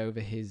to, get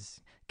over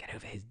his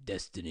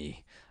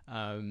destiny.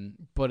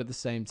 But at the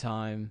same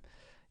time,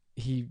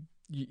 he,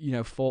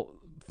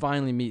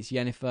 finally meets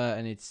Yennefer,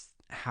 and it's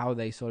how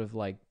they sort of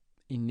like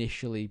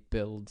initially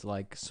build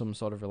like some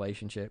sort of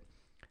relationship.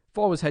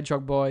 4 was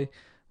Hedgehog Boy.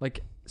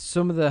 Like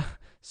some of the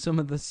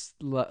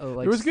like,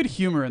 there was good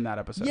humor in that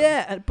episode.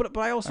 Yeah, but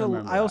I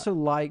also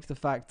liked the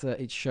fact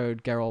that it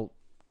showed Geralt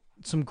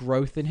some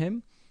growth in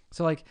him.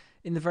 So like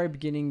in the very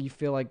beginning, you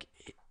feel like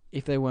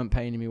if they weren't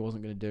paying him, he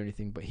wasn't going to do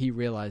anything. But he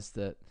realized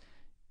that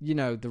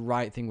the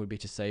right thing would be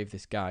to save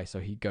this guy, so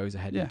he goes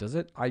ahead and does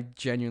it. I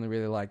genuinely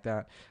really like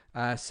that.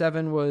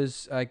 7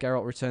 was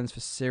Geralt returns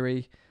for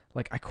Ciri.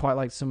 Like I quite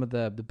liked some of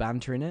the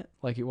banter in it.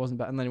 Like it wasn't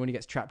bad. And then when he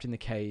gets trapped in the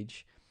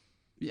cage.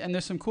 Yeah, and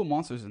there's some cool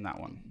monsters in that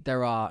one.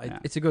 There are. Yeah.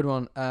 It's a good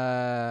one.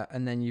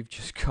 And then you've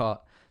just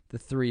got the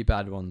 3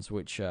 bad ones,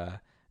 which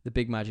the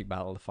Big Magic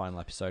Battle, the final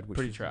episode, which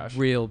pretty trash,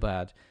 real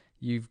bad.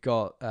 You've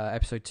got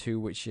episode 2,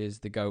 which is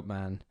the Goat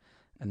Man,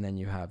 and then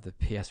you have the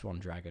PS1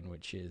 Dragon,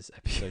 which is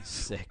episode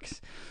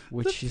 6,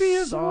 which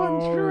is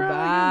so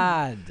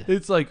bad.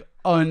 It's like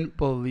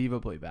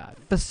unbelievably bad.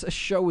 The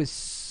show is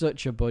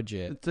such a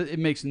budget. It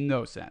makes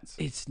no sense.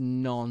 It's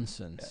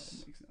nonsense.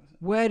 Yeah, it makes no sense.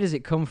 Where does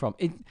it come from?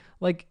 It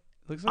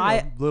looks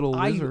like a little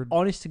lizard. I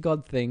honest to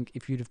God think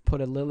if you'd have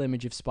put a little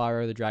image of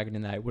Spyro the Dragon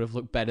in there, it would have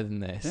looked better than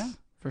this. Yeah,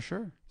 for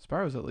sure.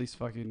 Spyro's at least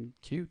fucking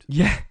cute.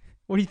 Yeah.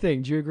 What do you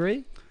think? Do you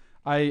agree?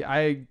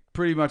 I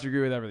pretty much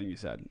agree with everything you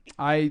said.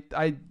 I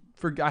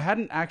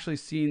hadn't actually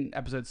seen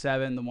episode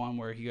 7, the one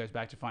where he goes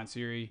back to find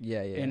Ciri.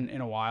 Yeah.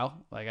 In a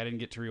while. Like I didn't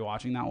get to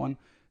rewatching that one,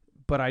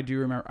 but I do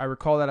remember. I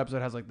recall that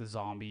episode has like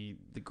the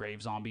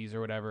grave zombies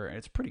or whatever, and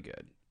it's pretty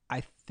good.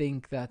 I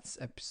think that's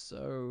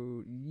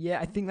episode. Yeah,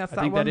 I think that's that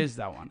one. I think one. that is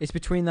that one. It's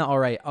between that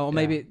or 8. Oh,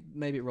 maybe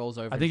it rolls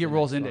over. I think it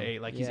rolls into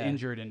 8. Like he's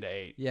injured into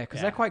 8. Yeah,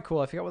 because they're quite cool.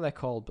 I forget what they're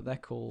called, but they're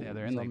cool. Yeah,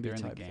 they're in the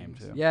game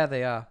too. Yeah,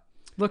 they are.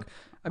 Look,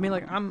 I mean,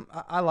 like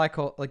I like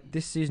all like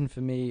this season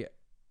for me.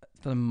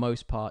 for the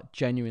most part,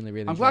 genuinely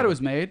really. I'm glad it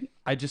was made.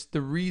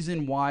 The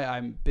reason why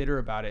I'm bitter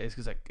about it is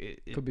because like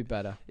it could be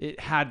better. It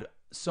had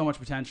so much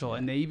potential,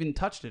 and they even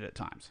touched it at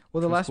times.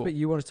 Well, the last bit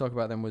you want to talk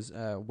about then was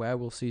where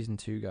will season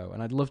 2 go?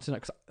 And I'd love to know,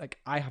 because like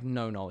I have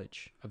no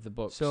knowledge of the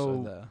books.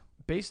 So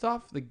based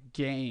off the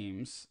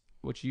games,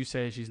 which you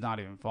say she's not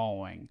even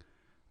following,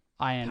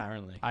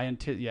 apparently,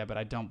 but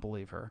I don't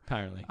believe her.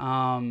 Apparently,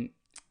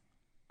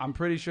 I'm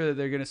pretty sure that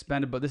they're going to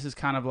spend it, but this is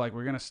kind of like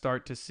we're going to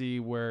start to see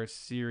where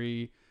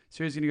Ciri's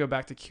going to go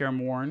back to Kaer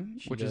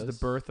Morhen, which is the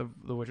birth of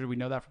the Witcher. We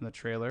know that from the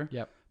trailer.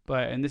 Yep.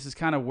 And this is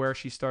kind of where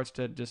she starts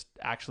to just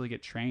actually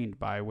get trained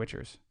by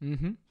Witchers.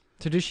 Mm-hmm.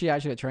 So does she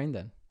actually get trained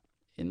then?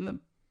 In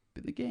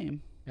the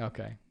game.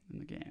 Okay. In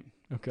the game.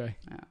 Okay.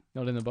 Yeah.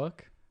 Not in the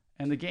book?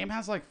 And the game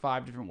has like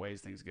 5 different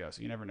ways things go,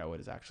 so you never know what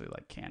is actually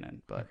like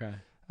canon. But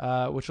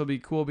okay. Which will be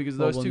cool because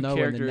those two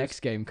characters. When the next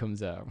game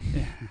comes out.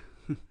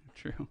 Yeah.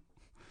 True.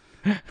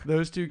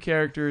 Those two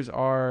characters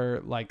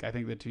are like I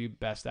think the 2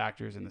 best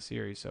actors in the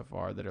series so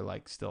far that are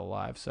like still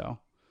alive. So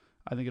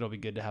I think it'll be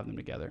good to have them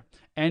together.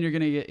 And you're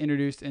gonna get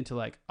introduced into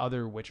like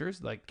other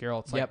Witchers, like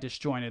Geralt's like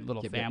disjointed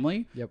little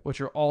family, which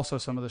are also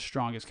some of the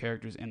strongest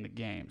characters in the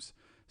games.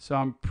 So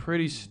I'm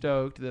pretty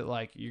stoked that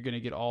like you're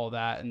gonna get all of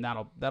that, and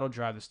that'll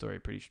drive the story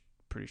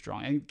pretty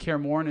strong. And Kaer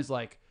Morhen is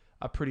like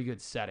a pretty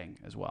good setting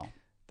as well.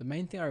 The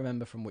main thing I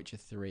remember from Witcher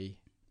 3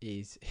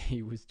 is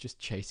he was just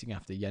chasing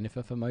after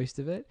Yennefer for most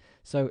of it.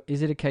 So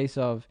is it a case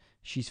of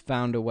she's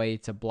found a way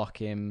to block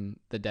him,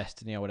 the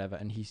destiny or whatever,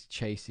 and he's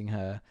chasing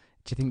her?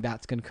 Do you think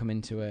that's going to come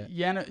into it?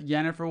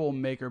 Yennefer will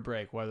make or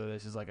break whether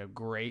this is like a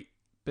great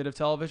bit of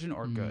television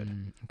or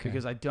good. Okay.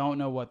 Because I don't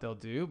know what they'll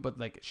do, but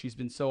like she's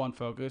been so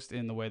unfocused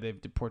in the way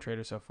they've portrayed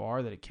her so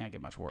far that it can't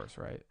get much worse,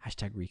 right?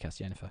 Hashtag recast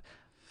Yennefer.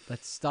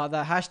 Let's start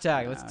that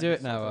hashtag. Let's do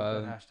it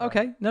now.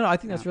 Okay. No, I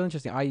think that's really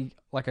interesting.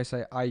 Like I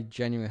say, I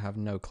genuinely have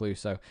no clue.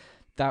 So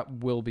that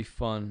will be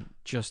fun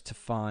just to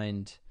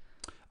find.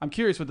 I'm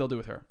curious what they'll do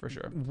with her for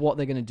sure. What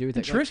they're going to do with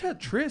it.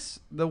 Triss,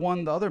 the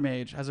other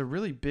mage, has a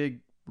really big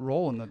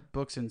role in the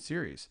books and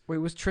series. Wait,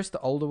 was Triss the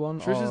older one?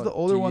 Triss is the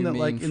older one that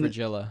like in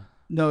Fragilla.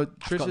 No,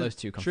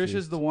 Trish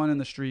is the one in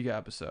the Striga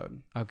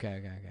episode.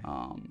 Okay.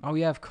 Oh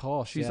yeah, of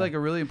course. She's like a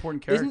really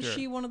important character. Isn't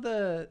she one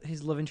of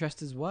his love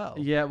interests as well?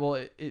 Yeah.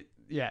 Well,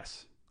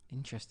 yes.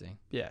 Interesting.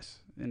 Yes.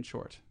 In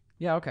short.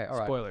 Yeah. Okay. All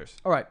right. Spoilers.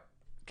 All right.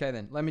 Okay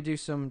then. Let me do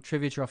some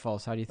trivia, true or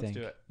false. How do you think?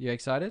 Let's do it. You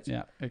excited?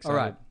 Yeah. Excited. All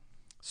right.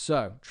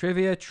 So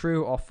trivia,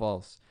 true or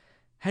false.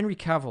 Henry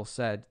Cavill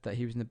said that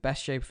he was in the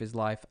best shape of his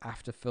life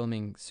after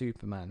filming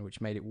Superman,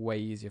 which made it way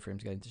easier for him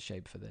to get into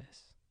shape for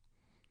this.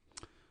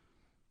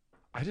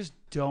 I just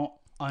don't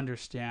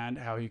understand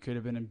how he could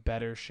have been in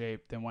better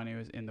shape than when he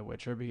was in The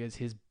Witcher because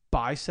his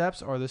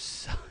biceps are the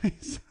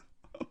size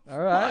of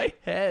my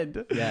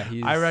head. Yeah,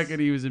 I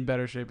reckon he was in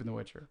better shape in The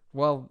Witcher.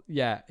 Well,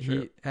 yeah,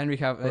 Henry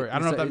Cavill. I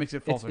don't know if that makes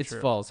it false or true. It's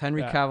false.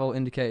 Henry Cavill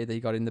indicated that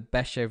he got in the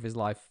best shape of his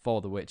life for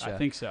The Witcher. I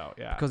think so,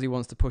 yeah. Because he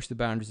wants to push the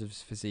boundaries of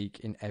his physique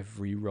in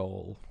every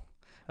role.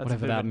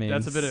 Whatever that means.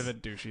 That's a bit of a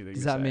douchey thing.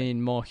 Does that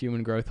mean more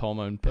human growth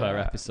hormone per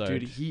episode?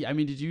 Dude,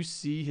 did you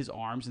see his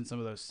arms in some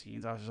of those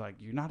scenes? I was just like,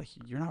 you're not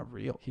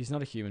real. He's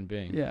not a human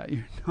being. Yeah,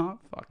 you're not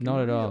fucking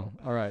not at real. all.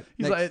 All right.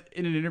 He's like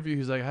in an interview.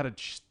 He's like, I had a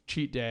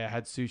cheat day. I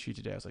had sushi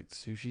today. I was like,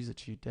 sushi's a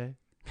cheat day?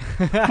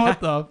 What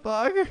the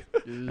fuck?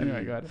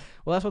 Anyway, go ahead.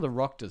 Well, that's what The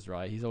Rock does,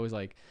 right? He's always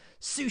like,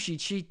 sushi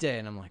cheat day,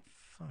 and I'm like,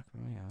 fuck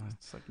me.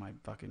 It's like my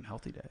fucking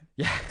healthy day.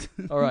 Yeah.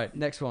 All right.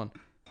 Next one.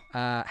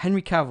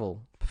 Henry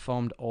Cavill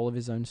performed all of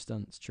his own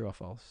stunts. True or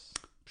false?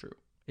 True.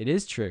 It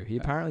is true. He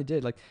apparently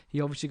did. Like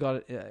he obviously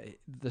got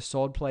the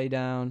sword play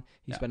down.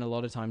 He spent a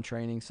lot of time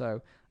training.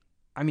 So,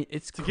 I mean,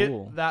 it's to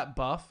cool. Get that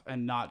buff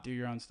and not do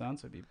your own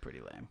stunts would be pretty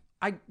lame.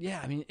 I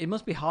mean, it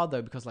must be hard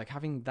though because like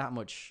having that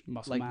much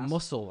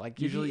muscle, like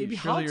usually it'd be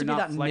hard to be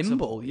that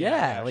flexible. nimble.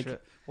 Yeah, like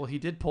well, he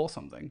did pull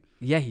something.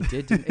 Yeah, he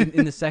did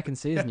in the second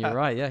season. You're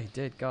right. Yeah, he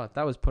did. God,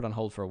 that was put on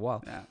hold for a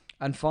while. Yeah.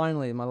 And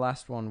finally, my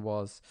last one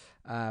was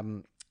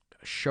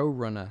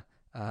showrunner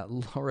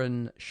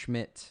Lauren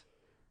Schmidt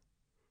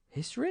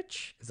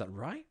Hisrich. Is that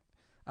right?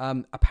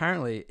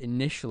 Apparently,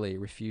 initially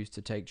refused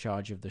to take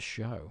charge of the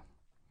show.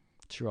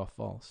 True or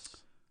false?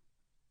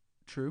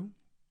 True.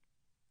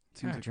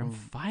 Seems like you're on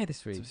fire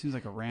this week. It seems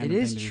like a random. It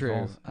is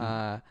true.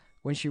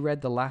 When she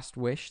read The Last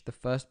Wish, the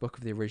first book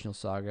of the original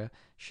saga,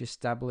 she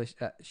established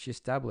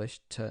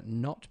to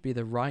not be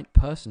the right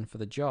person for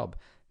the job,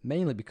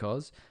 mainly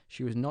because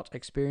she was not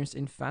experienced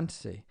in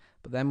fantasy.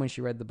 But then when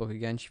she read the book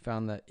again, she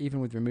found that even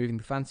with removing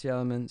the fantasy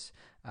elements,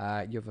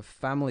 you have a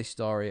family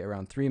story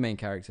around 3 main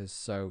characters,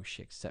 so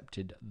she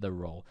accepted the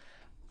role.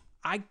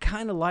 I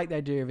kind of like the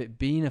idea of it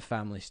being a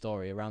family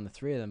story around the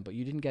 3 of them, but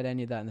you didn't get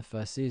any of that in the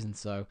first season,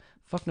 so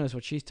fuck knows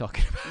what she's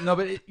talking about. No,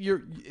 but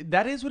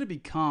that is what it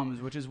becomes,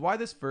 which is why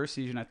this first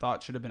season I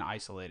thought should have been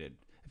isolated.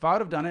 If I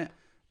would have done it,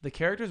 the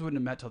characters wouldn't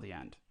have met till the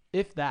end.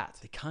 If that.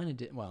 They kind of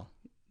did. Well,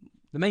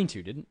 the main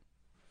 2 didn't.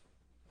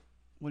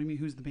 What do you mean,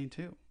 who's the main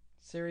 2?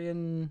 Ciri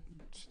and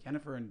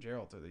Yennefer and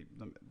Geralt are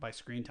by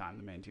screen time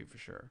the main 2 for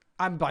sure.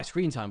 I'm by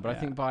screen time, but I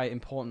think by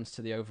importance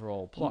to the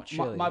overall plot.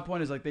 My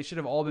point is like they should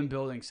have all been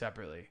building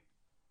separately.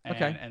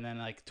 Okay. And then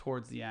like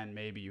towards the end,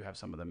 maybe you have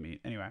some of them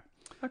meet. Anyway.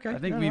 Okay. I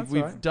think that's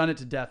we've all right. done it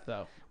to death,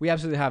 though. We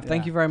absolutely have.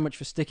 Thank Yeah. you very much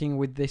for sticking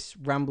with this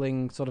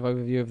rambling sort of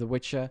overview of The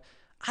Witcher.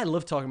 I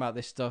love talking about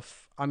this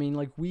stuff. I mean,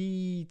 like,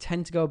 we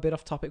tend to go a bit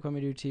off topic when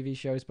we do TV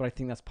shows, but I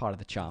think that's part of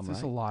the charm,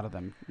 There's right? a lot of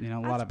them. You know,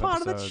 a That's lot of part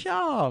episodes. of the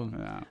charm.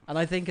 Yeah. And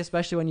I think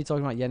especially when you're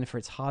talking about Yennefer,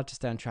 it's hard to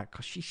stay on track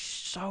because she's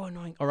so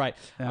annoying. All right.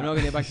 Yeah. I'm not going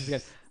to get back to this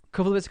again. A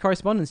couple of bits of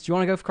correspondence. Do you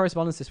want to go for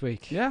correspondence this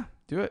week? Yeah,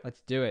 do it.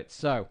 Let's do it.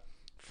 So,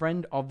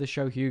 friend of the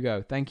show,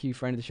 Hugo. Thank you,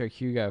 friend of the show,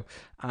 Hugo.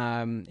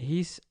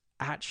 He's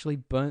actually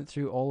burnt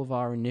through all of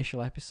our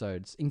initial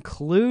episodes,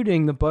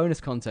 including the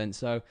bonus content.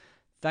 So,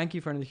 thank you,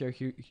 friend of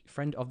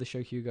the show,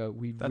 Hugo.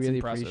 We That's really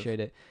impressive. appreciate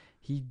it.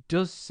 He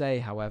does say,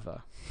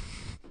 however,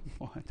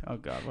 What? Oh,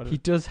 God. What is he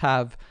does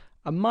have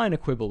a minor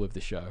quibble with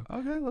the show.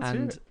 Okay, let's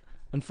hear And it.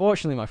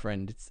 unfortunately, my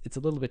friend, it's a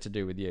little bit to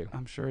do with you.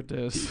 I'm sure it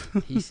is.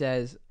 He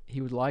says he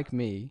would like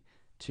me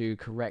to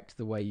correct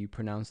the way you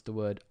pronounce the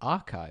word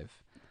archive.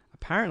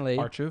 Apparently,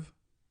 Archive?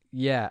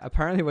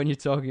 apparently when you're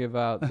talking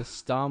about the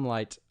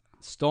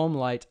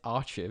Stormlight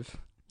Archive,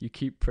 you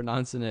keep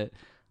pronouncing it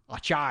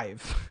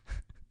archive.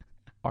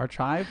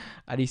 Archive?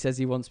 And he says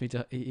he wants me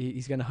to.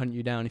 He's going to hunt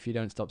you down if you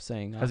don't stop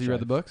saying. Has he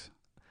read the books?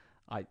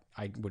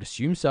 I would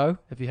assume so.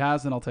 If he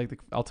has, then I'll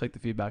take the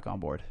feedback on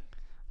board.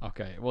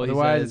 Okay. Well,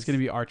 Otherwise, it's going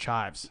to be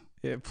archives.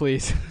 Yeah,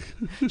 please,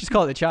 just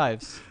call it the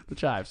chives. The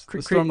chives. Cre-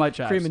 The Stormlight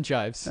chives. Cream and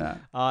chives. Yeah.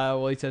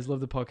 Well, he says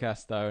love the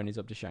podcast though, and he's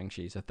up to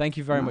Shang-Chi. So thank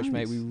you very much,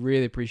 mate. Nice. We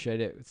really appreciate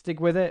it.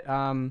 Stick with it.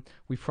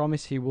 We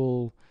promise he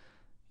will,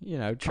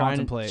 try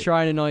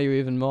and annoy you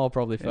even more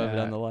probably further Yeah,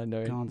 down the line.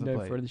 No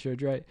contemplate. further show,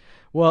 right?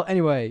 Well,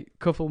 anyway,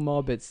 couple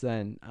more bits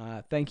then.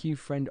 Thank you,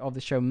 friend of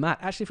the show, Matt.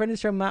 Actually, friend of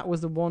the show, Matt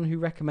was the one who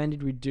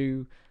recommended we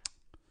do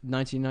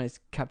 1990s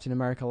Captain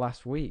America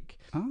last week.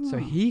 Oh. So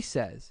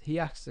he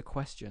asks a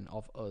question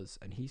of us,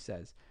 and he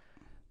says,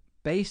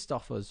 based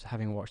off us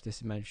having watched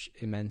this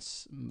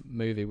immense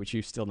movie, which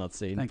you've still not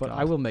seen, Thank but God.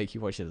 I will make you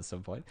watch it at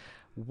some point.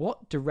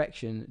 What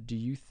direction do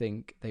you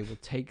think they will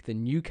take the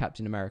new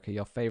Captain America,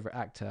 your favorite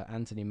actor,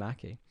 Anthony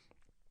Mackie?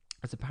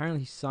 As apparently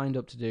he signed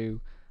up to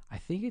do, I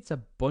think it's a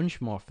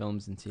bunch more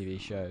films and TV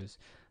shows,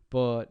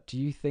 but do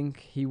you think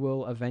he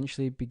will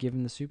eventually be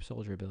given the super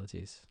soldier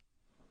abilities?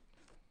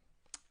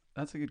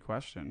 That's a good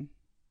question.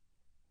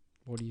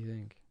 What do you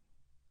think?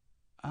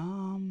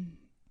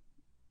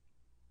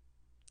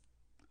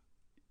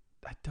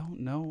 I don't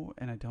know,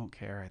 and I don't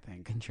care. I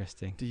think.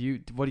 Interesting.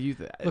 What do you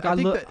think? Look, I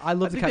love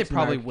the think Captain they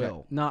probably America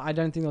will. No, I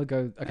don't think they'll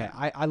go. Okay,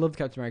 Yeah. I love the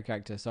Captain America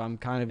actor, so I'm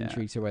kind of Yeah.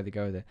 intrigued to where they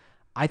go with it.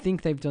 I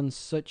think they've done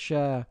such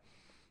a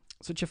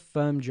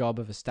firm job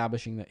of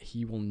establishing that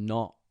he will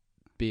not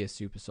be a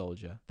super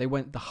soldier. They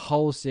went the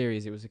whole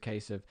series. It was a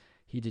case of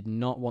he did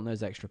not want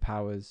those extra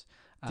powers.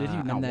 Did he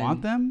and not then-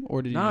 want them,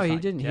 or did he? No, just he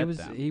not didn't. Get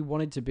them? He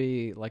wanted to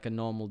be like a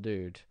normal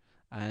dude,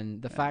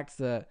 and the Yeah. fact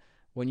that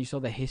when you saw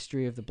the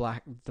history of the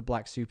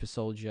black super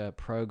soldier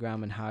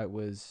program and how it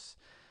was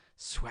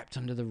swept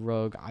under the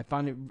rug, I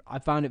found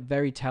it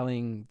very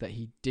telling that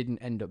he didn't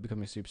end up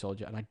becoming a super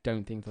soldier, and I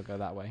don't think they'll go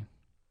that way.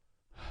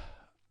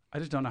 I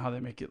just don't know how they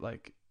make it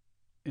like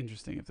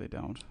interesting if they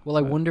don't. Well,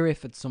 I But- wonder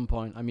if at some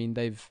point, I mean,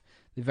 they've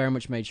very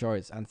much made sure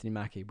it's Anthony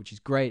Mackie, which is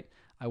great.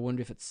 I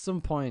wonder if at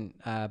some point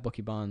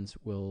Bucky Barnes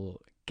will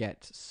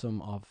get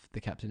some of the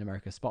Captain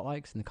America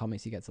spotlights. In the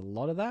comics, he gets a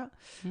lot of that.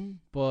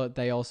 But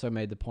they also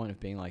made the point of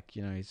being like,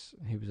 he was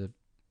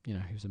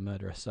a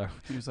murderer, so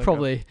He was like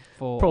probably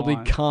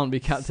full-on can't be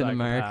Captain psychopath.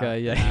 America.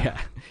 Yeah.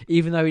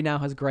 Even though he now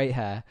has great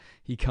hair,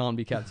 he can't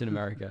be Captain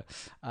America.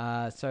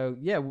 So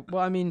yeah,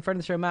 well, I mean, friend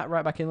of the show, Matt,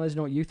 right back in. Let us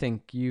know what you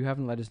think. You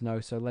haven't let us know,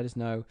 so let us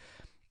know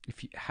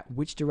if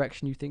which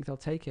direction you think they'll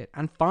take it.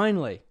 And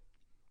finally,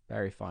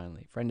 very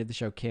finally, friend of the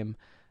show, Kim,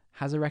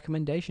 has a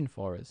recommendation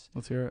for us.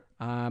 Let's hear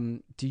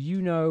it. Do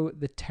you know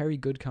the Terry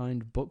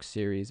Goodkind book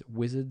series,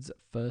 Wizard's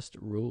First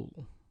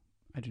Rule?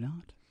 I do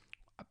not.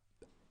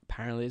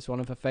 Apparently it's one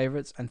of her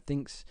favorites and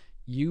thinks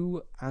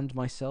you and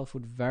myself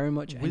would very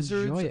much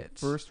Wizard's enjoy it.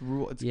 First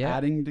Rule. It's Yeah.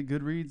 adding to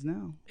Goodreads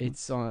now.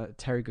 It's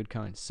Terry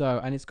Goodkind. So,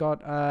 and it's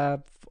got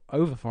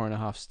over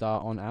 4.5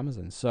 star on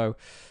Amazon. So,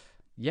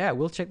 yeah,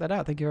 we'll check that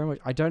out. Thank you very much.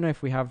 I don't know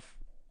if we have.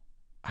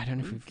 I don't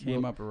know if It we've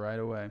came up right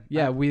away.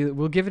 Yeah,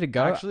 we'll give it a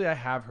go. Actually, I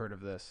have heard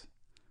of this.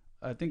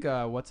 I think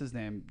what's his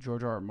name?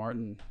 George R. R.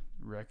 Martin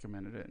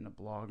recommended it in a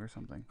blog or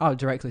something. Oh,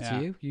 directly Yeah.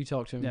 to you? You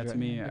talk to him? Yeah, to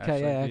directly? me, Okay,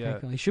 actually, yeah, yeah.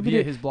 Cool. He should be Via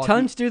doing his blog. Tell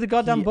him to do the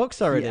goddamn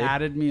books already. He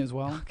added me as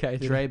well. Okay,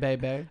 Dre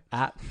Baby.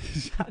 at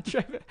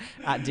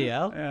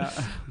DL.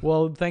 Yeah.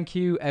 Well, thank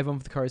you everyone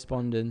for the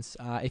correspondence.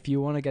 If you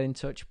want to get in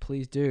touch,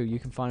 please do. You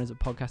can find us at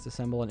Podcast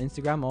Assemble on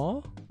Instagram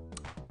or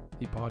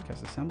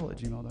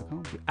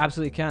thepodcastassemble@gmail.com.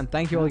 absolutely can.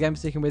 Thank you all again for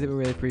sticking with it. We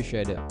really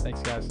appreciate it.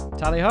 Thanks, guys.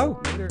 Tally ho.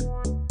 Later.